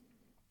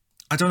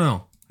 I don't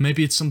know.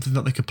 Maybe it's something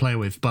that they could play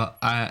with, but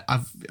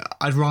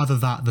I'd rather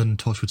that than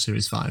Torchwood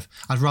Series 5.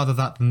 I'd rather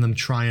that than them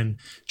try and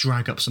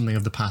drag up something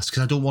of the past,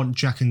 because I don't want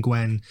Jack and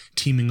Gwen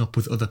teaming up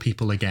with other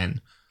people again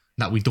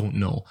that we don't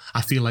know.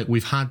 I feel like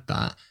we've had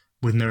that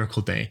with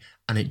Miracle Day,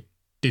 and it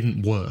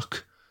didn't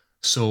work.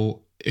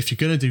 So if you're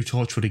going to do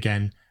Torchwood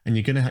again, and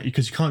you're going to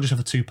because you can't just have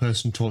a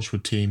 2-person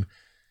Torchwood team.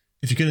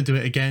 If you're going to do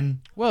it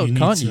again,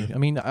 can't you? I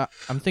mean,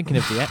 I'm thinking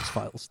of the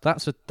X-Files.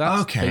 That's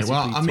okay. Basically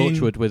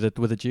Torchwood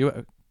with a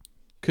duo.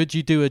 Could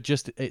you do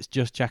it's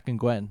just Jack and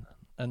Gwen,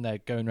 and they're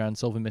going around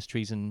solving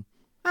mysteries and?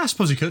 I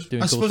suppose you could.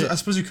 I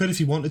suppose you could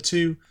if you wanted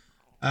to.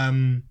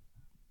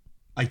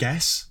 I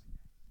guess,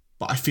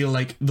 but I feel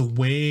like the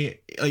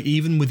way,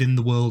 even within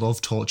the world of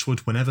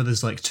Torchwood, whenever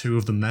there's 2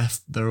 of them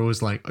left, they're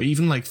always or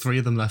even 3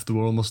 of them left, they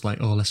were almost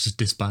oh, let's just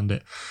disband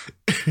it.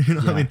 You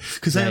know what I mean?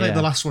 Because they're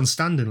the last one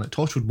standing.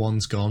 Torchwood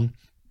 1's gone.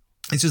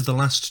 This is the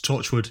last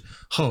Torchwood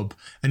hub,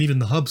 and even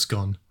the hub's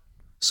gone.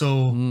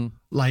 So,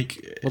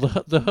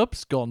 the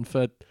hub's gone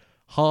for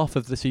half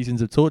of the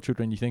seasons of Torchwood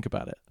when you think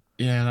about it.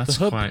 Yeah, that's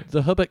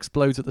the hub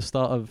explodes at the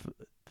start of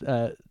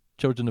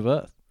Children of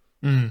Earth.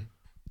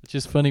 Which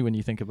is funny when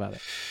you think about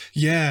it.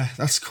 Yeah,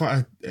 that's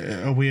quite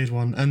a weird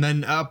one. And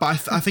then,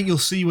 but I think you'll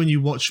see when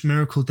you watch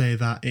Miracle Day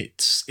that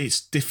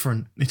it's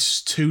different.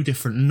 It's too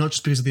different, not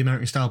just because of the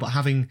American style, but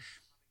having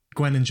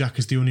Gwen and Jack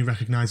as the only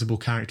recognisable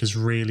characters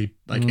really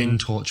in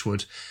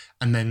Torchwood,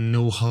 and then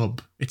no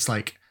hub. It's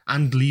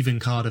and leaving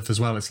Cardiff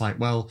as well. It's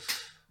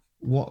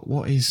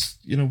what is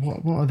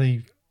what are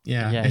they?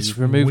 Yeah, you've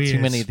removed too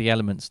many of the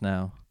elements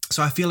now.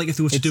 So I feel like if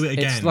they were to do it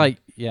again,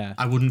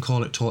 I wouldn't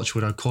call it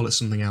Torchwood. I'd call it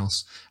something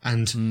else,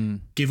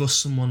 and give us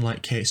someone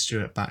like Kate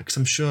Stewart back. Because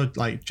I'm sure,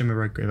 Gemma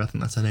Redgrave, I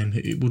think that's her name,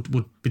 who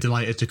would be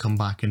delighted to come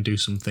back and do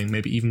something,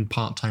 maybe even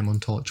part time on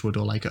Torchwood,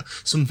 or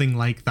something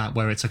like that,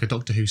 where it's a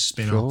Doctor Who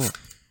spin off. Sure.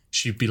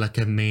 She'd be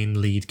a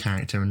main lead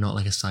character and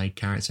not a side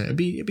character. It'd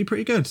be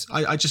pretty good.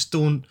 I just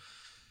don't.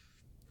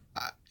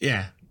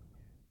 I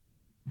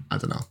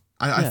don't know.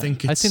 I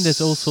think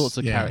there's all sorts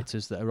of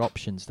characters that are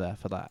options there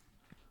for that.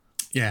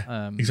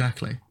 Yeah,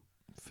 exactly.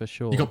 For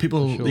sure. You got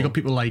people. You got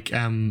people I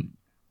don't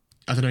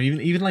know.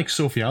 Even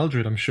Sophie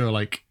Aldred. I'm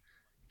sure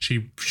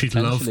she'd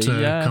love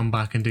to come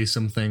back and do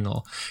something.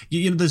 Or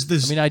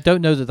there's. I mean, I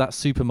don't know that that's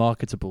super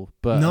marketable,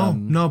 but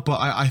no. But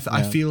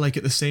I feel like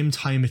at the same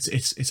time, it's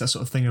that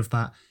sort of thing of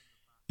that.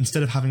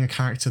 Instead of having a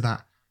character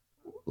that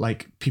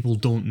people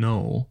don't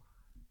know,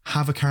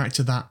 have a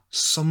character that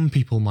some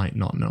people might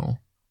not know,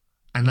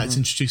 and let's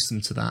introduce them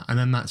to that, and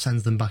then that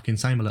sends them back in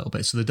time a little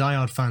bit. So the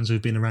diehard fans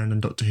who've been around on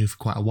Doctor Who for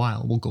quite a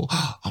while will go,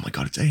 oh my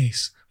god, it's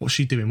Ace. What's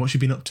she doing? What's she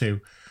been up to?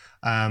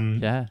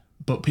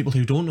 But people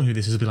who don't know who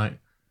this is will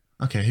be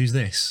okay, who's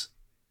this?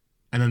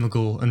 And then they'll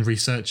go and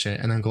research it,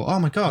 and then go, oh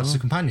my god, it's a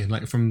companion,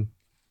 like from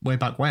way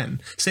back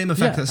when. Same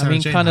effect that Sarah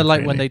Jane kind of had, like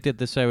really. when they did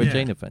the Sarah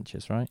Jane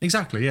adventures, right?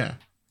 Exactly, yeah.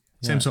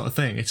 Same sort of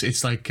thing.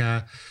 It's like,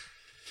 I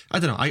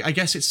don't know, I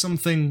guess it's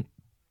something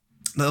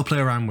that they'll play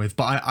around with,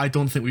 but I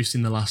don't think we've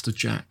seen the last of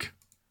Jack.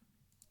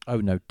 Oh,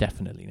 no,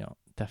 definitely not.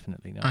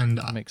 Definitely not. And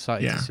I'm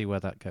excited to see where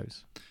that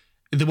goes.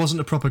 There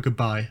wasn't a proper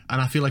goodbye, and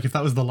I feel like if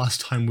that was the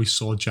last time we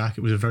saw Jack,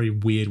 it was a very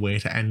weird way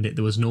to end it.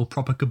 There was no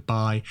proper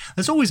goodbye.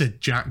 There's always a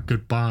Jack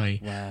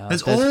goodbye. Wow.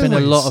 There's been a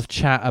lot of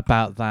chat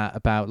about that,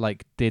 about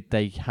like, did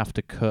they have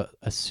to cut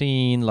a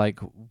scene?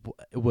 Like,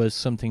 was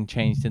something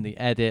changed in the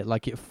edit?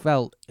 Like, it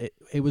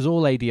was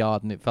all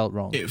ADR'd and it felt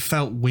wrong. It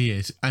felt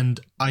weird,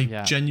 and I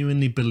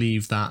genuinely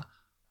believe that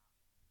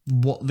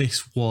what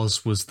this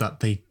was that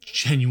they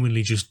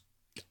genuinely just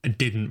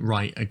didn't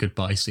write a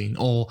goodbye scene,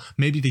 or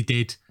maybe they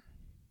did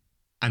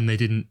and they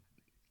didn't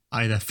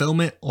either film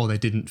it, or they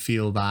didn't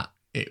feel that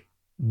it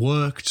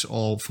worked,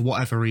 or for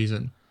whatever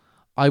reason.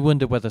 I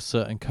wonder whether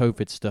certain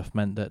COVID stuff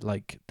meant that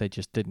like they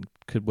just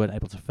weren't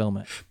able to film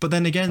it. But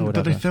then again,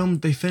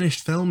 they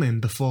finished filming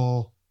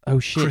before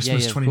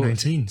Christmas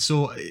 2019.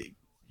 So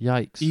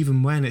yikes.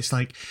 Even when it's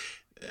like,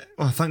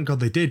 well, thank God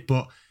they did,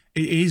 but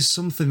it is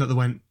something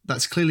that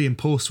that's clearly in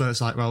post, where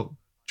it's like, well,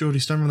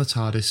 Jodie's done on the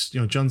TARDIS,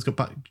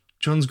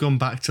 John's gone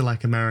back to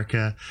like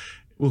America.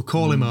 We'll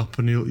call him up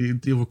and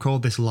he'll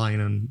record this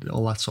line and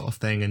all that sort of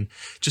thing. And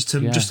just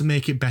to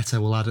make it better,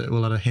 we'll add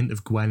a hint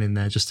of Gwen in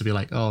there, just to be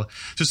like,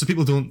 just so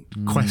people don't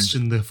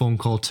question the phone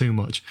call too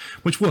much,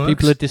 which works.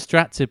 People are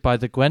distracted by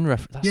the Gwen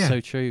reference. That's so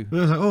true. It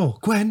was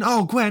like, Gwen,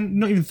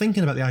 not even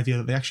thinking about the idea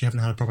that they actually haven't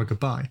had a proper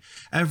goodbye.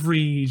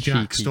 Every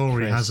Jack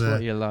story Chris, has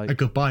a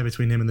goodbye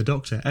between him and the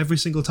Doctor. Every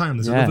single time.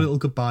 There's a lovely little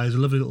goodbye, there's a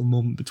lovely little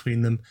moment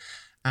between them.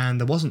 And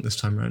there wasn't this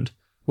time around.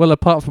 Well,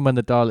 apart from when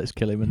the Daleks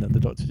kill him and then the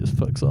Doctor just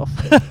fucks off.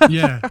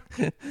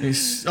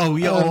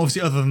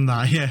 Obviously other than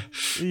that, yeah.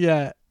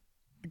 Yeah.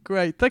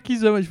 Great. Thank you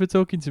so much for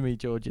talking to me,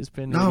 George. It's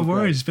been no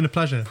worries. It's been a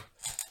pleasure.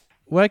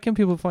 Where can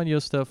people find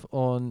your stuff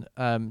on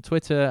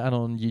Twitter and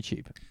on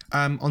YouTube?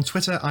 On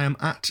Twitter, I am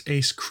at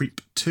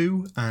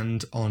AceCreep2,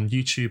 and on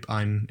YouTube,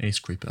 I'm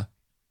AceCreeper.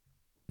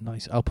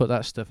 Nice. I'll put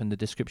that stuff in the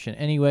description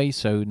anyway,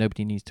 so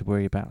nobody needs to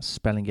worry about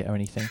spelling it or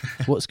anything.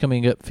 What's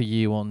coming up for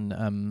you on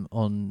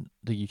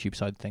the YouTube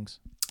side of things?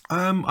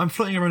 I'm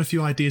floating around a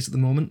few ideas at the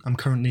moment. I'm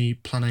currently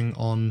planning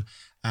on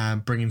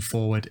bringing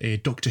forward a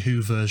Doctor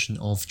Who version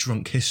of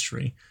Drunk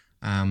History.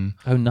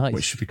 Nice.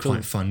 Which should be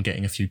quite fun,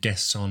 getting a few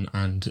guests on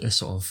and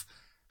sort of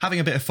having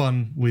a bit of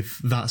fun with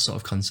that sort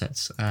of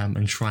concept,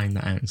 and trying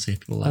that out and see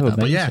if people like that.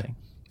 Amazing. But yeah,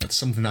 that's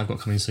something that I've got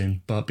coming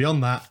soon. But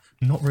beyond that,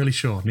 not really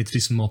sure. Need to do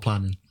some more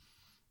planning.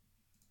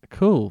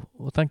 Cool.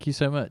 Well, thank you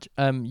so much.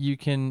 You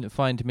can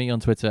find me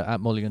on Twitter at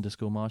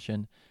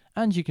Molly_Martian,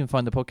 and you can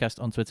find the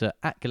podcast on Twitter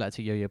at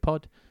Galactic Yo-Yo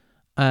Pod.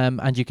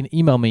 And you can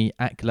email me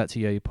at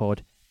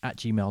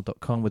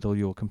galacticyoyopod@gmail.com with all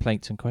your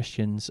complaints and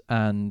questions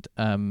and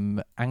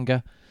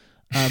anger.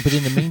 But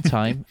in the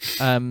meantime,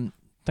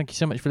 thank you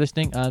so much for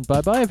listening, and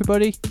bye-bye,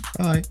 everybody.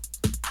 Bye.